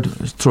our Lord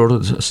threw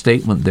a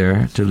statement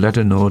there to let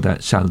her know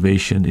that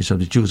salvation is of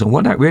the Jews. And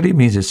what that really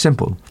means is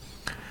simple.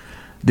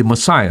 The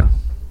Messiah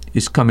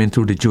is coming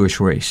through the Jewish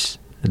race.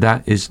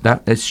 That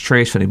is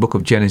traced from the book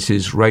of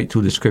Genesis right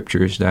through the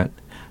scriptures, that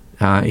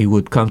he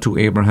would come through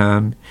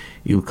Abraham,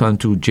 he would come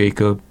through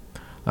Jacob,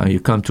 you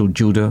come through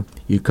Judah,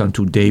 you come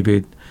through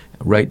David,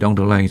 right down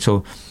the line.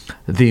 So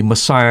the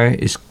Messiah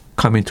is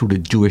coming through the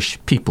Jewish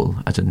people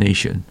as a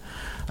nation.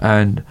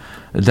 And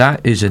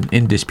that is an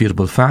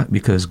indisputable fact,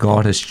 because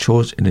God has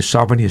chosen, in His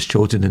sovereignty, has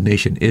chosen the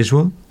nation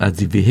Israel as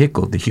the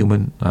vehicle, the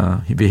human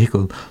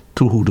vehicle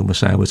through who the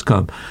Messiah was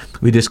come.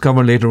 We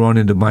discover later on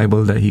in the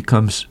Bible that He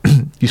comes,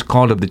 He's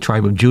called of the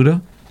tribe of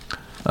Judah,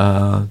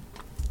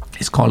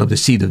 He's called of the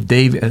seed of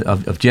David,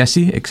 of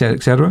Jesse, etc.,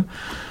 etc.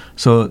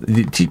 So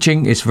the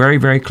teaching is very,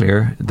 very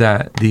clear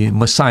that the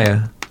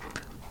Messiah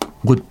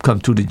would come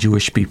to the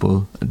Jewish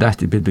people. That's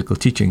the biblical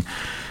teaching.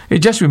 It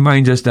just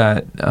reminds us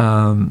that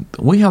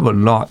we have a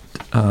lot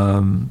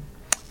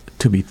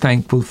to be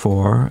thankful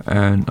for,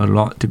 and a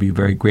lot to be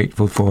very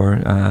grateful for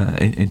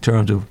in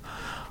terms of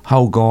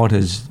how God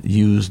has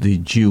used the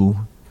Jew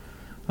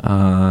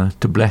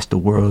to bless the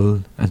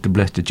world and to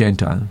bless the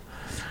Gentile.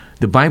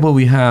 The Bible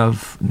we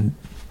have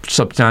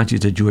substantially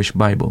is a Jewish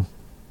Bible.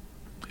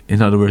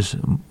 In other words,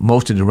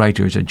 most of the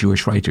writers are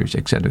Jewish writers,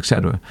 etc.,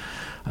 etc.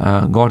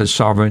 God is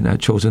sovereign and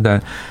chosen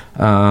that.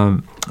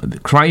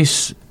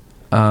 Christ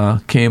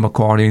came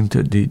according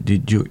to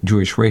the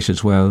Jewish race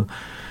as well.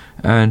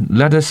 And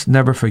let us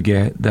never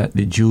forget that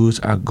the Jews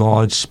are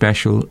God's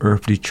special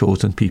earthly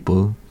chosen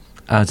people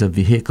as a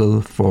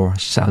vehicle for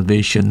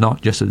salvation,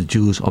 not just of the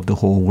Jews, of the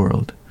whole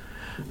world.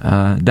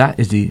 That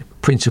is the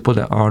principle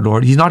that our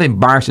Lord, He's not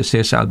embarrassed to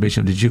say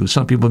salvation of the Jews.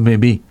 Some people may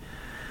be.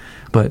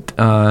 But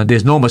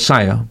there's no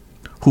Messiah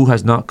who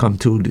has not come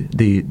to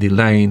the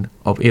line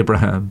of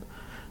Abraham,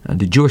 and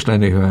the Jewish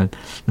line of Abraham.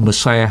 The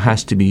Messiah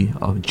has to be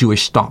of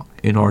Jewish stock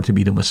in order to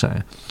be the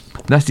Messiah.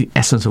 That's the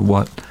essence of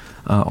what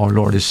our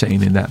Lord is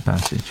saying in that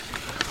passage.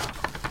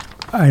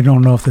 I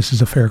don't know if this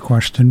is a fair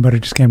question, but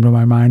it just came to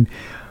my mind.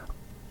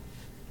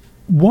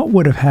 What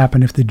would have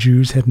happened if the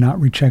Jews had not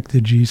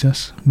rejected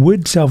Jesus?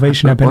 Would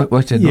salvation have been...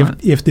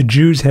 If the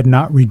Jews had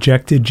not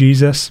rejected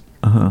Jesus,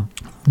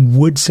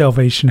 would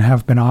salvation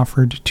have been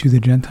offered to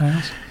the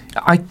Gentiles?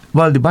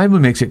 Well, the Bible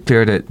makes it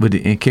clear that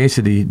in case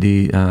of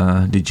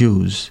the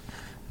Jews,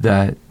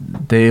 that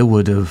they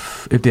would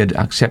have, if they had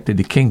accepted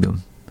the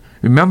kingdom.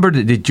 Remember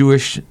that the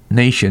Jewish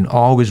nation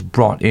always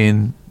brought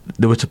in,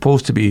 there was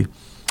supposed to be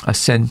a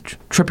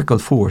centripetal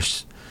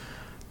force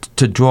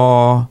to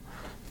draw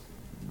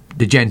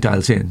the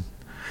Gentiles in.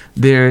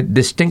 Their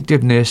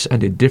distinctiveness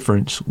and the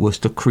difference was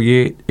to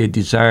create a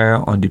desire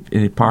on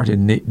the part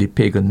of the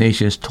pagan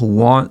nations to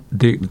want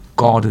the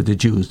God of the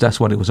Jews. That's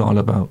what it was all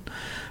about.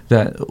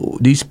 That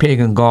these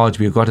pagan gods,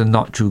 we've got to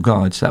not true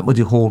gods. That was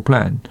the whole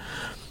plan.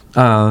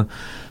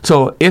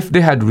 So if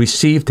they had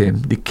received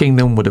Him, the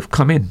kingdom would have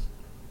come in.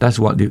 That's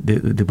what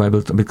the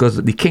Bible, because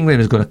the kingdom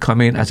is going to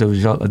come in as a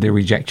result of their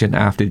rejection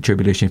after the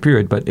tribulation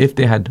period. But if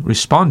they had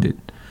responded,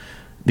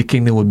 the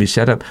kingdom would be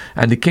set up.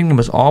 And the kingdom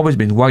has always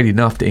been wide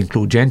enough to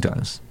include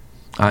Gentiles.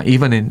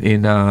 Even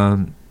in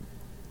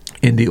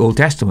the Old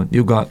Testament,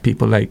 you got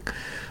people like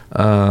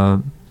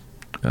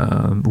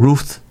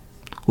Ruth,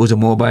 who's a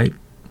Moabite.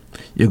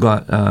 You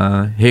got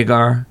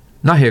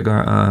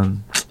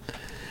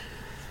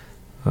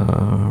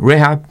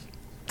Rahab,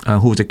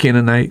 who's a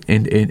Canaanite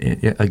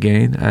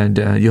again, and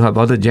you have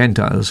other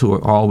Gentiles who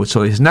are always.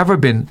 So it was never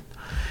been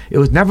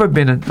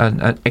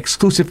an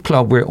exclusive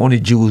club where only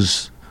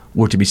Jews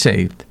were to be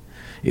saved.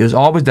 It was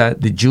always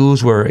that the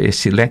Jews were a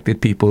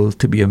selected people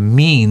to be a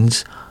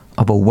means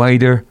of a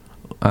wider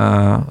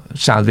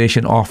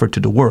salvation offered to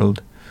the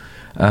world.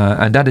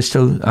 And that is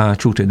still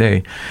true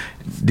today.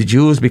 The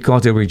Jews,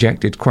 because they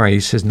rejected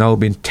Christ, has now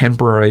been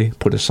temporarily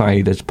put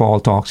aside, as Paul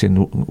talks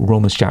in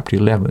Romans chapter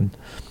 11,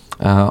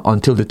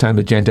 until the time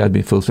the Gentile had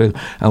been fulfilled.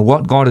 And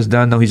what God has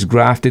done now, He's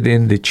grafted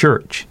in the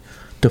church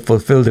to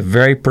fulfill the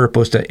very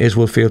purpose that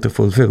Israel failed to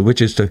fulfill,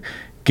 which is to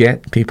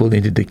get people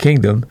into the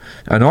kingdom.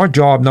 And our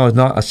job now is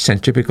not a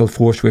centripetal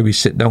force where we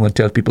sit down and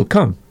tell people,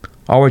 come.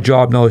 Our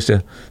job now is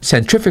a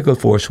centrifugal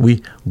force.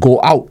 We go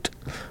out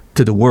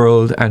to the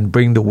world and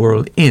bring the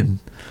world in.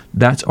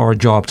 That's our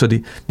job. So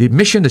the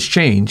mission has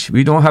changed.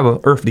 We don't have an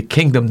earthly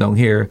kingdom down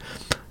here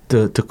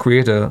to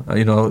create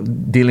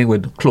dealing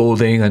with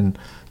clothing and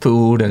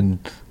food and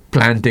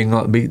planting.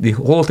 The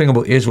whole thing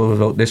about Israel was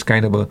about this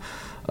kind of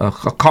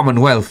a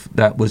commonwealth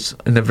that was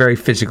in a very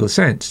physical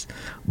sense.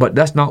 But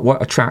that's not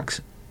what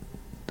attracts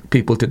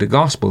people to the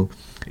gospel.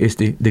 Is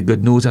the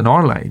good news in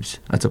our lives,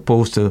 as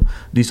opposed to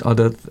these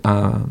other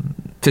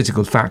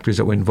physical factors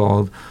that were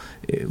involved.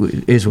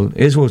 Israel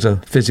is a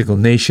physical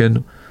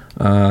nation,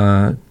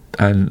 and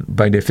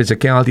by their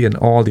physicality and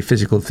all the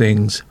physical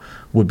things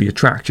would be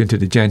attraction to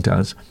the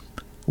Gentiles.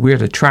 We are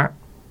to attract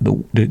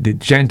the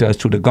Gentiles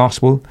through the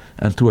gospel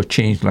and through a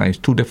changed lives,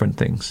 two different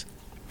things.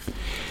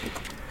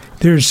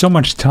 There's so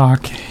much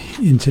talk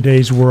in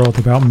today's world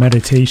about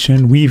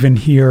meditation. We even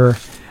hear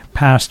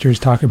pastors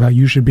talk about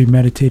you should be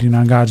meditating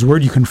on God's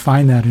Word. You can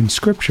find that in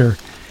Scripture.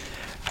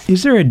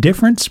 Is there a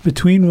difference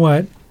between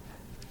what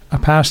a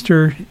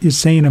pastor is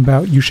saying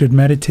about you should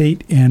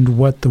meditate and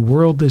what the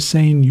world is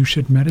saying you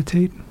should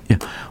meditate? Yeah.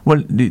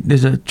 Well,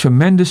 there's a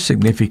tremendous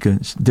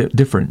significance,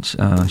 difference,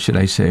 should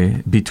I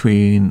say,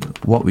 between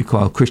what we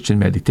call Christian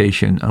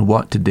meditation and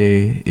what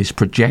today is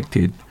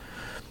projected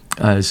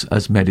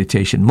as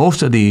meditation.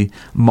 Most of the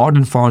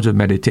modern forms of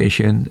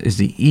meditation is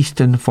the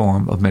Eastern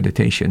form of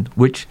meditation,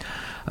 which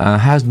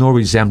has no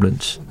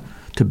resemblance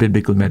to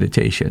biblical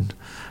meditation.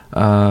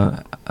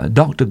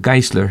 Dr.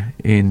 Geisler,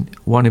 in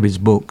one of his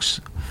books,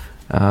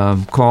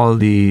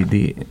 called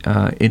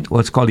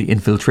what's called the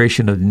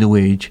infiltration of the New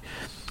Age,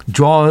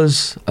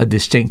 draws a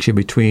distinction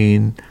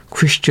between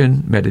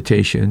Christian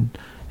meditation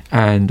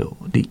and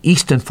the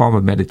Eastern form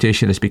of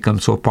meditation has become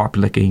so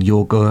popular, like in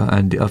yoga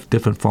and of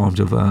different forms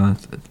of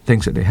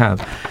things that they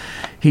have.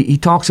 He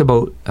talks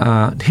about,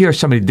 here are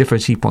some of the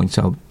differences he points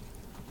out.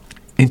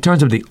 In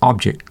terms of the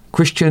object,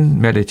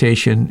 Christian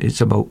meditation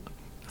is about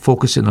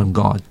focusing on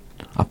God,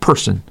 a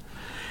person.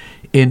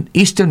 In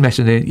Eastern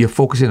meditation, you're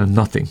focusing on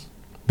nothing,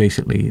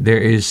 basically. There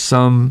is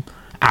some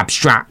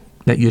abstract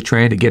that you're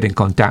trying to get in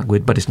contact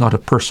with, but it's not a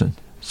person.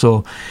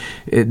 So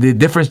the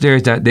difference there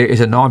is that there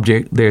is an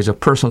object, there's a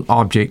personal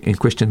object in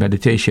Christian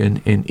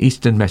meditation. In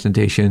Eastern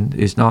meditation,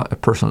 it's not a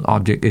personal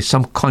object. It's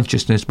some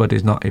consciousness, but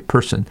it's not a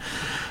person.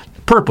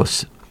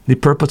 The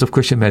purpose of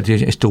Christian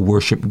meditation is to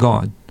worship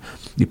God.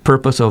 The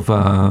purpose of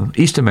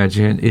Eastern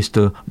meditation is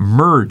to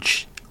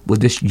merge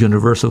with this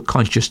universal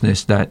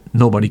consciousness that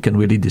nobody can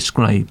really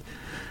describe.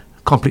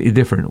 Completely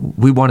different.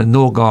 We want to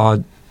know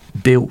God.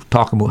 They're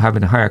talking about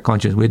having a higher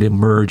consciousness where they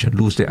merge and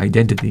lose their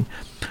identity.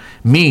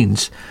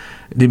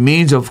 The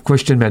means of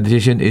Christian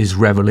meditation is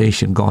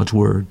revelation, God's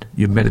Word.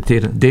 You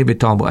meditate. David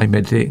talking about, I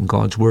meditate in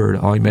God's Word,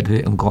 or I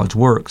meditate on God's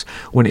works.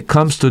 When it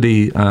comes to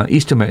the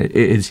Eastern, it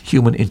is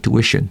human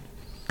intuition.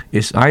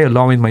 It's I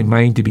allowing my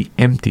mind to be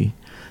empty.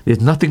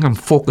 There's nothing I'm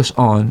focused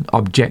on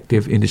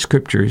objective in the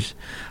Scriptures.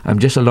 I'm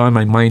just allowing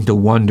my mind to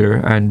wander,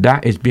 and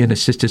that is being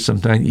assisted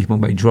sometimes even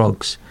by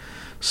drugs.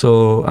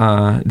 So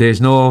there's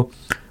no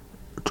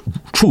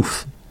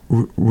truth,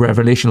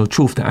 revelational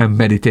truth that I'm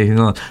meditating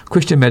on.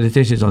 Christian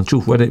meditation is on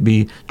truth, whether it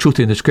be truth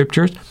in the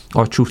Scriptures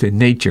or truth in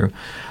nature.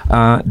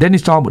 Then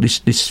he's talking about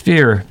this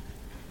sphere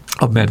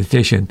of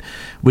meditation.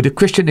 With the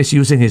Christian, is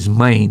using his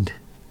mind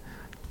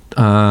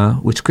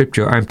with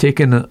Scripture. I'm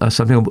taking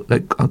something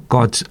like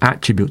God's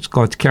attributes,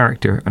 God's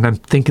character, and I'm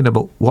thinking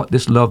about what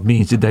this love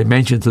means, the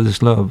dimensions of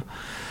this love,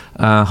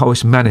 how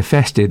it's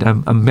manifested.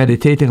 I'm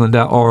meditating on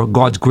that, or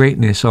God's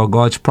greatness, or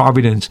God's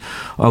providence,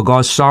 or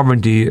God's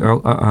sovereignty.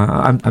 Or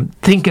I'm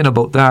thinking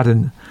about that.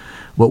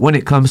 But when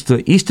it comes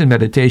to Eastern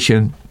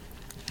meditation,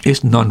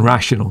 it's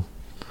non-rational.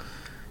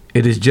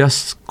 It is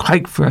just,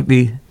 quite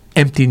frankly,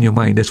 emptying your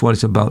mind. That's what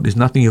it's about. There's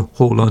nothing you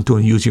hold on to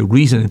and use your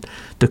reason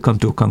to come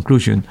to a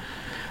conclusion.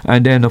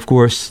 And then, of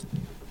course,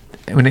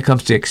 when it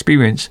comes to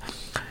experience,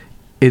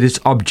 it is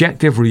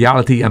objective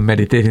reality I'm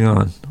meditating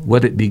on,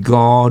 whether it be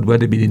God,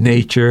 whether it be the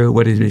nature,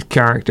 whether it be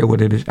character,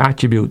 whether it is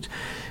attributes.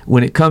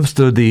 When it comes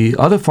to the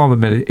other form of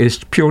meditation,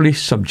 it's purely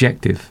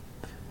subjective.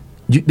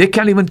 They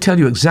can't even tell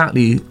you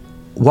exactly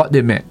what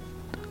they meant.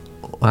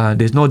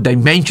 There's no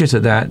dimensions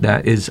of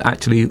that is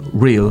actually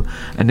real.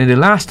 And then the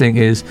last thing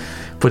is,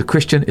 for the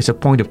Christian, it's a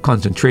point of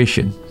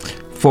concentration.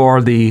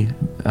 For the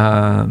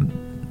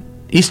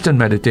Eastern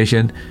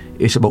meditation,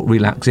 it's about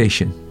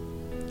relaxation.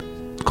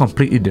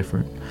 Completely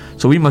different.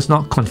 So we must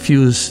not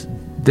confuse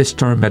this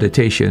term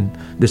meditation.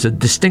 There's a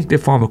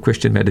distinctive form of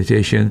Christian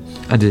meditation,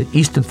 and the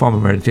Eastern form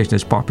of meditation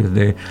is popular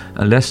today.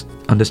 And let's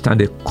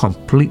understand it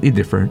completely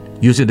different,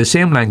 using the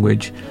same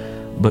language,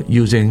 but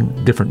using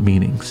different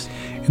meanings.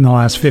 In the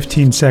last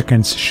 15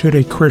 seconds, should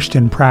a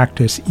Christian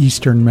practice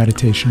Eastern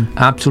meditation?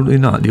 Absolutely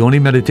not. The only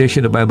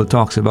meditation the Bible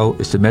talks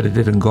about is to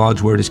meditate on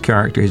God's Word, His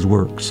character, His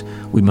works.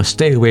 We must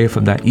stay away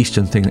from that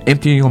Eastern thing.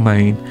 Emptying your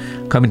mind,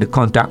 coming to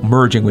contact,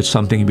 merging with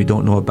something we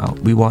don't know about.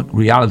 We want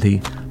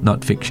reality,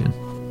 not fiction.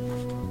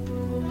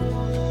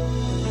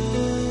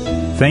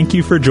 Thank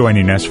you for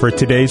joining us for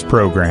today's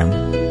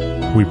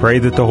program. We pray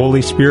that the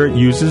Holy Spirit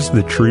uses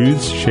the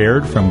truths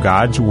shared from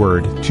God's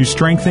Word to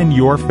strengthen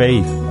your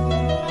faith.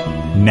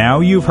 Now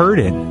you've heard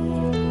it.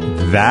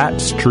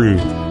 That's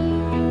truth.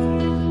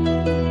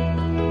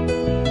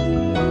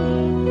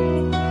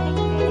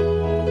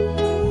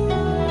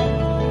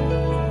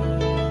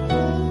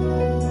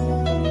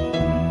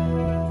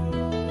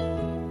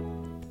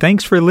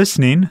 Thanks for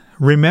listening.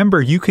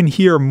 Remember, you can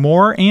hear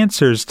more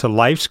answers to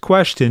life's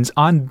questions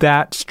on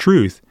That's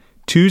Truth,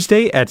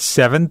 Tuesday at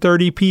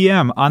 7:30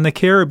 p.m. on the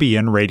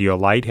Caribbean Radio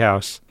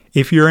Lighthouse.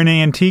 If you're in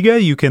Antigua,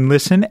 you can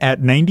listen at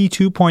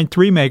 92.3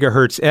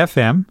 megahertz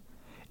FM.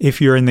 If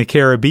you're in the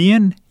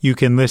Caribbean, you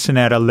can listen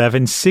at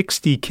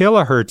 1160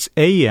 kilohertz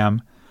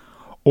AM,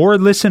 or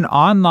listen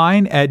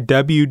online at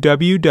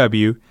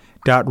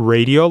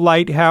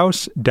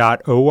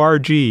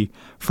www.radiolighthouse.org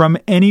from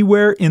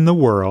anywhere in the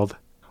world.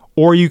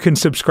 Or you can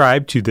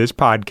subscribe to this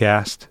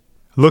podcast.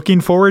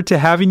 Looking forward to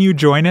having you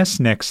join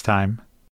us next time.